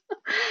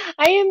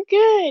 I am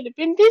good.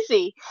 Been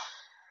busy.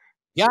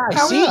 Yeah, I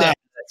see that.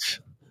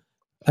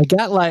 I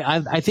got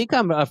I think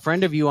I'm a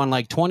friend of you on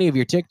like 20 of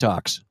your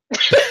TikToks.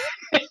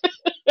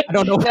 I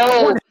don't know.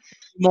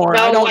 No,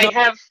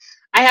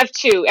 I have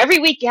 2. Every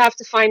week you have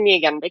to find me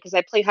again because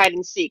I play hide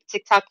and seek.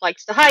 TikTok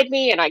likes to hide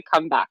me, and I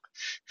come back.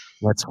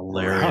 That's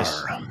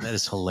hilarious. That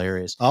is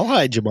hilarious. I'll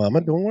hide you,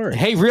 Mama. Don't worry.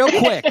 Hey, real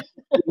quick,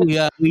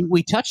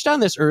 we touched on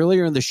this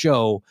earlier in the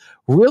show.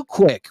 Real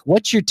quick,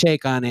 what's your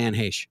take on Anne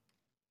Heche?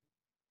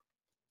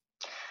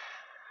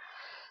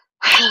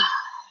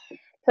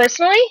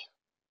 Personally,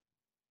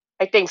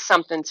 I think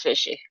something's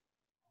fishy.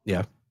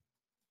 Yeah.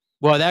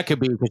 Well, that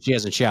could be because she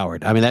hasn't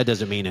showered. I mean, that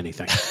doesn't mean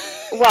anything.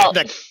 Well,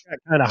 that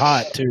kind of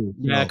hot too.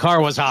 Yeah, the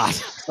car was hot.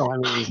 So I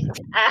mean,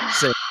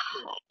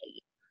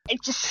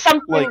 it's just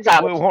something's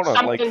up. Wait, hold on.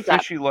 Something's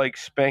like fishy like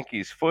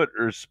Spanky's foot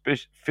or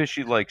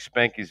fishy like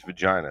Spanky's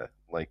vagina?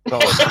 Like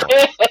tell us.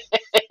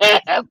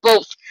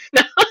 Both.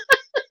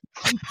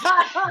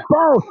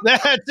 Both.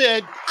 That's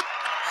it.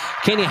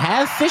 Can you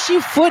have fishy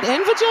foot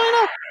and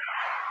vagina?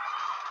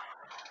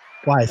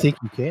 Well, I think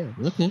you can.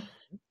 Okay.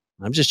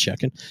 I'm just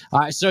checking. All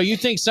right, so you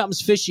think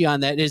something's fishy on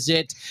that? Do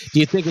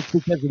you think it's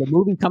because of the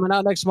movie coming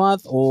out next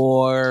month,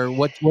 or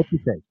what do you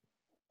think?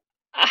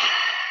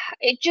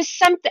 It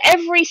just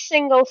every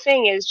single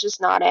thing is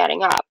just not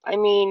adding up. I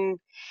mean,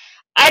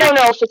 I don't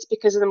know if it's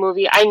because of the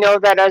movie. I know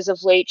that as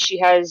of late, she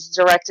has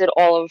directed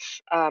all of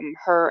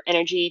her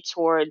energy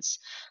towards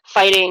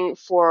fighting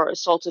for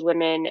assaulted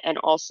women and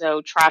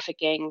also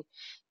trafficking.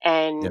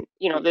 And,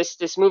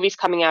 this movie's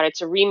coming out.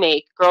 It's a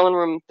remake. Girl in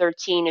Room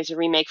 13 is a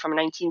remake from a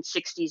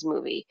 1960s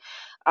movie.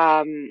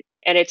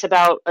 And it's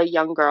about a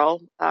young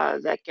girl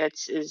that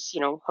is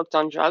hooked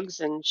on drugs,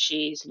 and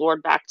she's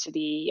lured back to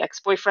the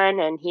ex-boyfriend,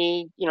 and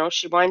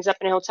she winds up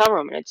in a hotel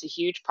room, and it's a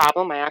huge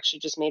problem. I actually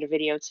just made a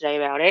video today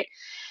about it.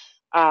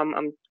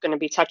 I'm going to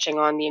be touching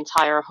on the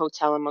entire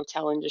hotel and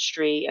motel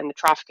industry and the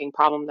trafficking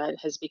problem that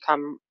has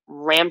become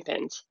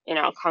rampant in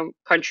our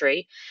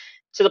country,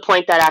 to the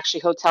point that actually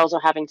hotels are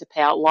having to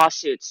pay out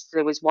lawsuits.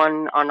 There was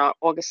one on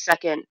August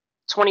 2nd,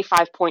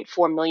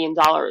 $25.4 million.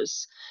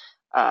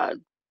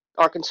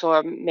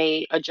 Arkansas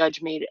a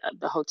judge made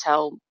the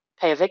hotel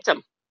pay a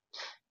victim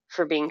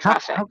for being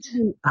trafficked.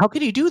 How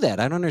can you do that?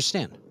 I don't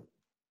understand.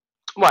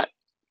 What?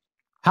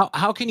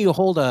 How can you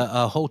hold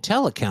a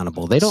hotel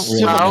accountable? They don't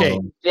really.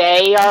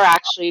 They are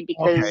actually,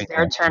 because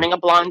they're turning a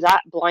blind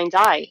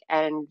eye,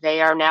 and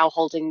they are now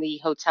holding the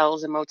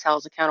hotels and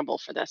motels accountable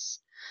for this,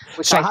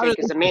 which I think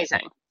is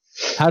amazing.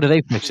 How do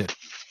they fix it?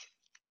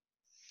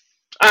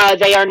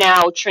 They are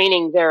now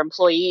training their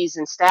employees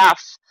and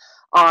staff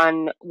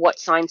on what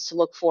signs to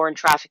look for in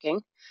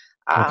trafficking.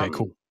 Okay,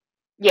 cool.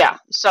 Yeah,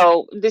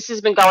 so this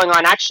has been going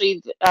on.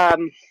 Actually,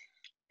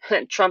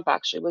 Trump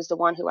actually was the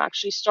one who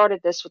actually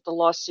started this with the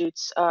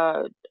lawsuits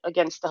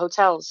against the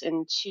hotels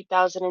in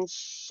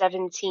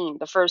 2017.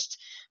 The first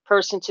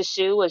person to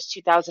sue was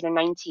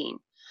 2019.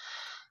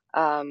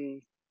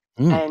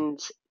 And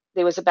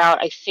there was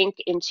about, I think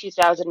in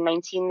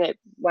 2019, that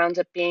wound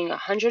up being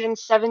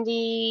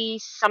 170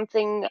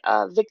 something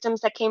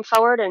victims that came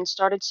forward and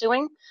started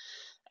suing.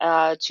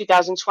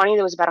 2020,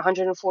 there was about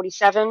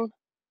 147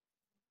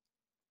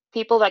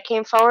 people that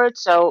came forward.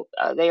 So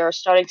they are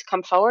starting to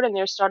come forward, and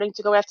they're starting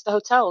to go after the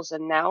hotels.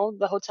 And now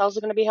the hotels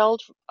are going to be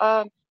held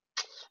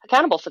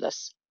accountable for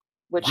this,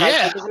 which I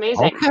think is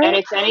amazing. Okay. And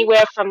it's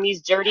anywhere from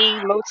these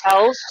dirty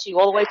motels to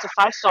all the way to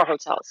 5-star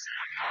hotels.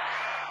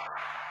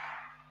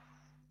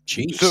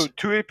 Jeez. So,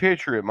 to a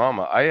Patriot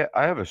Mama, I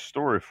have a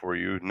story for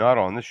you, not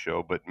on this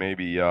show, but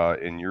maybe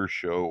in your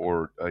show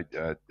or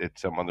at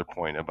some other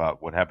point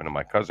about what happened to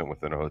my cousin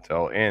within a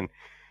hotel. And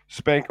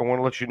Spank, I want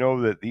to let you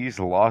know that these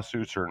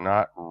lawsuits are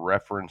not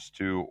referenced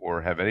to or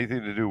have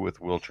anything to do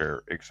with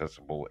wheelchair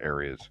accessible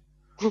areas.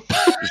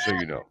 Just so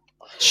you know.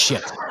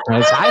 Shit.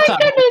 I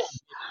thought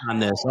on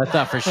this. I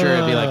thought for sure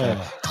it'd be like a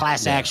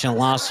class action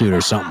lawsuit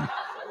or something.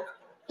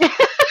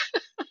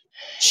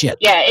 Shit.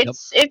 Yeah,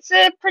 it's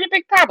a pretty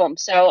big problem.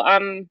 So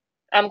I'm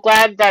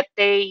glad that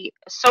they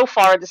so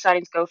far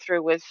deciding to go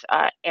through with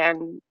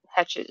Anne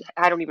Hetch's.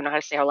 I don't even know how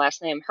to say her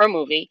last name. Her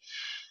movie.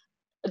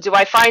 Do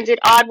I find it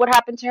odd what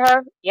happened to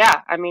her?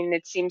 Yeah, I mean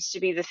it seems to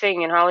be the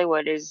thing in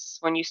Hollywood is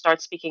when you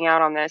start speaking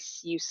out on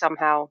this, you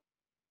somehow.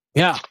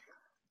 Yeah,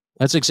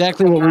 that's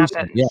exactly what we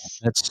said. Yeah,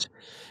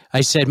 I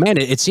said, man,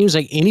 it seems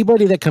like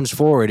anybody that comes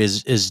forward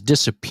is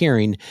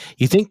disappearing.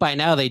 You think by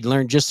now they'd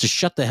learn just to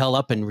shut the hell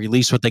up and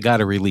release what they got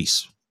to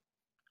release.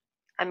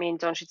 I mean,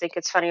 don't you think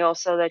it's funny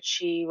also that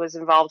she was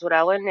involved with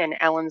Ellen and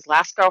Ellen's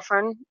last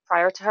girlfriend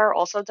prior to her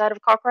also died of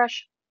a car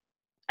crash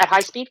at high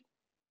speed?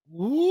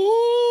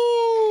 Ooh.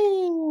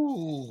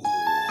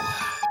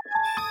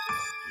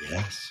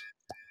 Yes.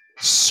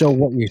 So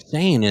what you're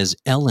saying is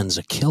Ellen's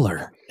a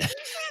killer.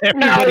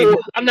 No,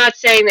 I'm not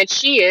saying that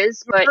she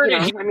is, but you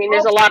know, I mean,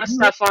 there's a lot of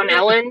stuff on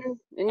Ellen.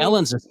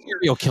 Ellen's a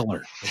serial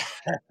killer.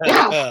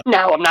 No,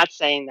 I'm not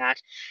saying that,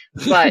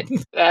 but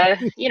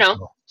you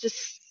know,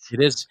 just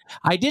it is.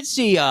 I did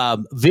see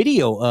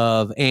video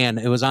of Anne.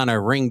 It was on a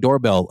Ring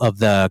doorbell of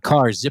the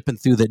car zipping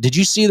through the. Did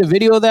you see the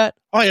video of that?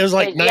 Oh, it was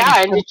like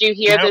yeah. And did you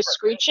hear the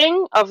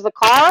screeching of the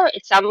car?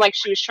 It sounded like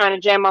she was trying to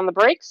jam on the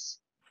brakes.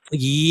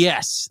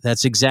 Yes,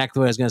 that's exactly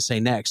what I was going to say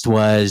next.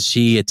 Was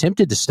she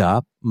attempted to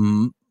stop?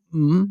 A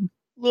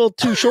little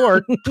too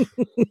short.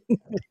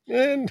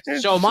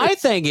 So my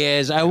thing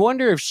is, I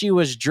wonder if she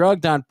was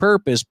drugged on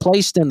purpose,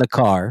 placed in the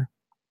car.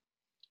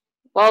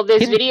 Well,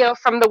 there's video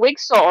from the wig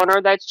store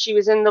owner that she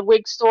was in the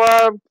wig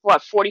store,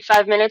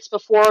 45 minutes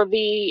before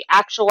the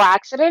actual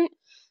accident.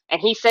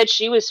 And he said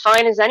she was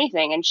fine as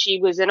anything. And she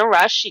was in a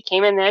rush. She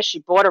came in there. She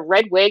bought a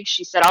red wig.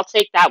 She said, I'll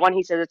take that one.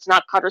 He said, it's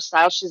not cutter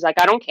style. She's like,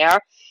 I don't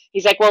care.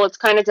 He's like, well, it's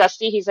kind of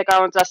dusty. He's like, I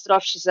won't dust it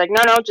off. She's like,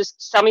 no,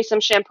 just sell me some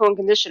shampoo and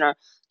conditioner.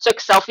 Took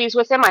selfies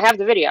with him. I have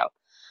the video.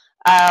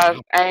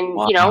 And,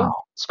 you know,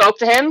 spoke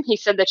to him. He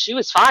said that she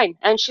was fine.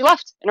 And she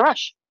left in a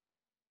rush.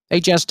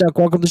 Hey, Jess Duck,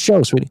 welcome to the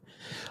show, sweetie.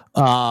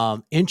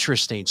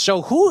 Interesting.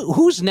 So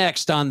who's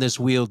next on this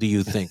wheel, do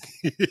you think?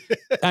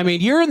 I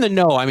mean, you're in the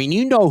know. I mean,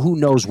 you know who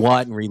knows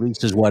what and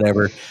releases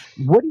whatever.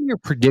 What are your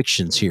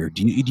predictions here?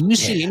 Do you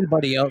see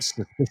anybody else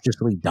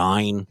suspiciously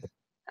dying?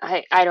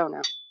 I don't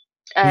know.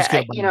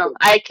 You know,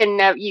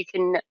 you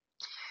can.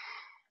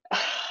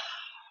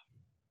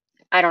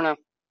 I don't know.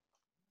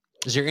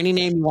 Is there any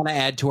name you want to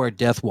add to our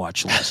death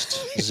watch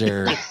list? Is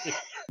there?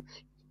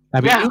 I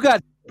mean, you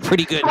got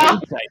pretty good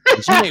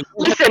insight.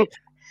 Listen,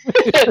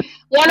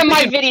 one of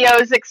my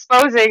videos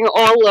exposing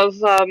all of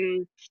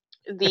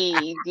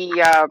the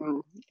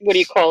what do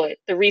you call it?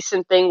 The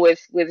recent thing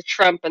with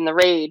Trump and the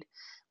raid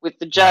with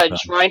the judge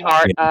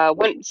Reinhardt.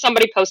 When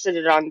somebody posted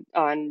it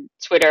on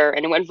Twitter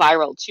and it went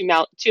viral,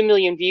 2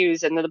 million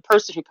views, and then the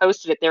person who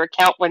posted it, their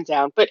account went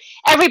down. But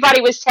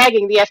everybody was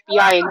tagging the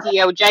FBI and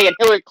DOJ and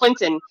Hillary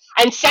Clinton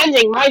and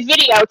sending my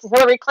video to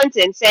Hillary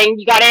Clinton saying,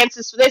 you got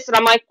answers for this? And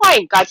I'm like, why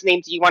in God's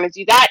name do you want to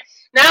do that?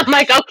 Now I'm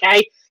like,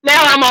 okay,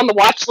 now I'm on the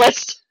watch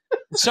list.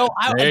 So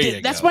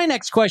that's my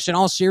next question.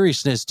 All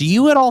seriousness, do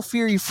you at all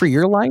fear for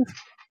your life?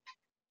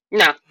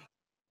 No.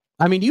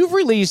 I mean, you've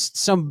released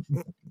some.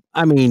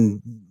 I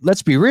mean,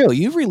 let's be real.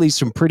 You've released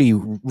some pretty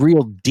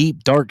real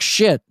deep, dark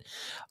shit.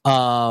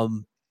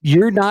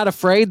 You're not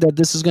afraid that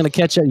this is going to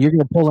catch up. You're going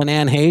to pull an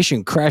Anne Heche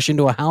and crash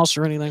into a house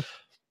or anything?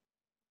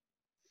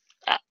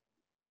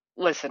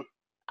 Listen,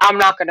 I'm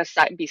not going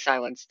to be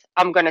silenced.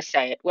 I'm going to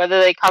say it, whether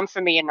they come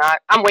for me or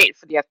not. I'm waiting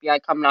for the FBI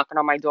to come knocking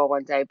on my door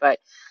one day, but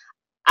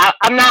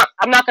I'm not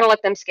going to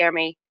let them scare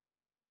me.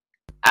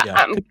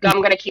 I'm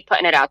going to keep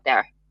putting it out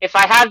there. If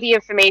I have the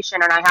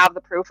information and I have the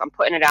proof, I'm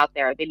putting it out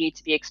there. They need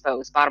to be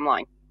exposed. Bottom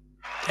line.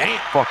 Damn.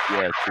 Fuck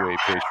yeah, 2A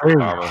Patriot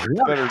Mama.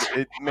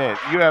 Man,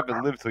 you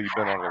haven't lived till you've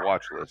been on the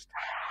watch list.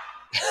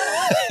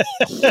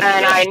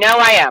 And I know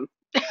I am.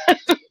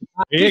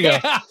 There you go.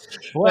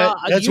 Well,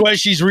 that's why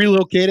she's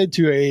relocated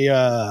to a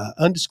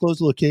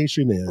undisclosed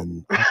location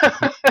in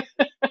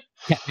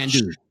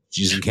Kathmandu.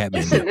 She's in Kathmandu.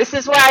 Listen, this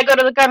is why I go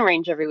to the gun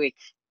range every week.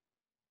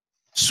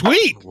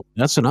 Sweet.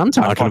 That's what I'm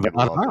talking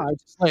about. I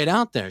just lay it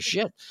out there.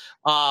 Shit.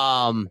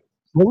 Well,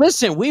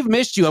 listen, we've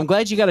missed you. I'm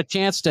glad you got a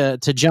chance to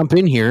jump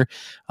in here.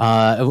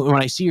 When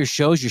I see your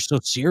shows, you're so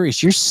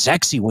serious. You're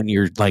sexy when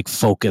you're like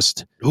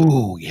focused.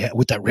 Ooh, yeah,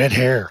 with that red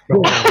hair.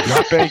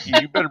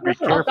 Spanky, you better be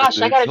careful. Oh gosh,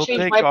 I gotta He'll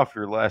change take off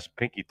your last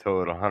pinky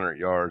toe at 100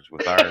 yards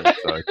with iron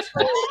sights.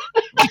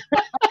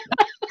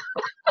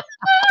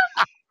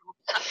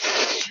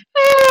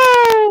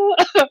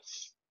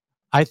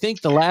 I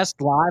think the last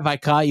live I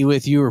caught you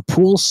with, you were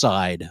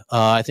poolside.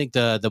 I think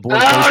the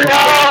boys.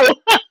 Oh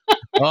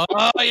no!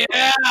 Oh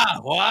yeah!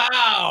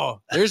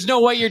 Wow. There's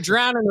no way you're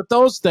drowning with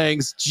those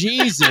things.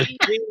 Jesus.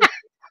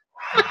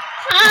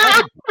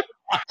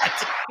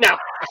 No,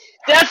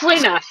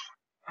 definitely not.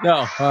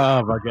 No.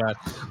 Oh my God.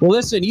 Well,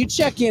 listen. You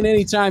check in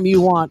anytime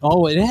you want.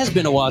 Oh, it has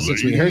been a while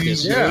since we heard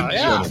this.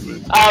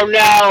 Oh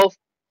no.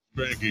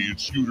 Spanky,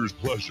 it's Scooter's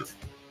pleasure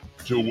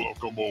to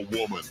welcome a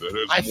woman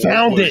that I has more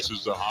found it.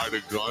 places to hide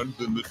a gun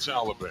than the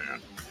Taliban.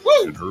 Woo!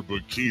 And her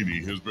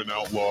bikini has been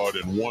outlawed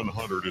in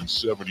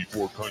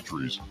 174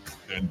 countries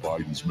in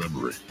Biden's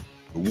memory.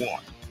 The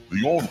one,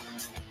 the only,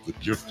 the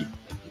gifted,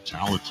 the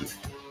talented,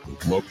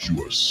 the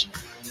voluptuous.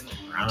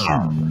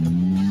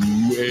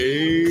 To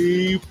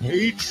a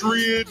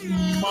Patriot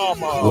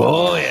Mama.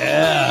 Oh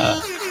yeah.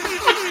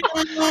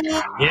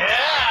 Yeah.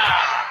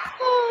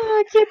 Oh,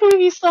 I can't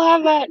believe you still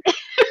have that.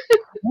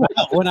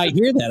 When I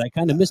hear that, I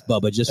kind of miss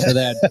Bubba just for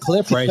that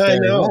clip right I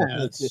there. know.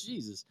 Yeah,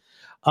 Jesus.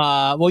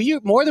 Well, you're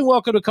more than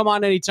welcome to come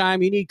on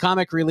anytime. You need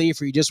comic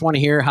relief or you just want to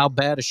hear how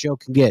bad a show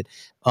can get.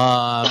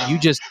 You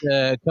just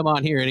come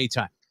on here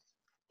anytime.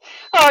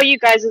 Oh, you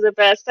guys are the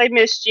best. I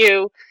missed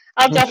you.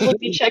 I'll definitely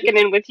be checking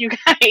in with you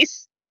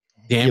guys.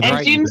 Damn And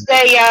right.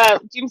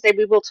 Doomsday,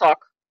 we will talk.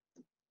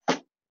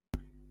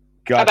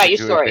 Got about to your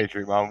do it, story?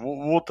 Patriot Mom.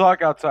 We'll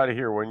talk outside of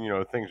here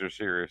when things are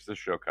serious. This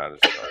show kind of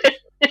starts.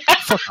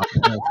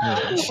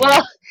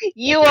 Well,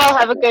 you all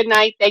have a good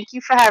night. Thank you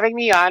for having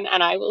me on,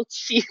 and I will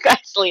see you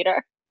guys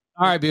later.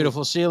 All right,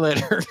 beautiful. See you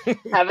later.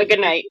 Have a good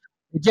night.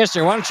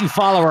 Jester, why don't you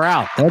follow her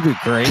out? That'd be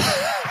great.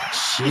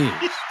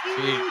 Jeez.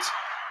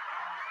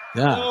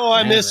 God, Oh,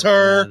 I miss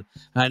her. man.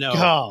 I know.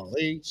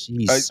 Golly.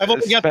 Jeez. I've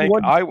only got the Spank,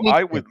 one.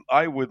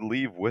 I would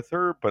leave with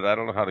her, but I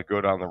don't know how to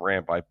go down the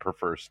ramp. I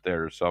prefer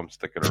stairs, so I'm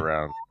sticking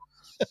around.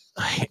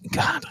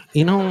 God,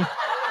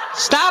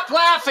 stop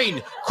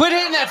laughing. Quit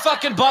hitting that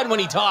fucking button when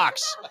he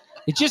talks.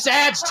 It just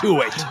adds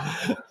to it.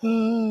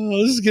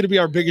 Oh, this is going to be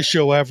our biggest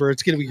show ever.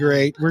 It's going to be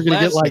great. We're going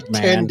to get like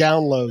 10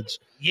 downloads.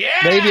 Yeah.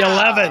 Maybe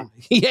 11.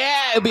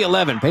 Yeah, it'll be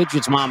 11.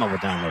 Patriots Mama will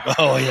download it.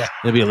 Oh, yeah.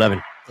 It'll be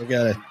 11. I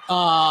got it.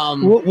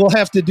 Um, We'll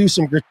have to do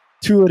some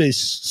gratuitous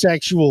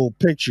sexual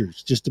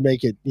pictures just to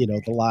make it,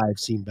 the live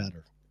seem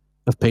better.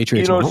 Of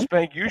Patriots Mama?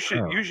 Spank, you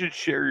should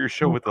share your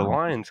show with the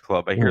Lions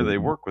Club. I hear they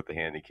work with the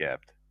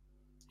handicapped.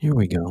 Here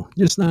we go.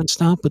 Just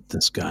nonstop with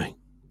this guy.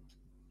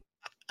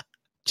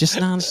 Just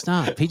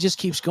nonstop. He just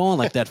keeps going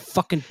like that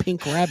fucking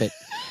pink rabbit.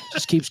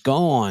 Just keeps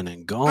going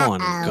and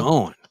going and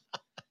going.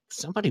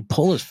 Somebody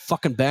pull his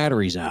fucking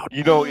batteries out.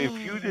 If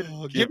you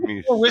didn't give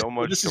me so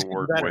much to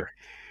work with,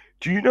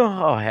 do you know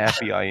how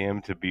happy I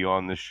am to be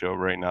on this show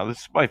right now?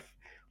 This is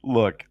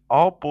look,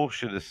 all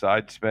bullshit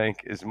aside,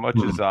 Spank, as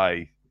much as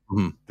I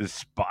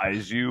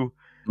despise you,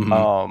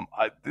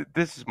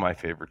 this is my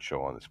favorite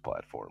show on this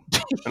platform.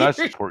 And I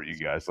support you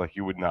guys like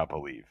you would not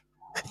believe.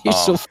 You're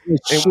so full of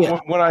shit.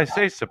 When I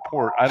say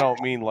support, I don't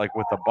mean like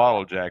with a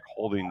bottle jack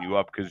holding you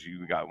up because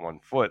you got 1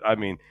 foot. I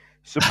mean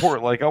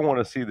support like I want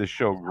to see the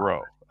show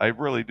grow. I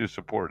really do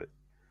support it.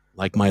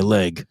 Like my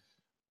leg.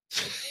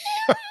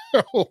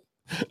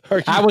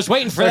 I was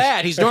waiting for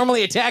that. He's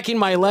normally attacking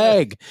my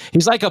leg.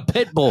 He's like a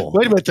pit bull.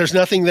 Wait a minute. There's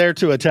nothing there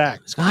to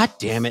attack. God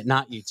damn it.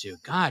 Not you two.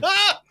 God.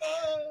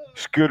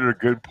 Scooter,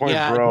 good point,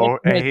 Yeah, bro.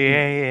 good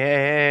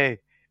Hey.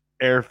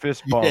 Air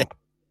fist bump.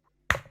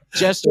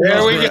 Jester,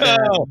 There we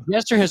go.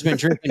 Jester has been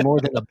drinking more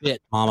than a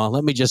bit, Mama.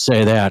 Let me just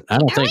say that. I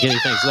don't think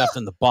anything's left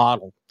in the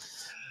bottle.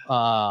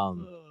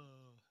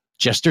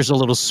 Jester's a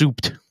little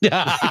souped.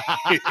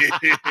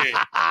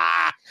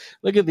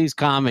 Look at these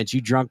comments,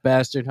 you drunk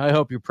bastard. I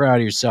hope you're proud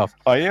of yourself.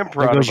 I am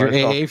proud of your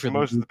myself. AA for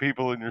Most of the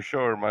people in your show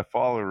are my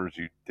followers,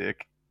 you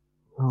dick.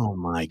 Oh,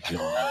 my God.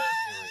 Here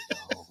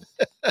we go.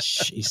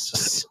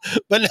 Jesus.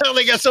 But now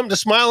they got something to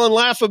smile and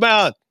laugh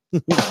about.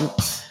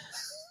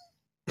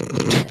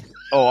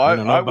 Oh, I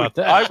don't know about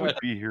that. I would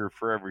be here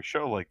for every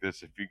show like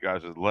this if you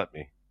guys would let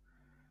me.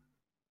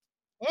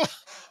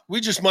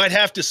 We just might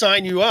have to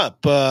sign you up.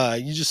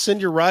 You just send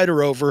your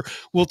rider over.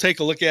 We'll take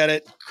a look at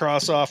it,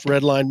 cross off,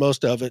 redline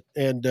most of it.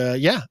 And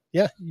yeah,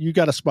 you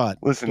got a spot.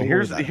 Listen, Don't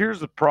here's worry about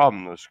the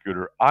problem though,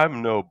 Scooter.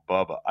 I'm no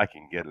Bubba. I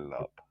can get it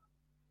up.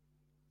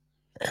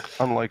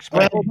 Unlike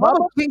Spank. Well,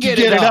 Bubba can get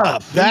it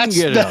up. That's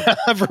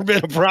never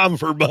been a problem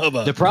for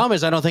Bubba. The problem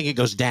is I don't think it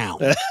goes down.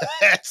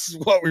 That's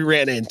what we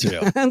ran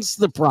into. That's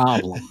the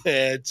problem.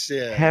 It's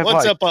Have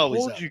what's I up always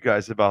told up. you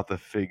guys about the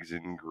figs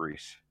in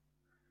Greece?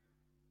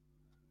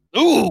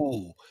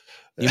 Ooh.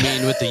 You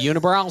mean with the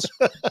unibrows?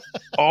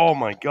 Oh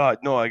my God!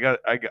 No, I got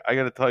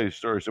to tell you a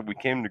story. So we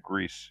came to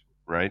Greece,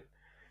 right?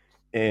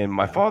 And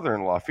my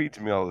father-in-law feeds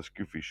me all this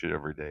goofy shit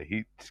every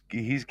day.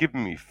 He's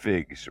giving me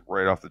figs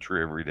right off the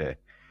tree every day.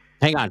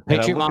 Hang on,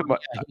 Patriot Mom.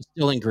 He's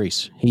still in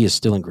Greece. He is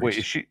still in Greece. Wait,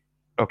 is she?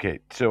 Okay,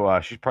 so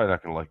she's probably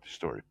not gonna like the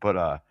story,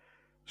 but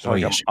so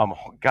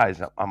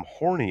I'm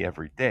horny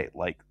every day,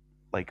 like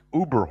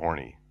uber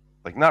horny,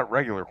 like not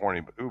regular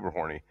horny, but uber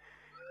horny.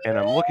 And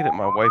I'm looking at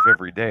my wife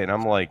every day, and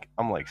I'm like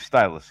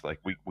stylist, like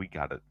we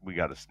gotta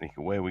sneak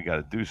away, we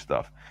gotta do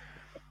stuff.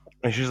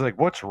 And she's like,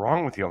 "What's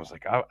wrong with you?" I was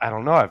like, I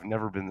don't know, I've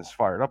never been this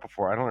fired up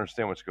before. I don't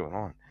understand what's going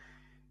on.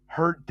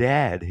 her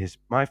dad,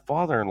 my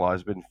father-in-law,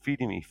 has been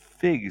feeding me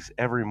figs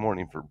every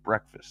morning for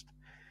breakfast.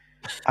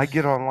 I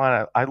get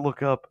online, I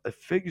look up,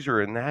 figs are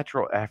a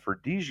natural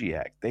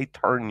aphrodisiac. They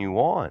turn you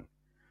on.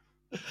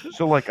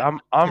 So like I'm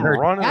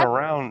running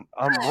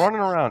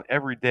around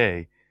every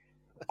day,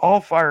 all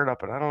fired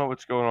up, and I don't know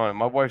what's going on. And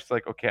my wife's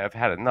like, "Okay, I've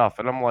had enough,"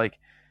 and I'm like,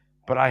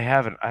 "But I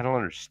haven't. I don't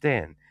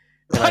understand."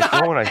 And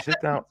I go and I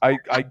sit down.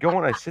 I go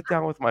and I sit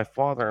down with my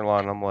father-in-law,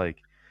 and I'm like,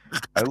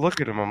 I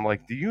look at him. I'm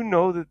like, "Do you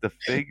know that the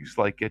figs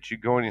like get you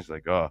going?" He's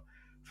like, "Oh,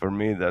 for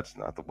me, that's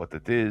not what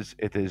it is.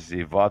 It is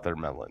the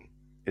watermelon.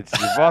 It's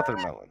the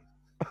watermelon."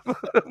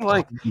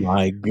 Like, oh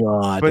my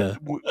God.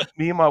 But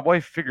me and my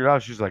wife figured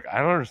out. She's like, "I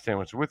don't understand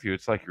what's with you.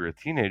 It's like you're a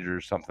teenager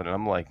or something." And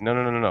I'm like,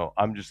 "No.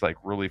 I'm just like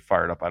really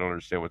fired up. I don't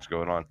understand what's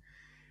going on."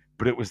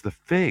 But it was the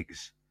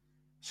figs.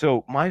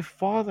 So my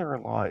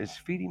father-in-law is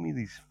feeding me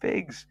these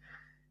figs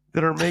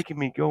that are making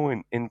me go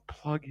in and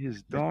plug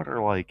his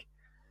daughter like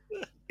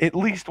at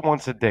least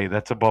once a day.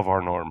 That's above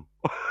our norm.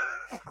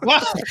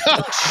 What?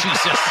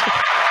 Jesus.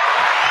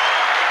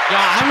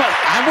 Yeah,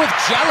 I'm with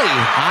Jelly.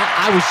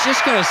 I was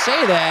just gonna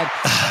say that.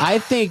 I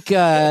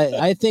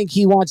think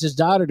he wants his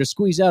daughter to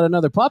squeeze out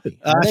another puppy.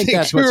 I think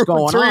that's what's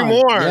going on. Three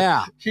more.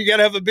 Yeah, you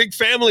gotta have a big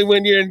family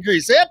when you're in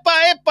Greece.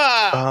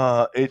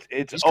 Epa.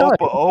 It's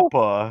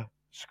Opa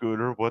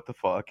Scooter. What the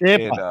fuck?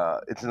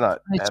 Epa. And it's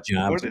not. Nice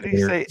job, What did he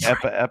say?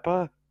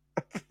 Epa.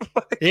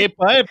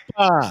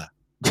 Epa.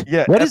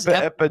 Yeah, what is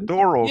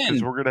Epidoro?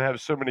 Because we're gonna have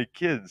so many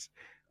kids.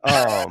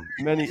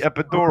 Many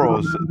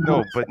epiduros.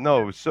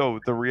 No. So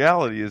the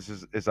reality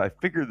is I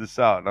figured this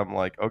out, and I'm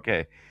like,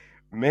 okay,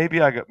 maybe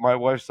my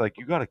wife's like,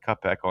 you got to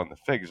cut back on the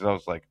figs. And I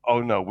was like, oh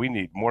no, we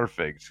need more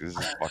figs. This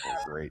is fucking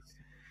great.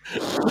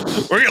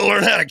 We're gonna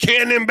learn how to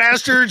can them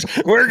bastards.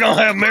 We're gonna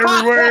have them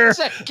everywhere.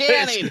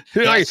 Canning.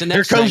 Like,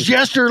 here comes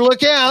Jester.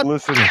 Look out!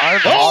 Listen,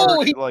 I've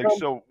already,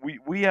 so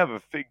we have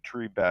a fig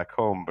tree back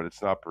home, but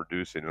it's not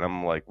producing, and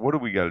I'm like, what do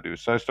we got to do?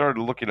 So I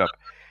started looking up.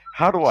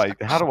 How do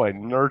I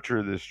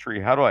nurture this tree?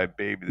 How do I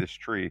baby this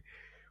tree?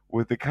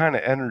 With the kind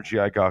of energy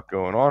I got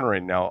going on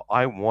right now,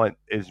 I want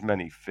as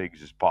many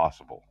figs as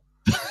possible.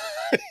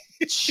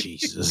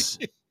 Jesus.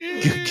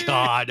 Good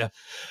God.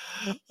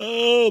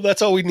 Oh,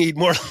 that's all we need.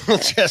 More little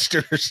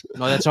Chesters.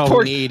 No, that's all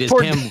we need is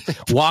him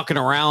walking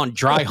around,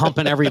 dry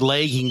humping every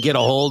leg he can get a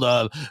hold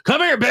of.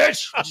 Come here,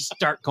 bitch. Just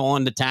start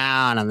going to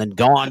town and then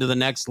go on to the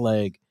next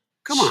leg.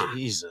 Come on.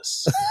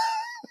 Jesus.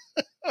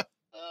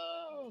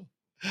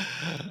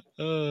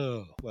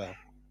 Oh, well.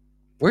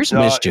 Where's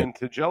Mischief? And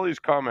to Jelly's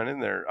comment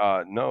in there,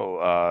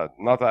 no,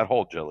 not that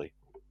whole Jelly.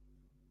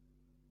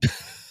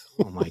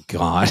 Oh, my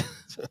God.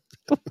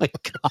 Oh, my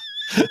God.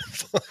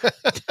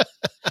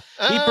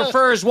 He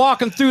prefers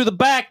walking through the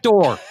back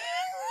door.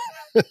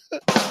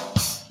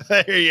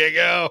 There you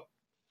go.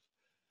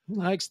 He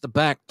likes the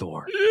back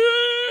door.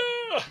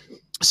 Yeah.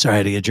 Sorry, I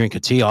had to get a drink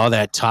of tea. All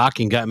that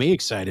talking got me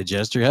excited,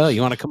 Jester. Hell,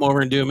 you want to come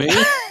over and do me?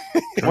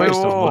 Wait,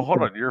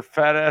 hold on. Your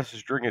fat ass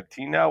is drinking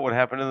tea now? What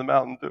happened to the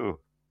Mountain Dew?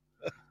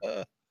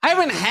 I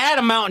haven't had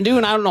a Mountain Dew,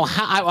 and I don't know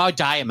how. I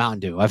diet Mountain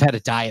Dew. I've had a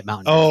diet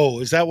Mountain Dew. Oh,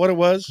 is that what it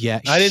was? Yeah.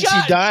 I didn't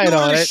see diet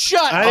on it.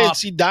 I didn't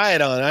see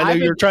diet on it. I know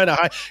you were trying to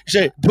hide.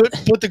 Say,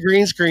 put the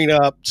green screen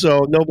up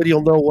so nobody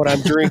will know what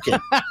I'm drinking.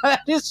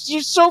 You're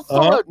so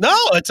full. No,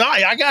 it's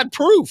I got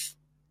proof.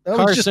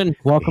 Carson,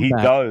 welcome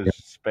back. He does.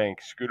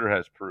 Spank. Scooter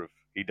has proof.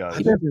 He does.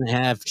 He doesn't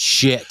have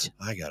shit.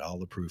 I got all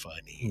the proof I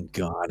need.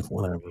 God,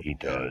 whatever. He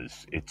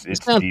does. It's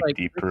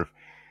deep proof.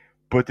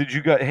 But did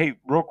you guys? Hey,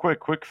 real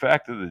quick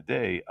fact of the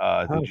day.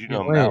 Did you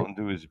know Mountain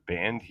Dew is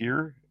banned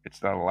here?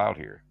 It's not allowed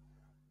here.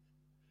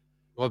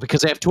 Well,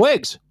 because they have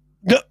twigs.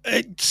 No,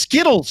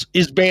 Skittles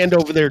is banned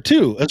over there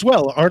too, as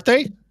well, aren't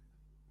they?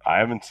 I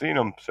haven't seen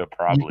them, so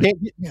probably.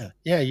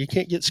 You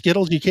can't get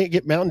Skittles. You can't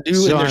get Mountain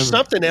Dew, and there's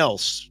something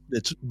else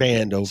that's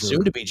banned over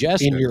soon to be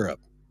Jester in Europe.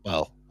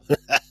 Well,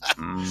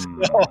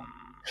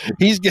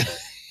 he's got.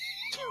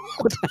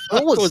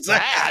 What was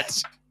that?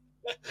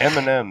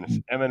 M&Ms.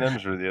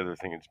 M&Ms are the other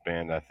thing that's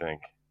banned, I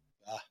think.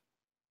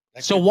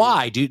 So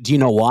why? Do you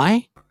know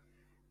why?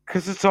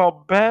 Because it's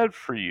all bad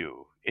for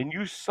you, and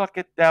you suck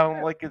it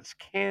down like it's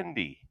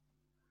candy.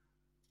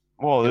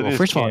 Well, it is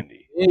first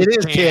candy. Of all, it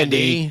is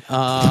candy.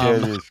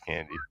 It is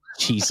candy.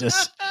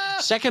 Jesus.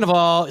 Second of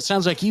all, it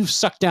sounds like you've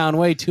sucked down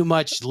way too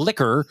much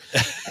liquor.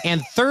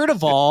 And third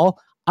of all,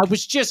 I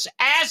was just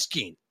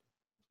asking.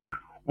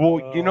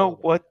 Well, you know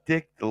what,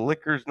 Dick? The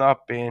liquor's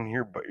not banned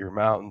here, but your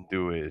Mountain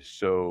Dew is.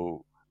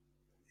 So,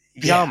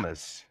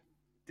 Yamas,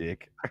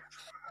 Dick.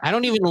 I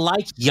don't even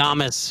like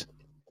Yamas.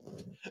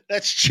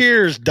 That's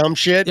Cheers, dumb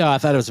shit. Yeah, I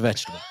thought it was a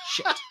vegetable.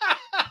 Shit.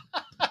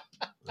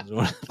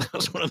 That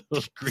was one of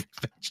those Greek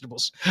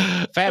vegetables.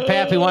 Fat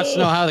Pappy wants to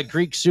know how the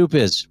Greek soup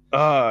is.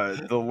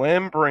 The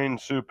lamb brain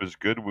soup is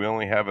good. We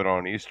only have it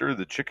on Easter.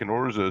 The chicken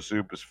orzo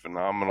soup is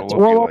phenomenal.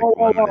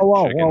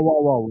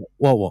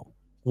 Whoa.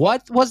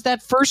 What was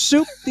that first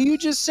soup that you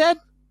just said?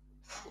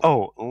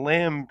 Oh,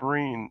 lamb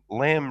brain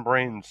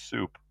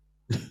soup.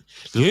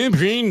 Lamb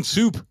brain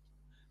soup.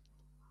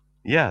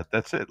 Yeah,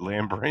 that's it.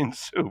 Lamb brain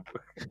soup.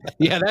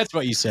 Yeah, that's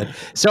what you said.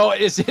 So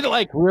is it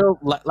like real?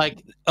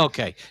 Like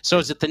okay. So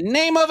is it the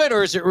name of it,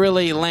 or is it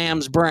really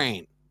lamb's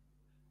brain?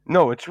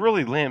 No, it's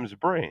really lamb's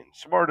brain.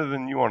 Smarter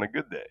than you on a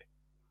good day.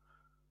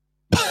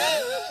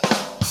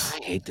 I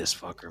hate this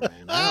fucker,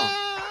 man.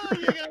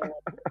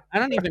 I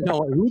don't even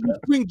know. We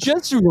just bring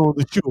Jester on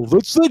the show.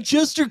 Let's let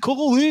Jester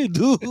call in.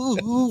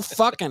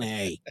 Fucking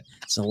A.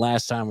 It's the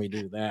last time we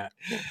do that.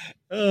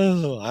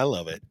 Oh, I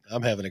love it.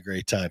 I'm having a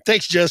great time.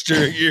 Thanks,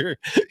 Jester. You're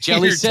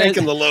Jelly says,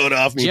 taking the load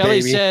off me, Jelly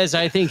baby. says,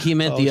 I think he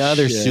meant the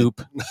other shit.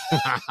 soup.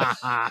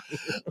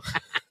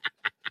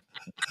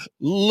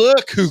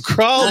 Look who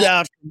crawled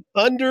out from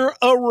under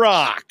a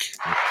rock.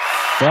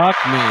 Fuck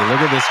me. Look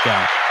at this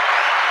guy.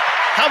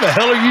 How the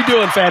hell are you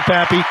doing, Fat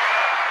Pappy?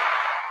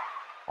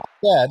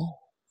 Good.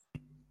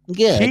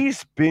 Good.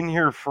 He's been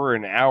here for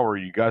an hour.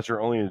 You guys are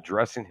only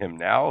addressing him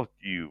now?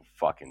 You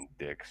fucking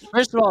dicks.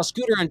 First of all,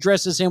 Scooter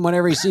undresses him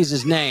whenever he sees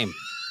his name.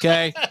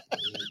 Okay?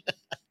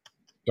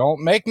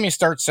 Don't make me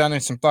start sending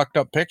some fucked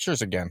up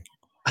pictures again.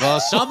 Well,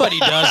 somebody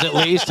does at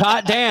least.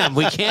 Hot damn.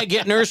 We can't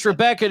get Nurse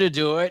Rebecca to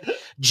do it.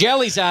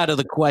 Jelly's out of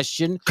the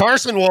question.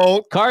 Carson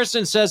won't.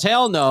 Carson says,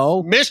 hell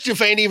no.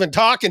 Mischief ain't even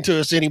talking to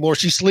us anymore.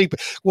 She's sleeping.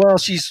 Well,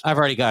 I've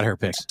already got her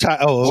pics.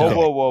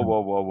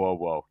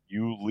 Whoa.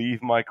 You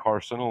leave my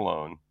Carson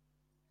alone.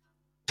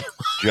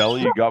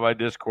 Jelly, you got my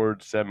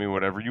Discord. Send me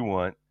whatever you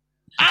want.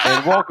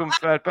 And welcome,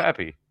 Fat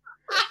Pappy.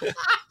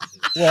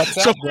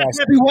 What's So, up, Fat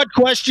Pappy, what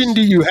question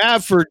do you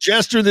have for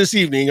Jester this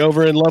evening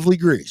over in lovely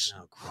Greece?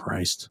 Oh,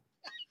 Christ.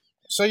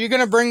 So you're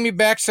going to bring me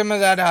back some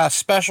of that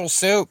special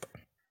soup?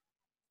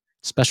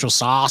 Special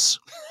sauce.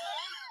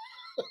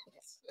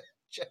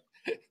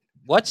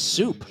 What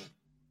soup?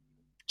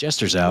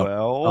 Jester's out.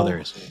 Well, There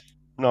is.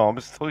 No, I'm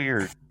still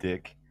here,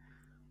 dick.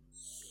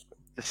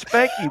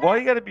 Spanky, why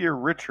you got to be a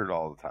Richard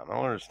all the time? I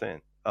don't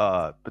understand.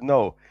 But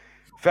no,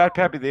 Fat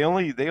Pappy, they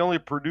only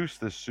produce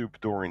this soup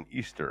during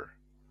Easter,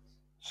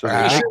 so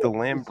they make the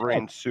lamb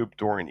brain soup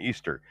during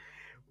Easter.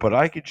 But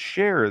I could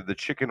share the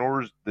chicken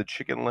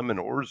lemon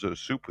orzo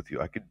soup with you.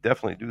 I could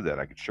definitely do that.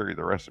 I could share you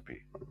the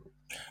recipe.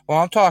 Well,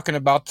 I'm talking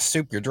about the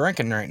soup you're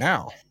drinking right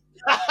now.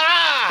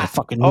 I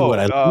fucking knew what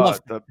I love.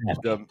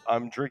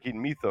 I'm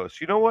drinking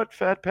Mythos. You know what,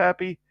 Fat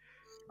Pappy?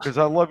 Because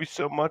I love you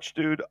so much,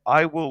 dude.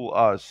 I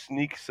will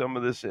sneak some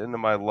of this into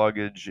my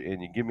luggage,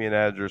 and you give me an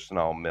address, and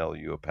I'll mail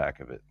you a pack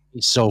of it.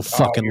 He's so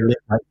fucking lit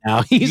right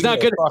now. He's not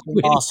going to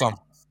awesome.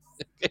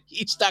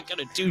 He's not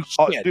going to do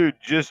shit. Dude,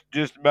 just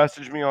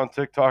message me on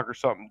TikTok or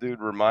something, dude.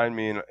 Remind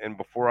me, and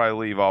before I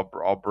leave,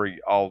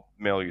 I'll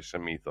mail you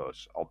some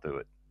Mythos. I'll do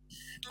it.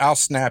 I'll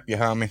snap you,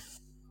 homie.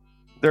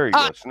 There you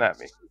go. Snap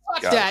me.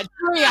 Fuck that.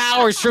 3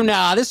 hours from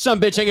now, this son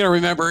bitch ain't going to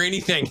remember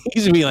anything.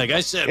 He's going to be like, I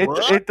said,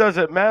 what? It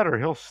doesn't matter.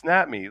 He'll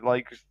snap me.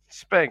 Like,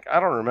 Spank, I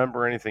don't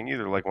remember anything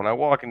either. Like, when I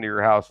walk into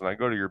your house and I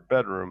go to your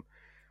bedroom,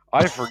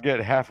 I forget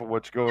half of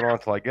what's going on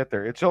until I get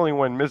there. It's only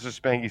when Mrs.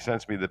 Spanky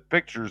sends me the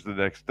pictures the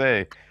next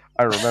day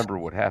I remember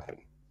what happened.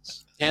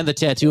 And the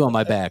tattoo on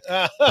my back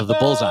of the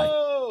bullseye.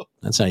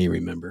 That's how you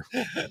remember.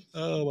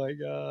 Oh my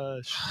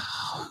gosh!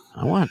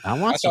 I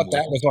thought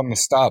that was on the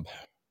stub.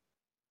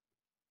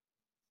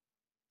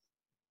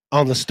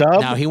 On the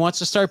stub? Now he wants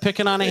to start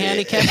picking on a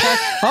handicap guy?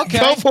 Okay.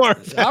 Go for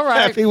it. All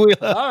right. Happy Wheel.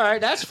 All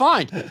right. That's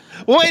fine.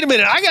 Well, wait a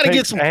minute. I got to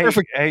get some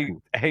perfect.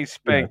 Hey,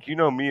 Spank, you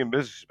know me and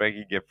Mrs.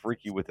 Spanky get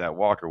freaky with that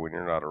walker when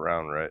you're not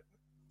around, right?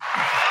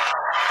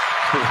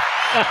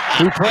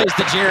 Who plays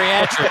the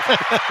geriatric?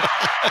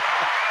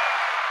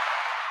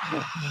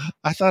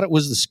 I thought it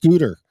was the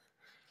scooter.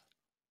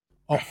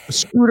 Oh,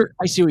 Scooter.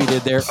 I see what you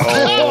did there.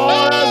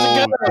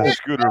 Oh,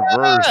 Scooter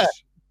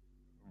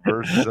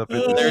verse up in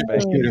the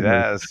Spanky's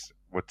ass.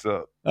 What's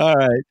up? All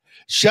right.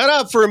 Shut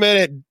up for a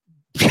minute,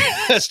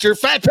 Mr.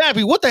 Fat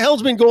Pappy. What the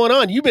hell's been going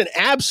on? You've been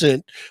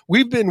absent.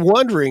 We've been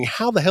wondering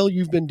how the hell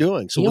you've been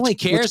doing. So he only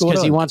cares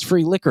because he wants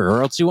free liquor,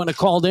 or else he wouldn't have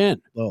called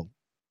in. Oh.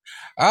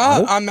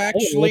 I'm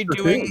actually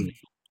doing.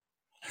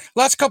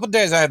 Last couple of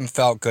days I haven't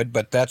felt good,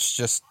 but that's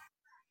just.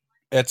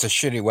 It's a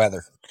shitty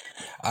weather.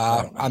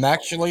 I'm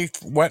actually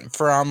went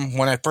from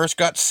when I first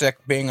got sick,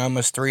 being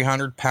almost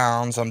 300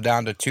 pounds, I'm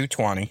down to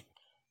 220.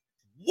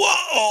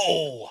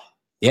 Whoa!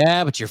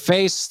 Yeah, but your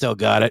face still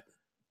got it.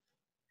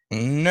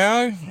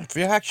 No, if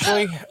you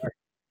actually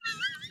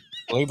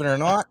believe it or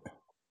not.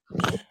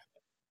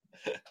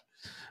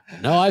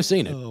 No, I've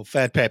seen it. Oh,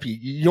 Fat Pappy,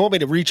 you want me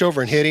to reach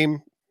over and hit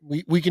him?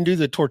 We can do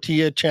the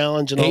tortilla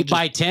challenge and 8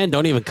 by 10.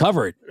 Don't even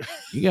cover it.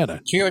 You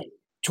gotta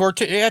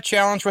tortilla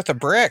challenge with a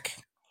brick.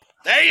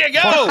 There you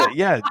go.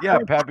 Yeah,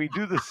 Pappy,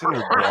 do the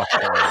cinder block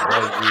challenge.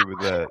 I agree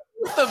with that.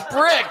 The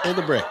brick. And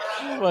the brick.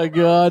 Oh my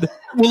God.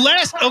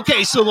 Well,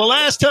 so the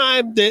last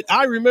time that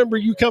I remember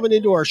you coming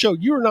into our show,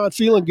 you were not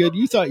feeling good.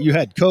 You thought you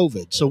had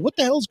COVID. So what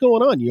the hell's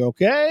going on? You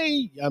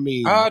okay? I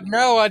mean,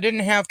 no, I didn't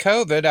have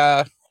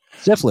COVID.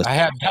 Syphilis. I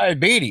have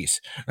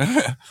diabetes.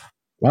 That's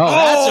a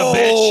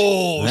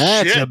bitch.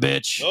 That's shit. a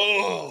bitch.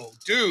 Oh,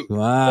 dude.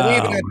 Wow. But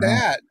even at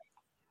that,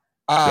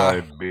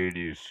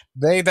 diabetes.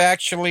 They've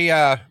actually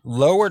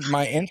lowered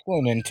my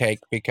insulin intake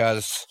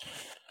because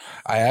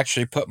I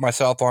actually put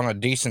myself on a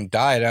decent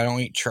diet. I don't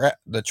eat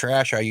the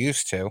trash I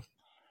used to.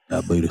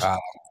 Diabetes.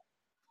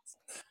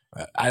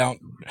 I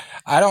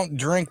don't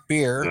drink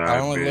beer. I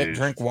only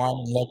drink wine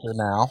and liquor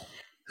now.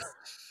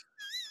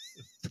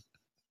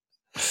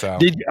 So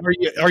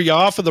Are you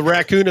off of the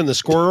raccoon and the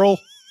squirrel?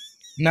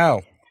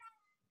 No.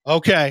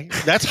 Okay,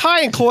 that's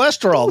high in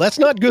cholesterol. That's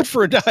not good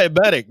for a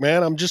diabetic,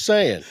 man. I'm just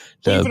saying.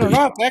 Believe it or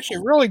not, it's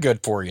actually really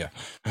good for you.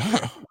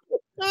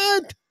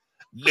 What?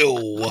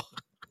 No.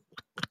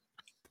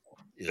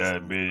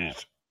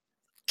 Diabetes.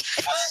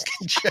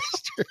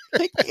 Chester.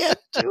 I can't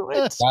do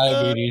it.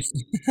 Diabetes.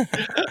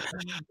 That's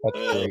great. But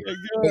God.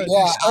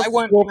 yeah, I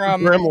went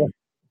from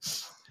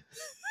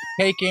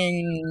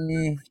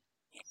taking,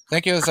 I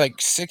think it was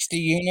like 60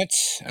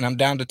 units, and I'm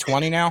down to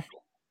 20 now.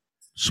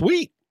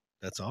 Sweet.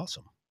 That's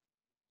awesome.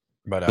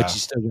 But you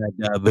still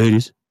got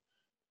diabetes.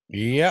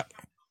 Yep.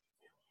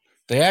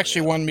 They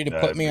actually wanted me to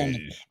put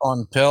me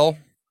on pill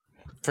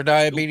for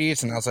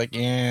diabetes, and I was like,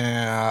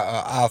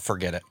 yeah, I'll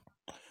forget it.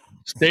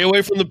 Stay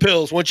away from the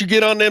pills. Once you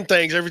get on them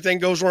things, everything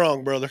goes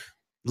wrong, brother.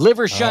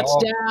 Liver shuts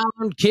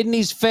down,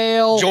 kidneys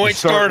fail, joints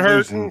start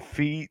hurting,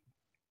 feet.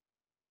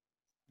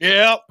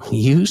 Yeah.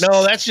 You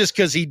No, that's just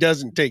because he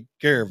doesn't take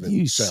care of it.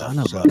 You son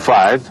of a.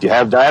 5, you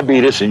have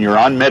diabetes and you're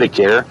on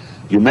Medicare,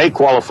 you may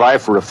qualify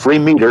for a free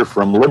meter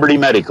from Liberty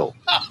Medical.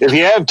 If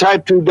you have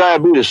type 2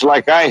 diabetes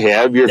like I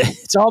have, you're...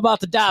 It's all about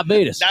the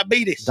diabetes.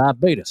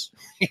 Diabetes.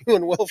 You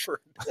and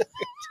Wilford.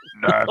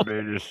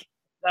 Diabetes.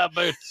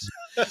 Diabetes.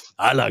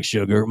 I like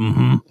sugar.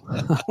 Mm-hmm.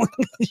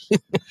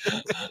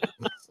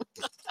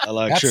 I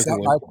like That's sugar.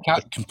 something I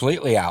cut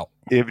completely out.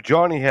 If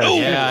Johnny has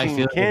I 15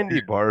 feel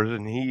candy bars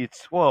and he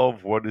eats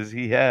 12, what does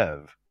he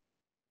have?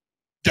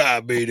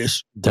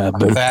 Diabetes.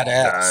 Fat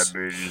ass.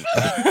 Diabetes.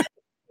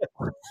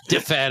 The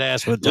fat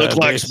ass with Look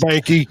like diabetes.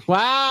 Spanky.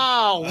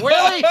 Wow,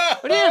 really?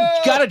 What do you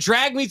got to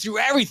drag me through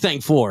everything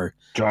for?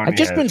 Johnny I've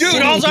just been Dude,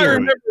 sitting all I here.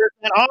 remember is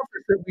that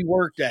office that we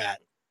worked at.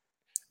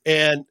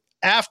 And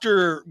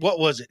after, what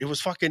was it? It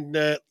was fucking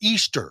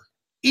Easter.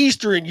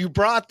 And you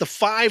brought the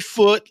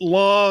 5-foot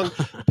long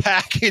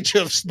package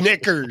of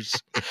Snickers.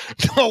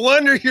 No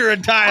wonder you're a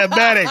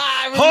diabetic.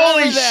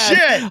 Holy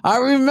shit. I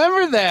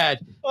remember that.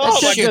 Oh,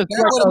 That's Shit, just-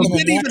 that would have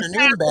you been an didn't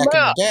even afternoon back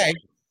in the day.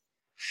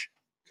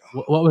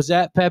 What was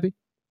that, Peppy?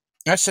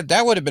 I said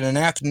that would have been an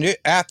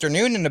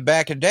afternoon in the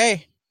back of the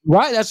day.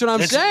 Right, that's what I'm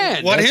That's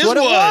saying. what That's his what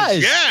it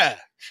was. Yeah.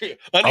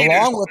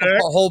 Along with the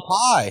whole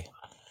pie.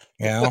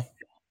 You know?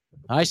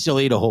 I still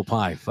eat a whole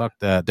pie. Fuck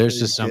that. There's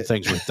just some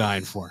things worth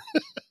dying for.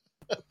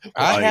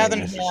 I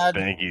haven't Mrs. had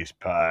Spanky's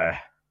pie.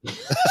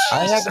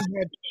 I haven't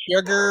had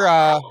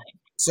sugar,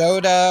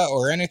 soda,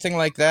 or anything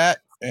like that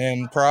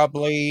in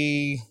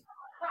probably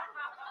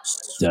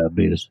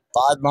Diabetes.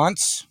 5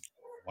 months.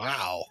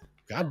 Wow.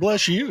 God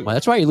bless you. Well,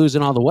 that's why you're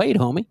losing all the weight,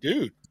 homie.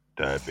 Dude.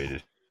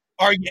 Diabetes.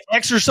 Are you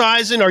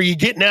exercising? Are you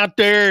getting out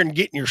there and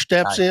getting your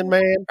steps in,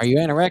 man? Are you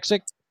anorexic?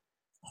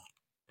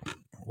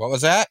 What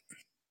was that?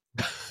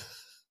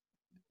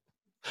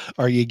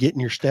 Are you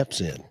getting your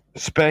steps in?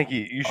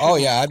 Spanky, you Oh,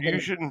 yeah, you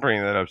shouldn't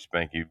bring that up,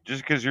 Spanky.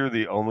 Just because you're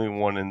the only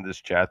one in this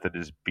chat that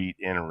has beat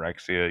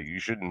anorexia, you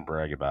shouldn't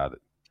brag about it.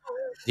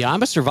 Yeah,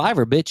 I'm a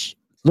survivor, bitch.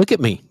 Look at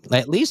me.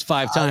 At least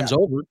 5 times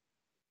over.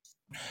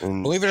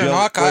 And Believe it or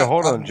not,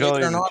 hold on, believe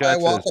Jelly it or in the not, I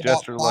chat walk says about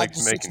Jester 5 likes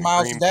to 6 making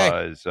miles cream a day.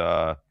 pies.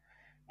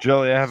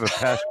 Jelly, I have a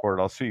passport.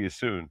 I'll see you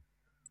soon.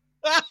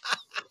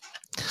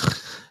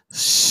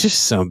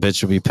 Some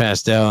bitch will be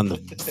passed out in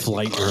the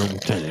flight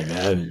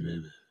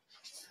room.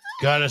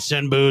 Gotta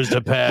send booze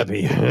to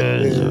Pappy.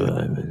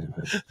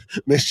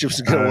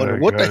 Mischief's gonna wonder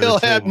what the hell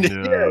happened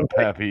to him.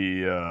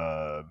 Pappy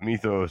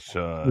Mythos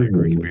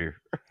Greek beer.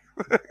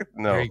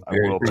 No, I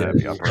will,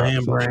 Pappy. I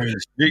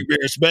promise. Greek beer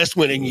is best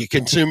when you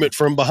consume it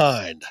from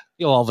behind.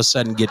 You'll all of a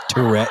sudden get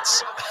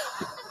Tourette's.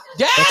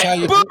 Yeah, That's how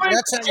you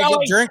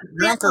get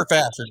drunker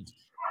faster.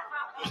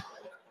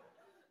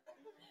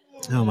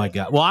 Oh my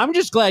God. Well, I'm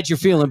just glad you're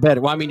feeling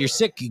better. Well, I mean, you're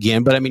sick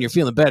again, but I mean, you're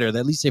feeling better.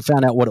 At least they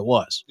found out what it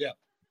was. Yeah.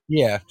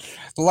 Yeah.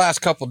 The last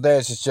couple of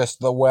days is just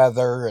the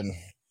weather and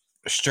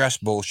stress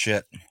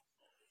bullshit.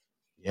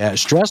 Yeah,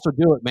 stress will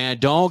do it, man.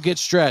 Don't get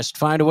stressed.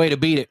 Find a way to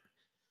beat it.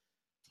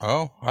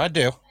 Oh, I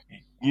do.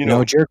 You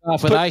know, jerk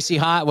off with icy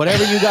hot,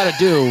 whatever you got to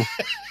do.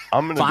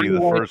 I'm going to be Find the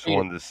a way to first beat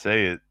one to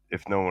say it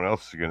if no one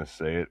else is going to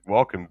say it.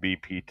 Welcome,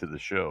 BP, to the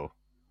show.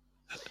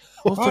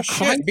 Well, Oh,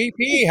 shit.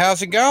 BP,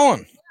 how's it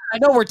going? I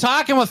know we're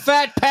talking with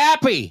Fat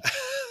Pappy.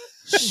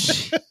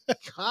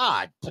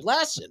 God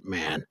bless it,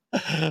 man.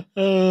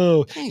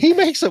 Oh, he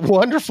makes a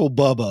wonderful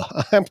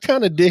Bubba. I'm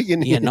kind of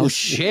digging. Yeah, no his-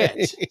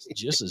 shit.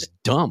 Just as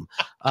dumb.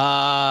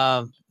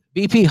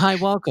 BP, hi,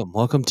 welcome.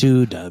 Welcome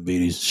to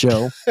Diabetes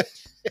Show.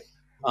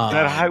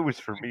 That high was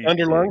for me.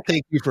 Underlung,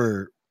 thank you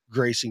for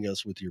gracing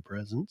us with your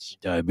presence.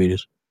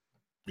 Diabetes.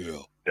 Yeah.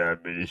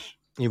 Diabetes.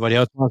 Anybody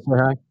else want to say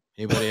hi?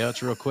 Anybody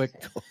else real quick?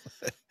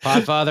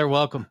 Podfather,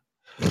 welcome.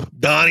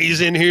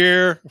 Donnie's in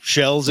here.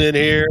 Shell's in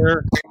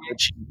here.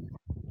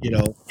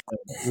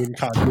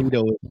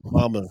 Incognito is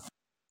Mama.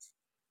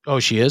 Oh,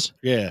 she is?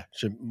 Yeah,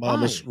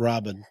 Mama's Hi.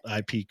 Robin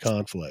IP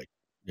conflict.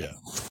 Yeah.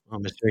 Oh,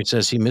 Mr. H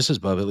says he misses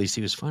Bub. At least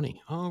he was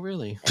funny. Oh,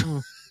 really?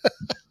 Oh.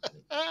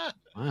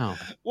 Wow.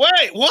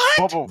 Wait,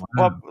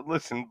 what?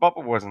 Listen,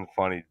 Bubba wasn't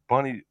funny.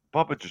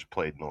 Bubba just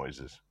played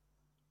noises.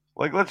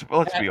 Like, let's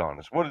be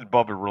honest. What did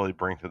Bubba really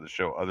bring to the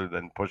show other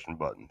than pushing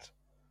buttons?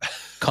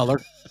 Color.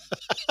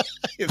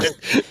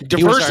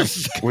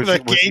 Was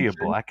he a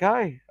black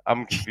guy?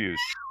 I'm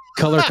confused.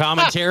 Color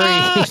commentary.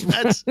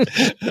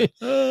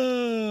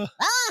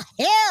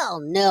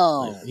 Hell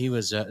no. He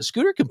was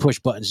Scooter can push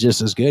buttons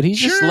just as good. He's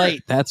just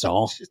late. That's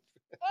all.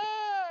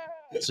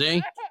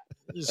 See,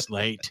 just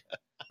late.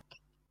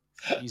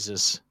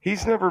 Jesus,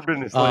 he's never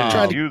been as late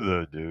as you,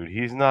 though, dude.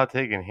 He's not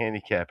taking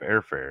handicap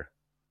airfare.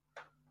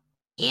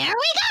 Here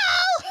we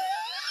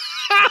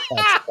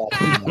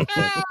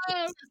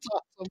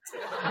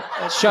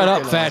Shut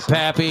up, Fat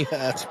Pappy.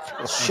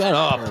 Shut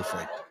up.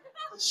 Perfect.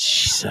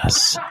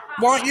 Jesus.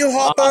 Why don't you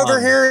hop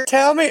over here and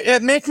tell me?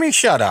 Make me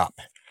shut up.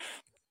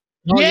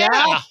 Oh,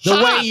 yeah.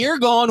 The way you're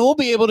going, we'll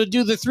be able to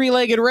do the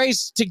 3-legged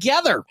race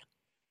together.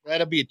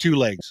 That'll be 2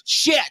 legs.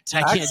 Shit,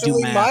 I can't do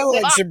math. My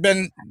legs have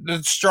been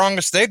the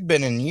strongest they've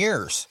been in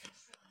years.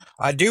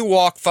 I do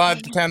walk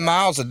 5 to 10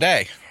 miles a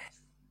day.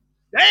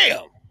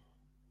 Damn.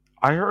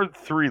 I heard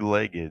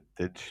 3-legged.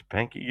 Did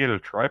Spanky get a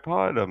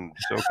tripod? I'm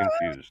so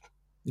confused.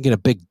 You get a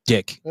big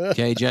dick.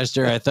 Okay,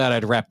 Jester? I thought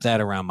I'd wrap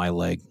that around my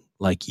leg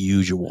like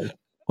usual.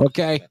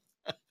 Okay.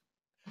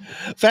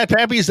 Fat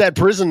Pappy, is that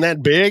prison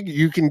that big?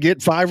 You can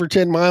get 5 or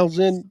 10 miles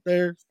in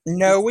there?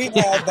 No, we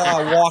have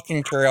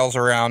walking trails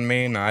around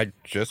me, and I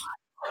just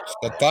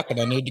said, fuck it,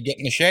 I need to get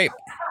into shape.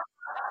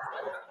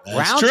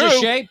 Round's a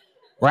shape.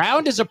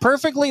 Round is a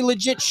perfectly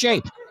legit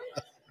shape.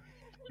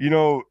 You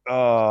know,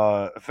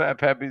 Fat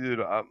Pappy,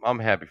 dude, I'm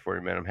happy for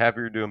you, man. I'm happy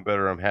you're doing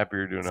better. I'm happy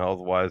you're doing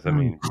health-wise. I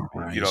mean,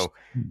 you know,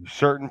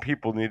 certain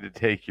people need to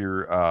take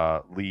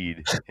your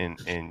lead in,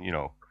 you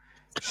know,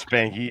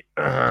 Spanky,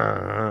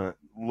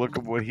 look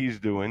at what he's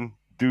doing.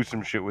 Do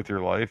some shit with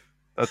your life.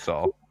 That's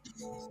all.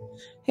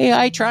 Hey,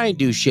 I try and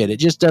do shit. It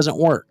just doesn't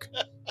work.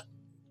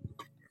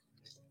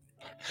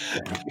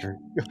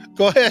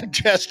 Go ahead,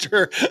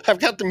 Chester. I've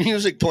got the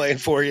music playing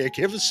for you.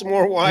 Give us some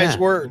more wise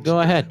words. Go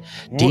ahead.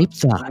 Deep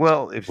thought.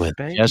 Well, if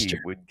Spanky Chester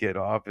would get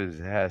off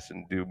his ass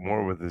and do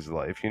more with his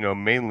life, you know,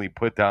 mainly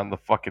put down the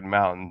fucking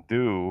Mountain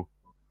Dew,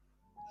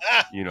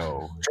 you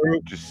know,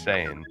 just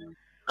saying.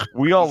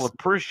 We all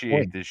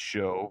appreciate this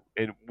show,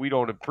 and we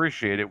don't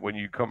appreciate it when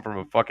you come from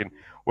a fucking...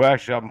 Well,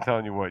 actually, I'm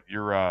telling you what,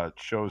 your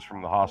shows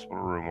from the hospital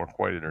room were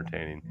quite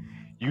entertaining.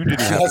 You didn't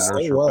have to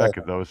nurse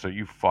Rebecca, though, so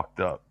you fucked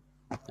up.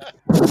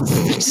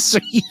 So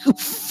you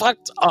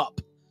fucked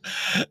up.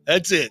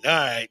 That's it. All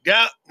right.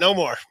 Yeah, no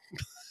more.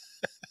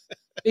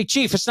 Big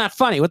Chief, it's not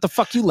funny. What the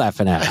fuck you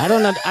laughing at? I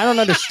don't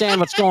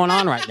understand what's going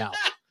on right now.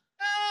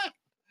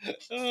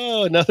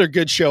 Oh, another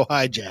good show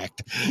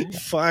hijacked.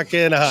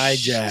 Fucking hijacked.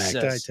 Jesus.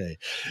 I tell you.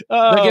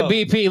 Look at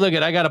BP. Look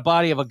at I got a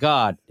body of a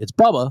god. It's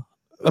Bubba.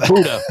 A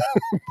Buddha.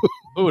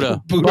 Buddha.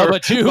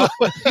 Bubba too.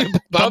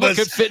 Bubba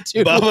could fit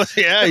too. Bubba,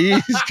 yeah,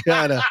 he's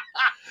kind of.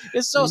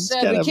 It's so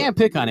sad. We can't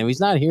pick on him.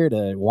 He's not here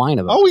to whine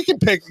about. Oh, we can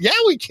pick. Yeah,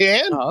 we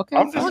can. Oh, okay.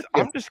 I'm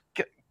just.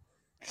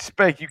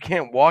 Spank, you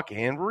can't walk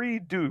and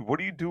read, dude. What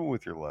are you doing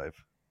with your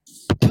life?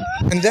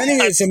 And then he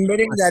is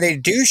admitting that he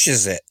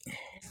douches it.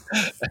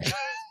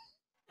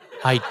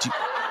 I do.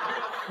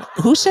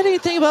 Who said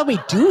anything about me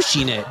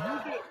douching it?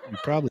 You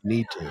probably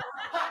need to.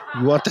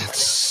 You want that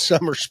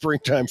summer,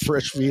 springtime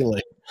fresh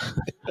feeling.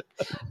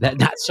 That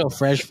not so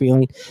fresh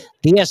feeling.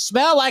 Do you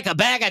smell like a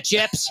bag of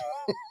chips?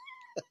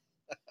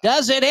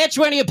 Does it itch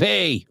when you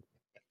pee?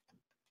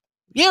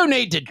 You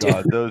need to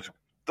do.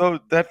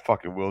 God, that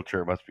fucking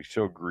wheelchair must be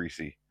so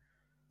greasy.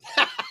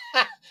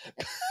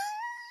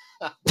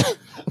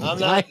 I'm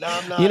not.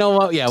 You know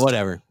what? Yeah,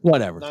 whatever.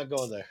 Not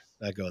going there.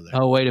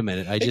 Oh, wait a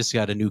minute. I just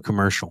got a new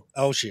commercial.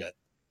 Oh, shit.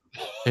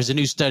 There's a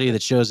new study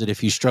that shows that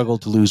if you struggle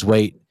to lose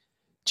weight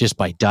just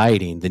by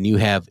dieting, then you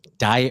have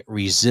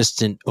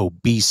diet-resistant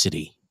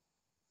obesity.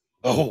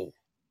 Oh.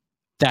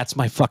 That's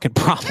my fucking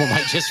problem.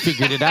 I just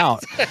figured it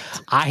out.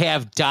 I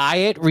have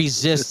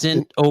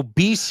diet-resistant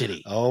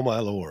obesity. Oh, my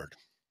Lord.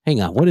 Hang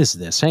on. What is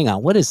this?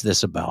 What is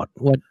this about?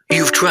 What?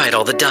 You've tried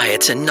all the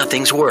diets and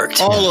nothing's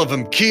worked. All of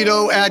them.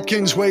 Keto,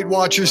 Atkins, Weight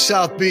Watchers,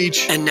 South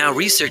Beach. And now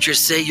researchers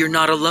say you're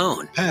not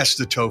alone. Pass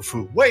the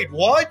tofu. Wait,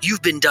 what?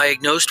 You've been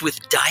diagnosed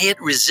with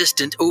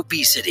diet-resistant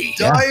obesity.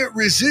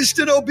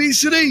 Diet-resistant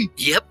obesity?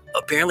 Yep.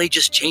 Apparently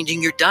just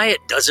changing your diet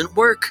doesn't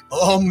work.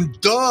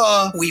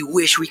 Duh. We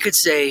wish we could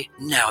say,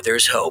 now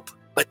there's hope.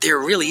 But there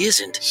really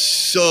isn't.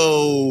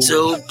 So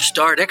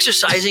start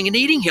exercising and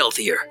eating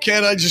healthier.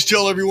 Can't I just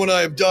tell everyone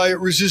I have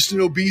diet-resistant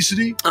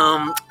obesity?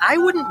 I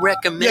wouldn't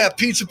recommend... Yeah,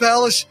 Pizza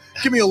Palace.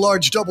 Give me a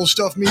large double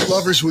stuffed meat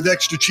lovers with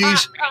extra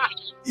cheese.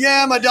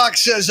 Yeah, my doc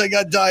says I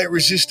got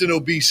diet-resistant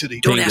obesity.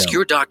 Don't ask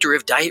your doctor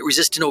if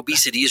diet-resistant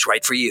obesity is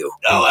right for you.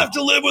 I'll have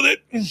to live with it.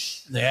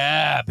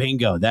 Yeah,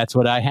 bingo. That's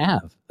what I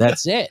have.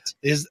 That's it.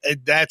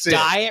 That's it.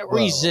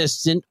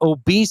 Diet-resistant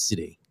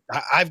obesity.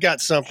 I've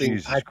got something.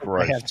 Jesus I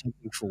Christ. have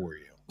something for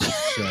you.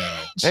 So.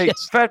 Hey,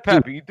 Fat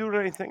Pappy, you doing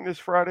anything this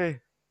Friday?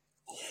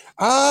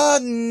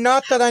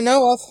 Not that I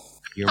know of.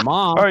 Your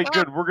mom. All right,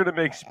 good. We're gonna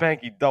make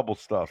Spanky double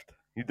stuffed.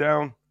 You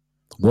down?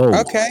 Whoa.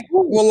 Okay.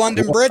 Well,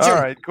 London Bridge. All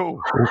right,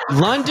 cool.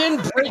 London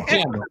Bridge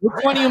him.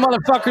 Which one of you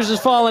motherfuckers is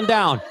falling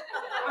down?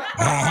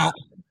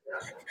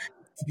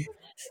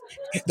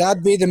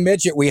 That'd be the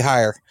midget we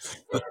hire.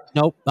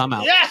 Nope, I'm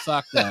out. Yeah.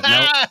 Fuck that.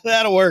 Nope.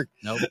 That'll work.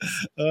 Nope.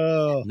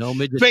 No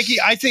midgets. Spanky,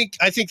 I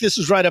think this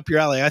is right up your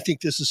alley. I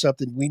think this is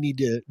something we need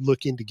to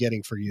look into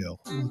getting for you.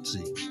 Let's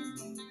see.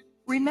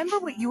 Remember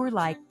what you were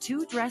like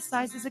 2 dress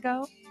sizes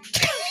ago?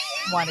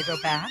 Want to go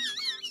back?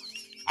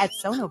 At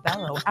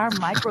Sonobello, our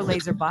micro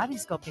laser body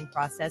sculpting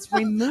process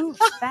removes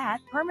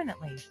fat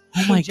permanently.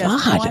 Oh my with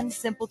just God. one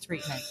simple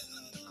treatment.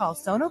 Call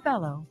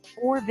Sonobello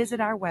or visit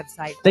our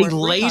website. They for a free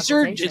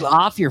lasered consultation.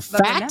 off your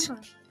But fat?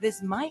 remember,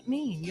 this might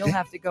mean you'll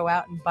have to go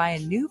out and buy a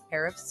new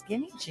pair of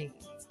skinny jeans.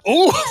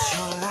 Oh,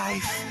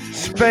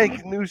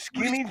 Spank new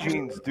skinny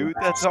jeans, dude.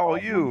 That's all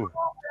you.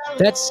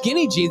 That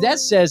skinny jeans, that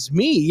says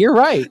me. You're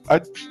right.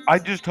 I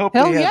just hope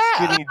Hell they have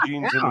yeah. skinny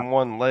jeans and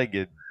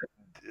one-legged.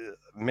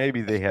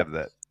 Maybe they have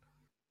that.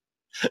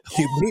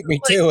 You beat me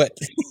to it.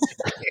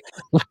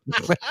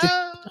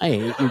 I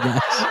hate you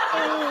guys.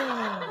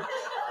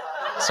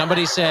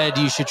 Somebody said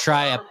you should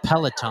try a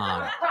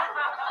Peloton.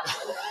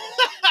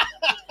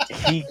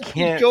 He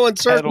can't Go in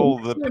pedal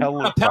circles. the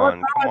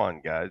Peloton. Come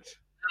on, guys.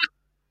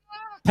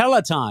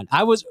 Peloton.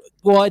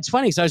 It's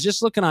funny because I was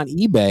just looking on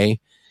eBay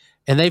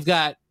and they've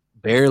got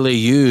barely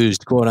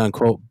used, quote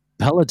unquote,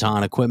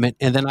 Peloton equipment.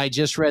 And then I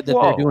just read that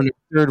they're doing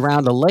a 3rd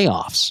round of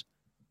layoffs.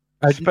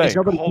 Spank,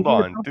 hold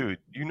on, dude.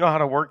 You know how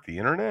to work the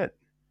internet?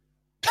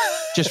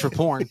 Just for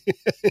porn.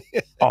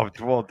 Oh,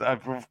 well,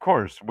 of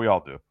course. We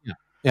all do.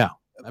 Yeah.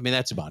 I mean,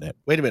 that's about it.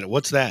 Wait a minute.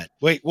 What's that?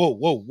 Wait, whoa.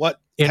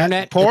 What?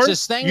 Internet? Porn? It's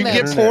this thing you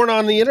that- get porn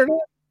on the internet?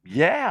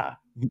 Yeah.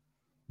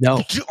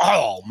 No.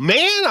 Oh,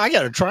 man. I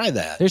got to try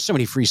that. There's so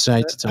many free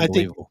sites. It's I think,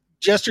 unbelievable.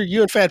 Jester,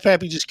 you and Fat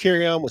Pappy just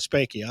carry on with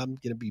Spanky. I'm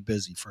going to be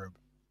busy for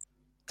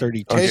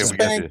 32 Hey, minutes.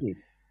 Spanky,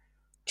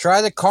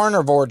 try the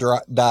carnivore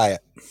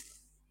diet.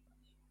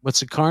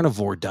 What's a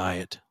carnivore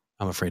diet?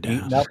 I'm afraid to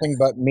Eat ask. nothing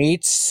but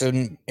meats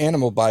and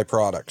animal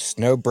byproducts.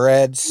 No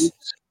breads.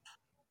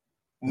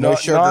 No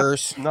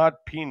sugars.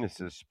 Not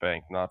penises,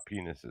 Spank. Not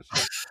penises.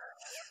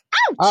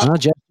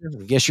 Jester,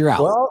 I guess you're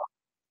out. Well,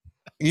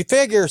 you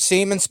figure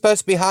semen's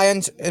supposed to be high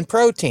in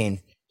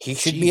protein. He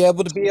should be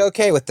able to be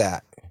okay with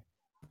that.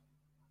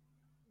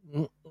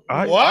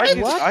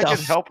 I can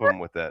help him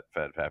with that,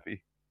 Fat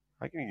Pappy.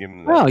 I can give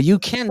him that. No, you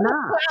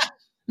cannot.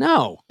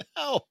 No.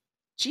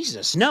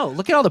 Jesus, no.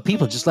 Look at all the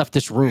people just left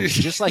this room.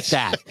 Just like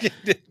that.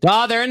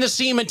 Oh, they're in the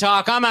semen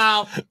talk. I'm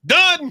out.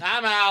 Done.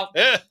 I'm out.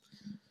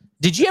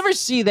 Did you ever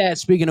see that,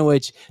 speaking of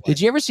which, did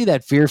you ever see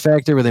that Fear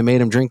Factor where they made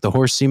him drink the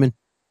horse semen?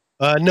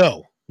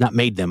 No. Not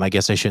made them. I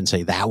guess I shouldn't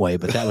say that way,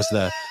 but that was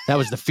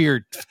the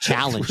Fear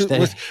challenge.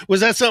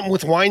 Was that something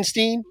with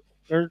Weinstein?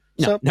 Or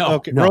something? No.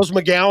 Okay. Rose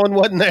McGowan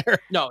wasn't there?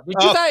 No.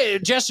 Did you guys,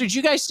 Jester, did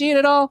you guys see it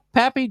at all?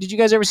 Pappy, did you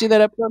guys ever see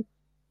that episode?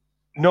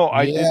 No,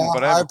 I didn't,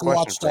 but I have a question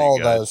watched for you all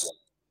guys. those.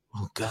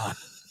 Oh, God.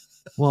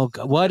 Well,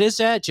 what is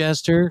that,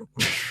 Jester?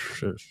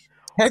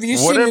 Have you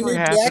seen the Whatever new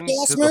happened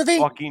Jackass to movie? the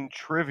fucking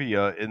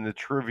trivia in the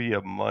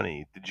trivia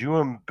money? Did you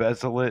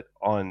embezzle it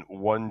on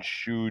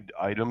one-shoed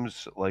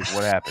items? Like,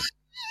 what happened?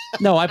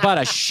 No, I bought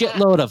a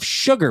shitload of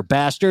sugar,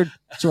 bastard.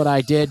 That's what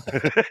I did.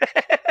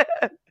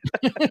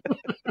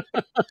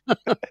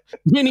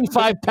 Mini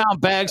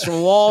 5-pound bags from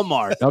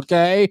Walmart,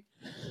 okay?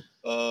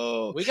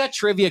 Oh. We got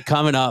trivia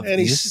coming up. And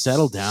he's Just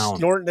settle down.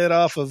 Snorting it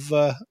off of...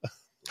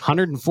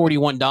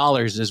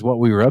 $141 is what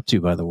we were up to,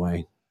 by the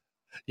way.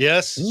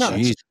 Yes.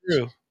 Jeez.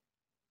 True.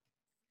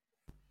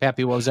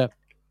 Pappy, what was that?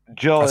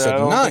 Jill, I said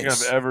don't think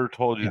nice. I've ever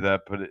told you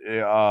that, but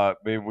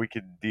maybe we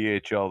could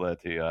DHL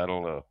that to you. I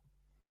don't know.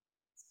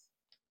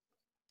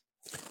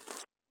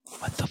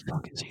 What the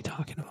fuck is he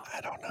talking about? I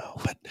don't know,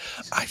 but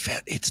I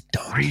found it's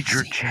done. Read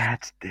your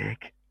chats,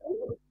 Dick.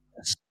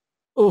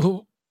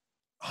 Oh,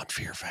 on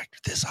Fear Factor.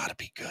 This ought to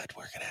be good.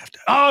 We're gonna have to.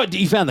 Oh,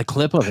 you found the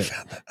clip of it.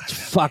 It's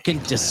fucking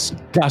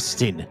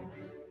disgusting.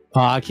 Oh,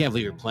 I can't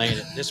believe you're playing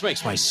it. This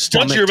makes my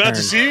stomach Stunts you're about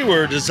to turn. see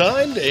were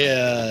designed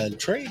and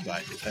trained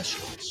by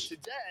professionals.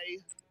 Today,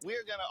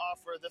 we're going to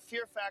offer the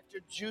Fear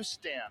Factor juice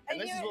stand.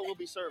 And this is what we'll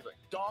be serving.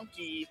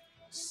 Donkey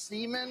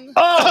semen.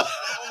 Oh,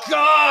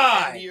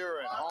 God. And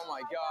urine. Oh,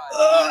 my God.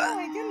 Oh,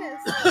 my goodness.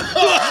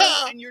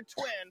 And your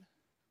twin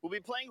will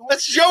be playing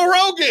That's horseshoe. Joe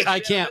Rogan. I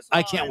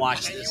can't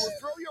watch And you this. will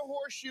throw your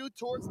horseshoe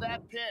towards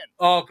that pin.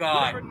 Oh,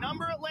 God. Whatever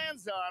number it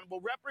lands on will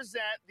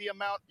represent the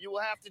amount you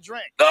will have to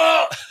drink.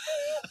 Oh.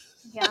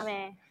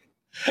 Yummy.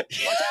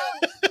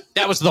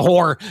 That was the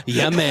whore.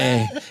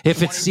 Yummy.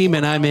 If it's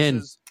semen, I'm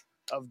in.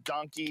 Of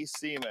donkey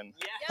semen.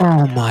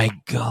 Oh, my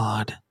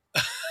God.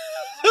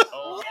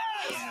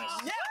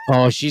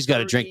 Oh, she's got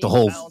to drink the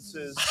whole 3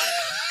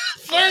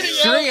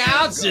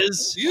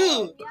 ounces.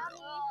 You.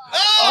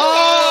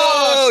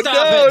 Oh, stop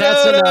no, it.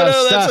 That's no, enough. no,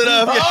 Stop. that's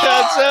enough.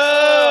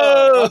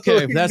 Oh, Yeah,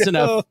 okay, that's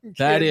enough.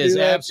 That is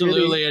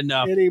absolutely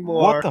enough.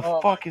 Anymore. What the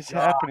fuck is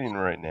happening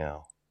right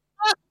now?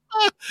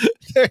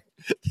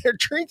 They're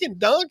drinking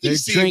donkey They're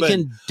semen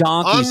drinking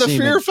donkey on the semen.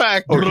 Fear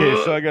Factor.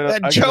 Okay, so I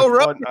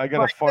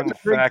got a fun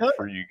fact country.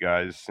 for you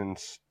guys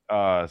since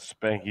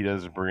Spanky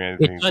doesn't bring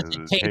anything to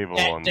the table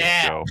on the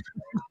show.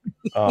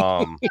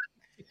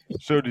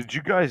 So did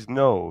you guys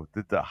know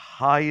that the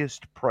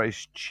highest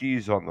priced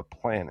cheese on the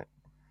planet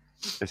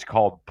is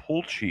called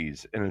pull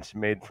cheese, and it's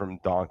made from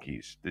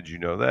donkeys? Did you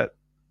know that?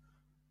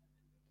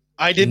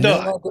 I did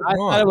not. I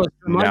thought it was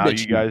Now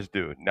you guys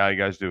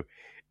do.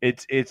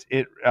 It's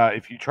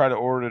if you try to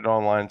order it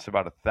online, it's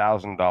about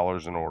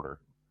 $1,000 an order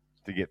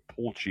to get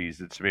pull cheese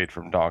that's made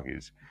from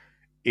donkeys.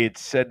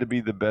 It's said to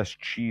be the best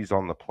cheese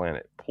on the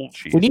planet. Pull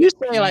cheese. When you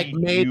say like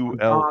made from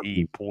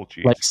P-U-L-E, pull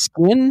cheese. like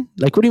skin,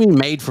 like what do you mean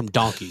made from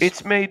donkeys?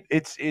 It's made.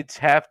 It's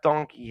half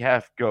donkey,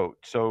 half goat.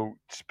 So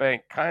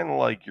Spank, kind of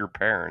like your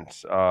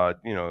parents.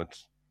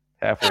 It's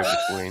halfway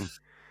between.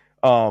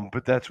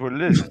 But that's what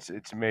it is.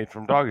 It's made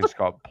from donkeys. It's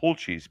called pull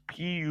cheese.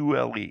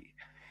 P-U-L-E.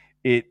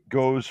 It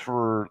goes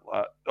for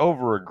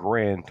over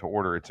 $1,000 to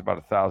order. It's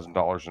about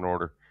 $1,000 an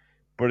order,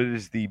 but it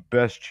is the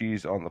best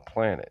cheese on the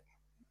planet.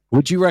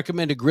 Would you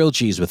recommend a grilled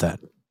cheese with that?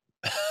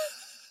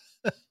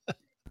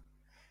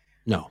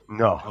 No.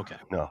 Okay.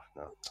 No.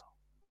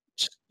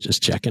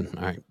 Just checking.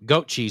 All right.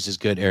 Goat cheese is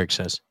good, Eric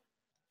says.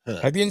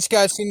 Have you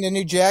guys seen the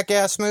new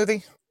Jackass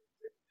movie?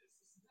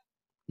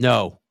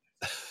 No.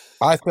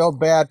 I feel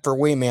bad for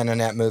Wee Man in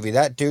that movie.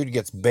 That dude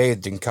gets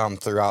bathed and cum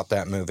throughout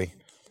that movie.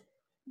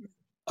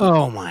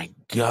 Oh my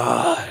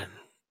God.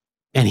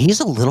 And he's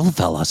a little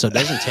fella, so it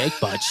doesn't take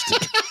much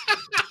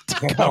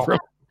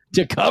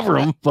to cover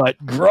him, but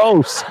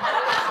gross.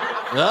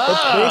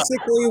 It's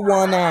basically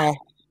one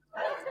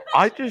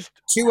I just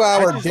 2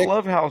 hour I just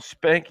love how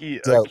Spanky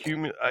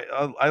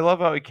I love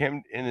how he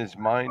came in his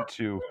mind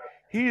to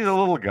he's a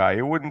little guy.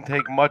 It wouldn't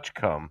take much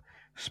cum.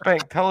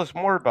 Spank, tell us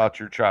more about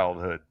your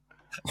childhood.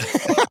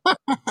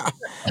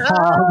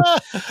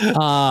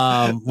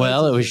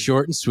 Well, it was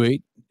short and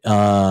sweet.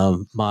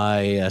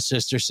 My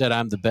sister said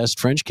I'm the best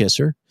French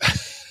kisser.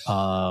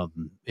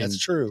 That's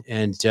true.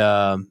 And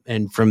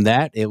from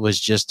that, it was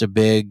just a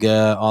big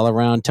all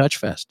around touch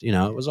fest.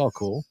 It was all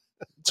cool.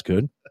 It's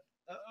good.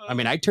 I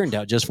mean, I turned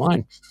out just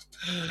fine.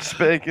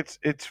 Spank,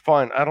 it's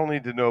fine. I don't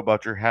need to know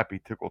about your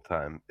happy tickle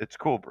time. It's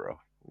cool, bro.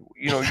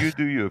 You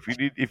do you.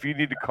 If you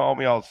need to call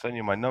me, I'll send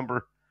you my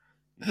number.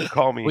 You can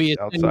call me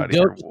outside of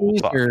here. We'll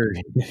talk. Or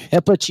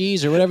HEPA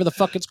cheese or whatever the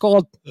fuck it's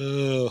called.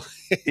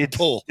 It's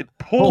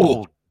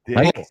pulled.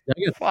 I guess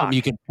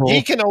you can pull.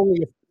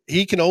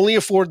 He can only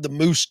afford the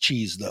moose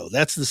cheese, though.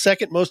 That's the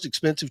second most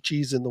expensive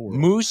cheese in the world.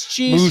 Moose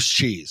cheese? Moose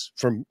cheese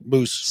from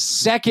Moose.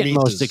 Second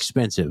most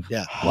expensive.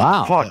 Yeah.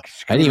 Wow. Fuck.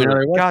 I didn't even know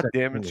there was God such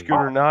damn a it, thing.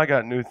 Scooter. Now I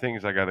got new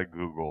things I got to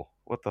Google.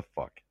 What the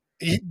fuck?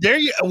 There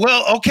you.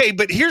 Well, okay,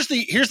 but here's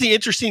the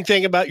interesting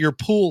thing about your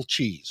pool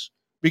cheese.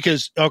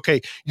 Because,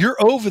 okay, you're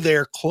over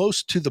there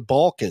close to the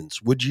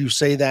Balkans. Would you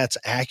say that's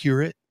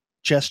accurate,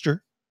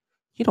 Chester?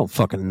 You don't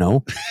fucking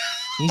know.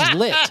 He's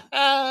lit.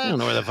 I don't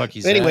know where the fuck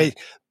he's Anyway, at.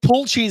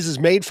 pull cheese is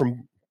made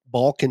from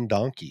Balkan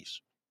donkeys.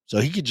 So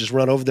he could just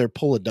run over there,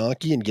 pull a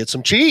donkey, and get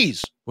some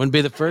cheese. Wouldn't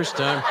be the first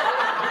time.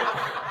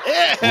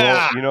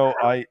 Yeah. Well,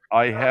 I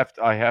have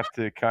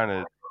to kind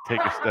of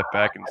take a step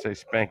back and say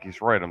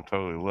Spanky's right. I'm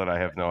totally lit. I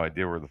have no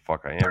idea where the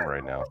fuck I am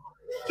right now.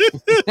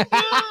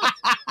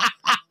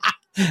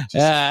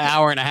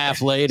 Hour and a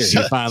half later,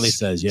 he finally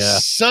says, yeah.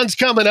 Sun's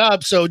coming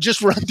up, so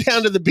just run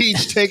down to the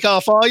beach, take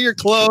off all your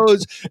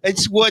clothes.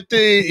 It's what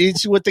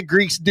the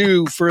Greeks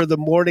do for the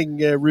morning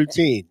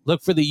routine.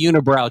 Look for the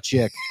unibrow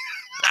chick.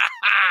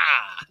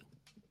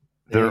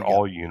 They're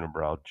all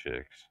unibrow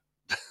chicks.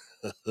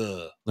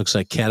 Looks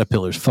like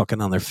caterpillars fucking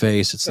on their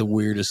face. It's the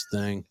weirdest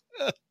thing.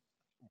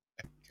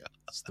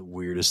 It's the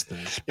weirdest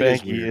thing.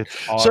 Spanky,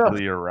 it's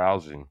oddly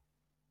arousing.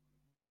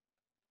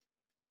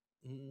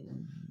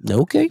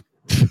 Okay.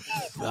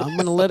 I'm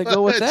going to let it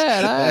go with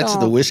that. That's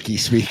the whiskey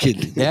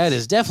speaking. That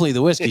is definitely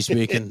the whiskey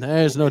speaking.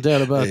 There's no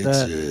doubt about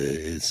that.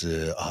 It's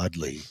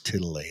oddly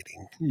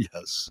titillating.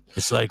 Yes.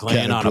 It's like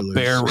laying on a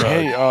bear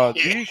rug.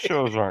 Hey, these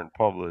shows aren't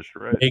published,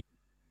 right?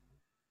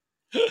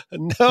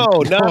 No,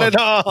 not at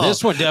all.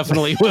 This one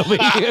definitely will be.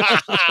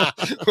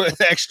 With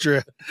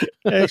extra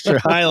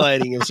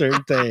highlighting of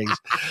certain things.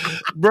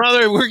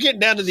 Brother, we're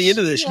getting down to the end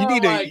of this. You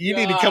need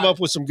to come up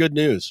with some good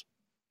news.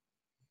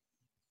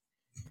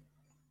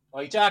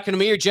 Are you talking to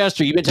me or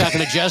Jester? You've been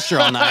talking to Jester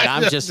all night.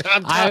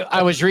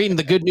 I was reading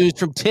the good news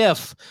from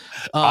Tiff.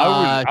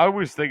 I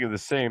was thinking the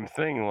same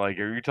thing. Like,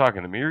 are you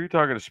talking to me or are you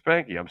talking to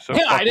Spanky? I'm so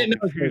I didn't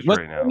know. confused What's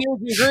right now.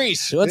 in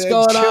Greece? What's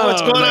going on?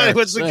 What's going on?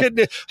 What's the good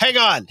news? Hang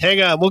on.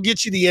 We'll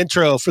get you the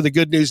intro for the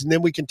good news, and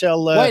then we can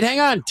tell. Wait, hang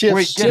on.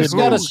 Tiff's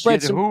got to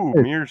spread some.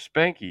 Who? Me or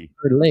Spanky?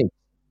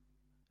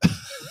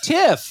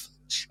 Tiff.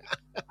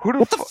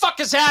 What the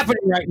fuck is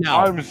happening right now?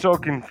 I'm so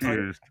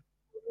confused.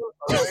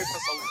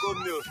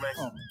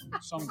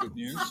 Some good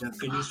news.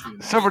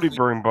 Somebody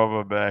bring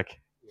Bubba back.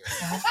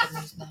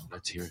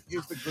 Let's hear it.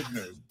 Here's the good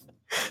news.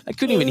 I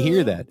couldn't even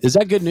hear that. Is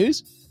that good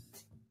news?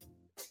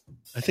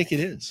 I think it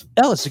is.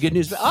 Oh, it's a good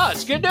news. Oh,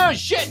 it's good news.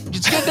 Shit,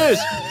 it's good news.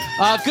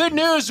 Good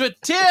news with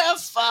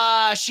Tiff.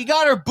 She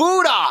got her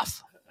boot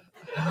off,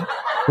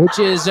 which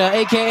is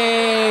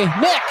a.k.a.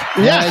 Nick.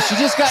 Yeah. She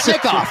just got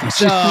Nick off.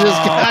 She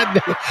just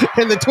got,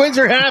 and the twins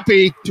are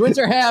happy. Twins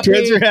are happy.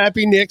 Twins are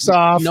happy. Nick's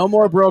off. No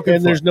more broken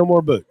and foot. there's no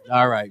more boot.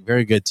 All right.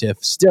 Very good,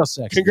 Tiff. Still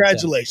sexy.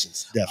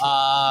 Congratulations.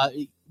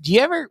 Definitely. Do you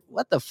ever,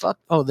 what the fuck?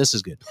 Oh, this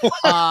is good.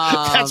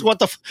 That's what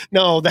the,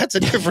 no, that's a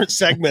different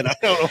segment. I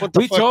don't know what the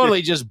we fuck.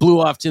 totally just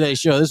blew off today's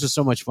show. This was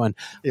so much fun.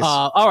 Yes.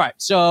 All right.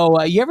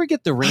 So you ever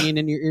get the ringing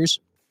in your ears?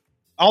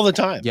 All the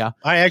time. Yeah.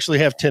 I actually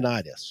have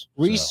tinnitus.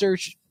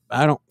 Research.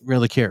 I don't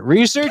really care.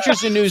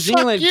 Researchers in New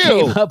Zealand you.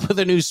 came up with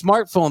a new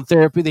smartphone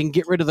therapy that can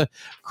get rid of the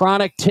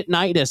chronic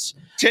tinnitus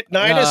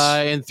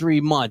in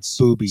 3 months.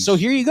 Boobies. So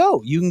here you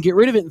go. You can get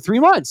rid of it in 3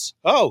 months.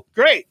 Oh,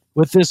 great.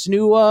 With this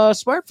new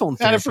smartphone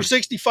therapy. Had it for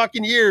 60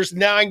 fucking years.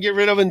 Now I can get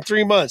rid of it in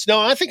 3 months. No,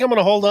 I think I'm going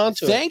to hold on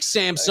to it. Thanks,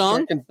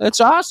 Samsung.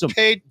 That's awesome.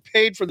 Paid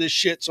for this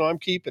shit, so I'm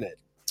keeping it.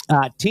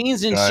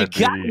 Teens in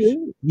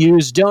Chicago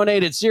use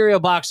donated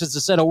cereal boxes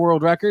to set a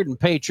world record and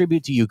pay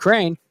tribute to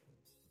Ukraine.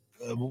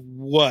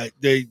 What?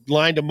 They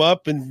lined them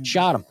up and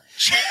shot them.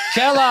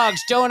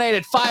 Kellogg's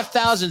donated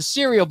 5,000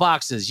 cereal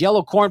boxes,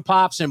 yellow corn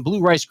pops, and blue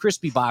Rice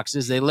Krispie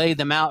boxes. They laid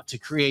them out to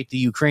create the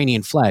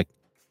Ukrainian flag.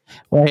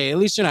 Well, hey, at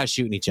least they're not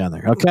shooting each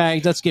other.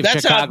 Okay, let's give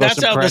Chicago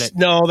some credit.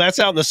 That's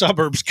out in the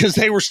suburbs because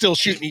they were still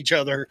shooting each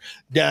other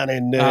down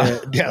in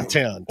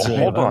downtown. Well,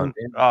 hold on,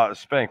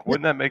 Spank.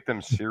 Wouldn't that make them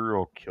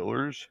serial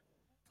killers?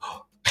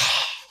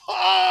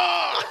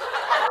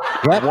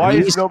 Yep, why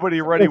is nobody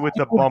ready with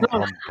the bump?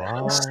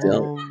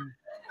 Still.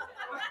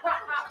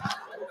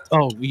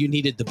 Oh, you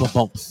needed the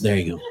bump. There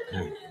you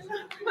go.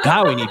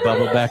 God, we need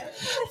Bubba back.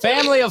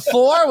 Family of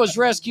 4 was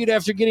rescued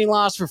after getting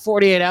lost for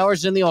 48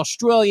 hours in the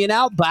Australian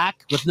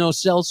outback with no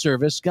cell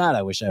service. God,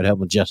 I wish I would help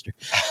with Jester.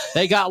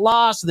 They got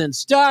lost, then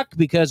stuck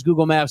because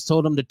Google Maps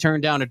told them to turn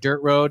down a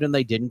dirt road, and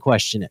they didn't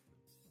question it.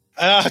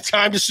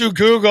 Time to sue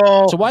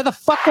Google. So why the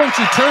fuck won't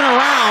you turn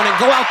around and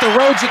go out the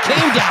road you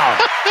came down?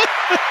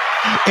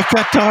 It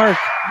got dark,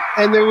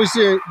 and there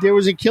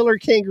was a killer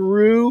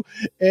kangaroo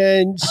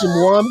and some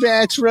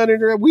wombats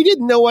running around. We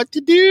didn't know what to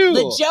do.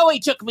 The Joey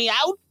took me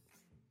out.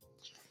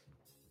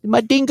 Did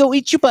my dingo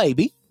eat your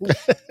baby?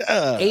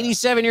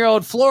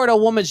 87-year-old Florida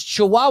woman's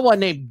chihuahua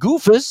named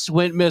Goofus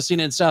went missing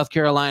in South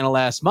Carolina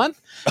last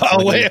month.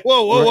 Oh, wait,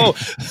 whoa.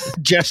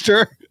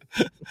 Jester,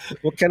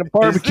 what kind of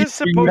barbecue? Is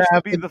this supposed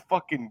to be the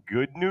fucking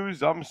good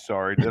news? I'm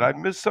sorry. Did I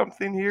miss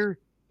something here?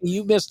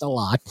 You missed a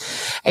lot.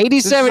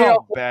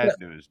 87-year-old bad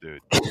news, dude.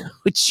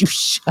 Would you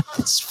shut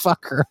this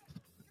fucker?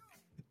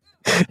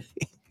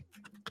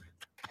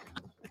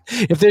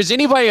 If there's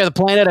anybody on the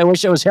planet I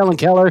wish I was Helen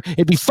Keller,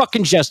 it'd be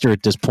fucking Jester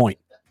at this point.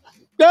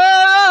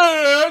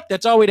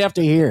 That's all we'd have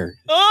to hear.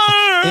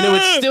 And it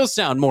would still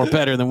sound more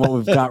better than what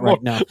we've got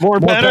right now. More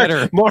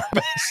better.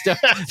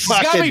 It's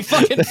got me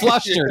fucking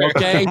flustered,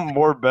 okay?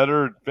 More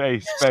better. Hey,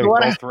 Spank,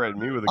 don't threaten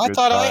me with a good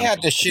thought time. I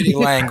had the shitty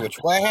language.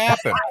 What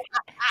happened?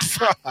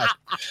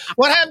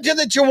 What happened to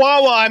the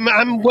chihuahua?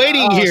 I'm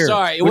waiting here.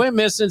 Sorry, it went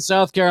missing in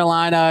South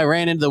Carolina. I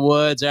ran into the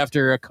woods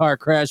after a car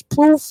crash.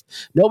 Poof.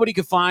 Nobody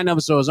could find him,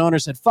 so his owner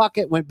said, fuck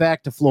it, went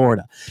back to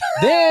Florida.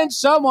 Then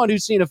someone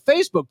who's seen a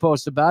Facebook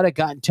post about it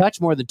got in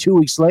touch more than 2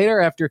 weeks later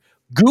after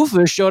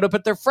Goofus showed up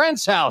at their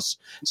friend's house.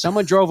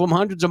 Someone drove him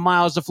hundreds of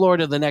miles to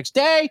Florida the next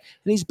day,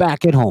 and he's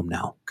back at home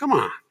now. Come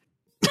on.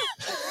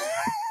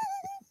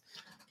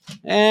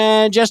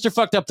 And Jester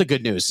fucked up the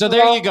good news. So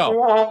there you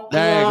go.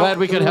 There, glad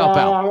we could help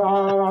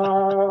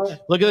out.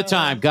 Look at the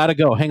time. Gotta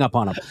go. Hang up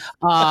on him.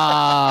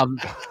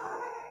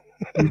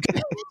 You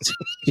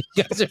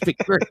guys have been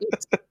great.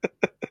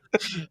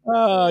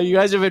 You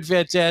guys have been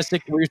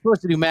fantastic. We were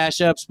supposed to do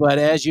mashups, but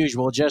as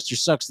usual, Jester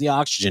sucks the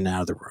oxygen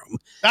out of the room.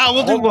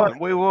 We'll do one.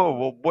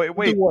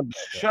 Wait.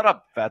 Shut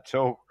up,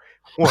 Fatso.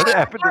 What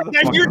happened to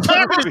the You're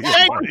talking to me.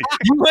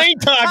 You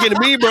ain't talking to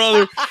me,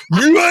 brother.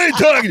 You ain't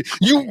talking.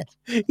 You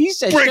he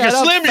said, break a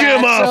Slim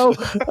Jim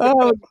off.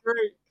 Oh,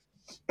 great.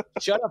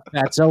 Shut up,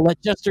 Fatso. Let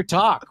Jester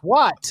talk.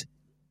 What?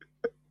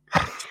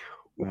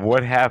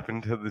 What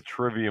happened to the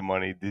trivia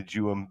money? Did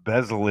you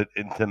embezzle it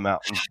into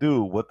Mountain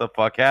Dew? What the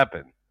fuck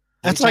happened?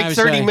 That's like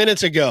 30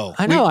 minutes ago.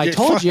 I know. I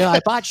told you. I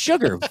bought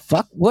sugar.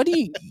 Fuck. What do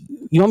you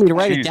want me to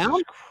write it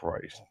down?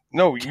 Christ.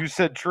 No, you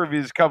said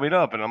trivia is coming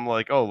up, and I'm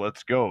like, oh,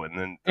 let's go. And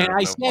then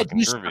I said,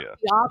 you suck the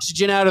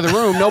oxygen out of the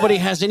room. Nobody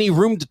has any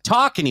room to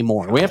talk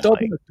anymore. We have to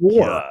open the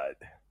door. God.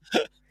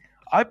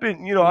 I've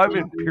been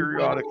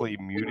periodically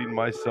muting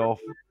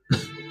myself.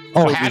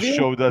 Oh, so the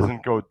show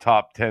doesn't go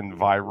top 10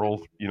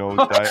 viral.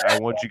 I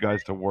want you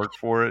guys to work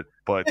for it,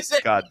 but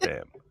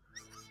goddamn.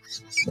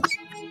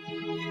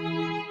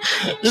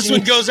 This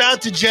one goes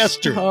out to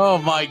Jester. Oh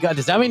my God!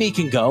 Does that mean he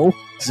can go?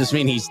 Does this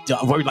mean he's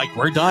done? We're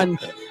done.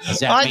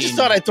 I just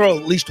thought I'd throw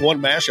at least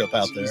one mashup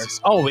out there.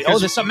 Oh,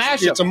 this is a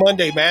mashup. It's a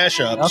Monday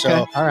mashup. Okay,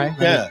 so, all right.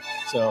 Yeah.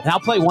 So and I'll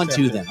play 1,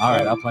 2 then. All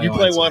right, I'll play. You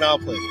play one, I'll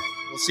play one.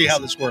 We'll see how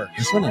this works.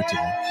 This one ain't too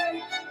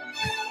bad.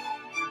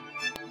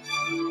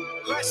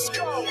 Let's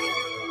go.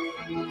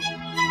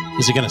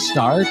 Is it going to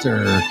start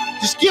or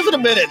just give it a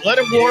minute? Let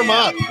it warm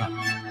up.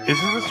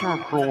 Isn't this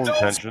from Cruel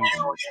Intentions?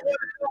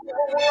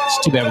 It's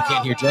too bad we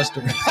can't hear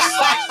Jester.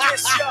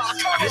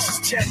 This is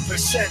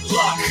 10%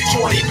 luck,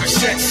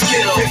 20%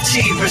 skill,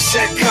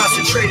 15%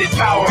 concentrated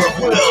power of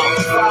will,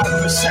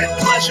 5%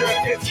 pleasure,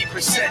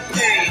 50%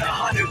 pain,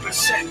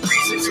 100%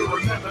 reason to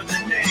remember the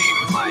name.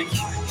 Mike,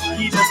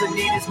 he doesn't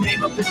need his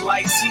name up in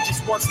lights, he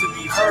just wants to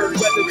be heard,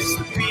 whether it's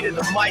the beat of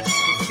the mic.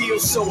 He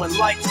feels so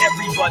unlike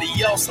everybody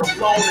else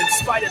alone, in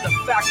spite of the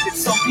fact that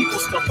some people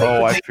still think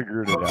I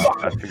figured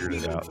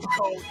it out.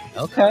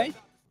 Okay.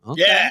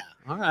 Yeah.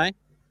 All right.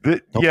 This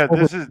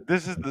is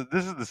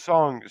the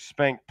song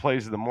Spank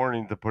plays in the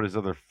morning to put his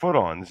other foot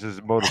on. This is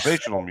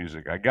motivational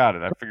music. I got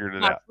it. I figured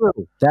it out.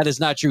 True. That is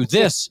not true.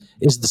 This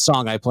is the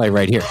song I play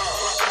right here.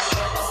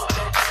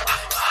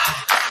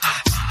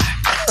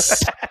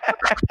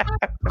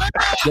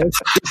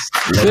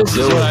 This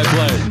is what I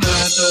play.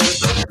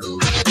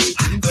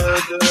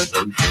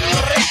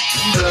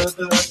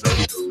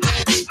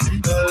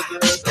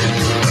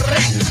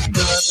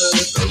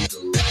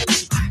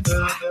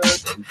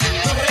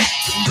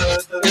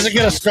 Is it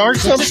going to start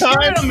sometime?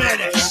 Wait a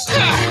minute.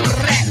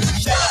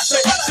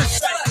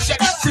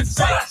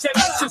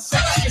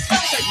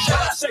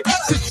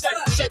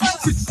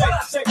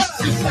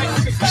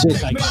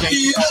 She's like,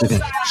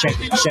 shake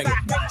it.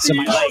 It's in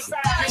my leg.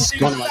 It's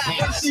going to my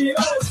pants.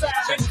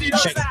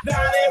 Shake it.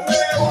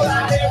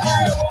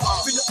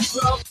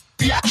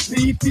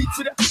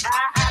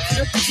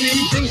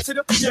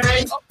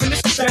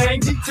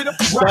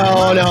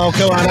 No,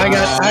 come on.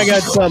 I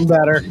got something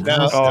better.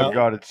 No,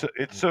 God,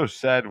 it's so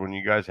sad when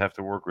you guys have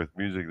to work with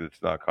music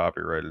that's not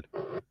copyrighted.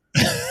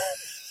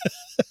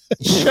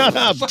 Shut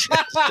up.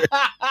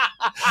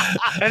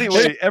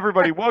 Anyway,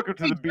 everybody, welcome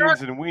to the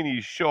Beans and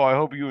Weenie show. I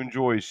hope you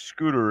enjoy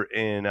Scooter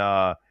and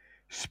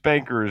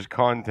Spanker's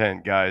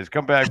content, guys.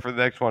 Come back for the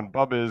next one.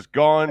 Bubba is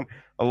gone,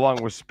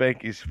 along with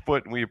Spanky's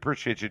foot, and we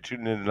appreciate you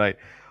tuning in tonight.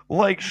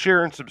 Like,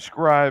 share, and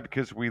subscribe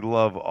because we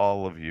love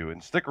all of you.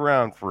 And stick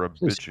around for a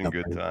bitchin'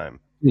 good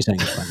time. Please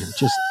hang up on him.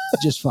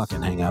 Just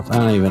fucking hang up. I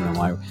don't even know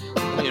why.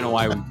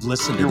 We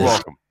listen to this. You're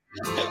welcome.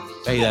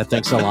 Hey,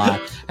 thanks a lot.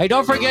 Hey,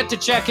 don't forget to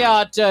check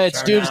out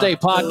it's Doomsday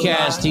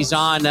Podcast. He's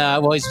on.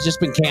 He's just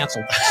been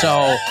canceled.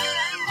 So,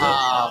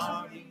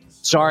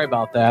 sorry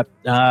about that.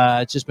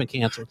 It's just been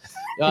canceled.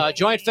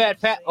 Join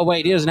Fat Pat. Oh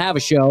wait, he doesn't have a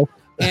show.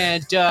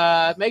 And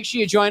make sure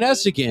you join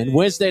us again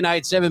Wednesday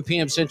night, 7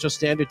 p.m. Central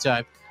Standard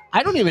Time.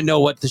 I don't even know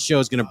what the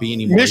show is going to be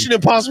anymore. Mission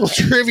Impossible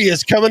Trivia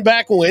is coming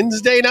back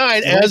Wednesday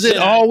night, as it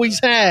always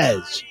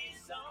has.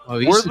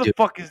 Where the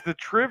fuck is the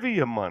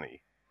trivia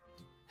money?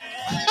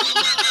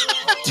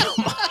 Oh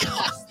my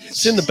God.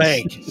 It's in the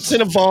bank. It's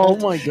in a vault.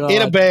 Oh my God.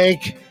 In a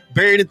bank,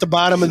 buried at the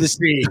bottom of the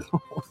sea.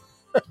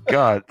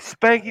 God,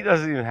 Spanky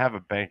doesn't even have a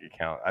bank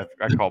account.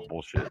 I call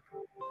bullshit.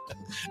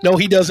 No,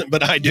 he doesn't,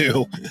 but I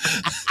do.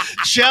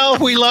 Shell,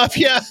 we love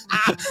you.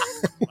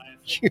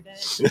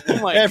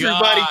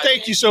 Everybody, God.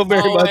 thank you so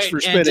very much for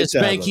spending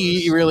time.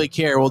 Spanky, you really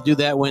care. We'll do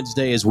that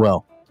Wednesday as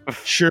well.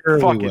 Sure,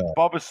 Fuck we it. will.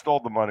 Bubba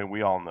stole the money.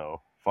 We all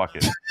know. Fuck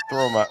it.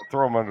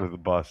 Throw him under the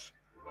bus.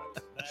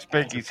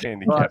 Spanky's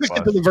handicap bus.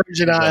 To the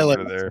Virgin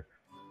Islands. There.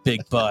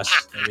 Big bus.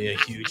 That'd be a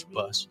huge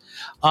bus.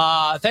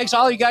 Thanks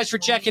all you guys for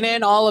checking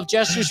in. All of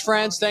Jester's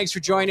friends, thanks for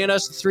joining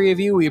us. The three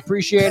of you, we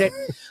appreciate it.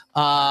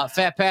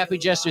 Fat Pappy,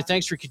 Jester,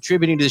 thanks for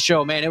contributing to the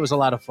show, man. It was a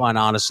lot of fun,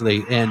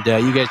 honestly. And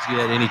you guys do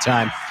that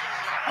anytime.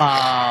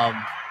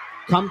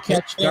 Come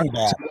catch Dark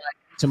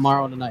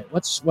tomorrow night.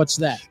 What's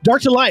that?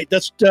 Dark to Light.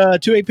 That's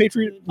 2A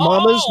Patriot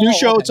Mama's new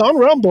show. Okay. It's on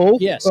Rumble.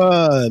 Yes.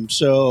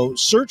 So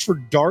search for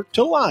Dark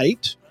to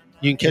Light.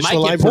 You can catch the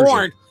live porn.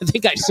 version. I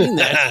think I've seen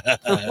that.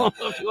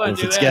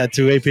 If it's got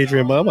 2A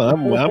Patriot Mama,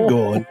 I'm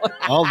going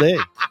all day.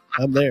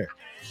 I'm there.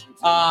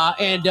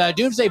 And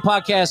Doomsday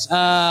Podcast.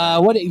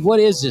 What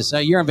is this?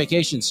 You're on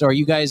vacation, so are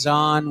you guys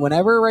on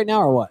whenever right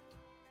now, or what?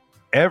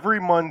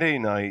 Every Monday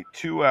night,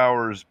 2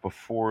 hours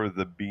before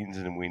the Beans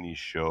and Weenie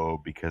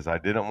show, because I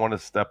didn't want to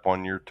step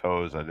on your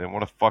toes. I didn't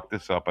want to fuck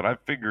this up. And I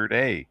figured,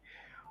 hey,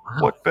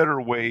 what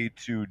better way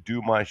to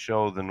do my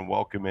show than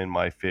welcome in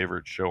my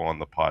favorite show on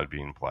the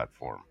Podbean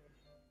platform?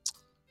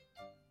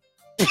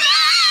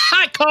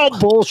 I call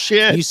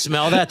bullshit. You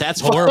smell that? That's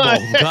horrible.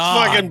 That's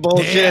fucking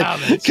bullshit.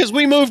 Because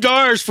we moved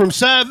ours from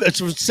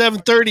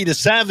 7:30 to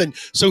 7,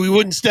 so we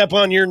wouldn't step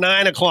on your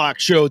 9 o'clock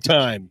show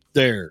time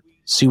there.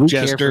 See, we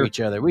Jester. care for each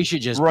other. We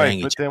should just right.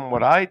 bang But each other. then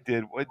what I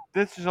did,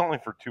 this is only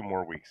for 2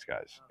 more weeks,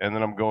 guys, and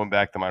then I'm going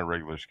back to my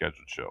regular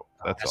scheduled show.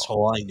 That's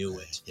all. I knew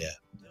it. Yeah.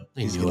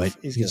 I knew it.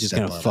 He's just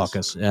going to fuck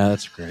us. Yeah,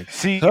 that's great.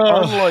 See,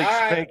 unlike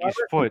Spanky's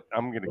foot,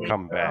 I'm going to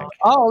come back.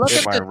 Oh, look in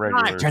at my the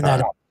regular time. Turn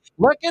that up.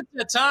 Look at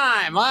the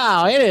time.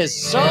 Wow, it is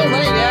so late.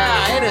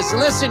 Yeah, it is.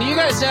 Listen, you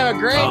guys have a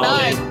great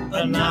night.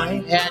 And,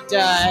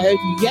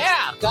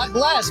 yeah, God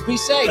bless. Be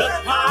safe. The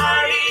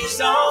party's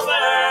over.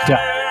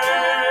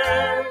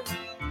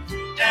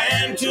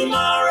 And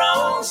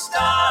tomorrow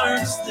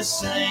starts the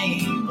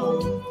same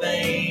old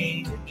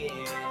thing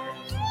again.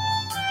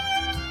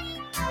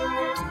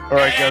 All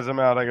right, guys, I'm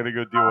out. I got to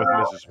go deal with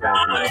Mrs.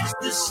 Spanky. It's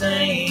the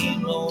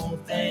same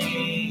old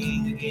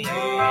thing again.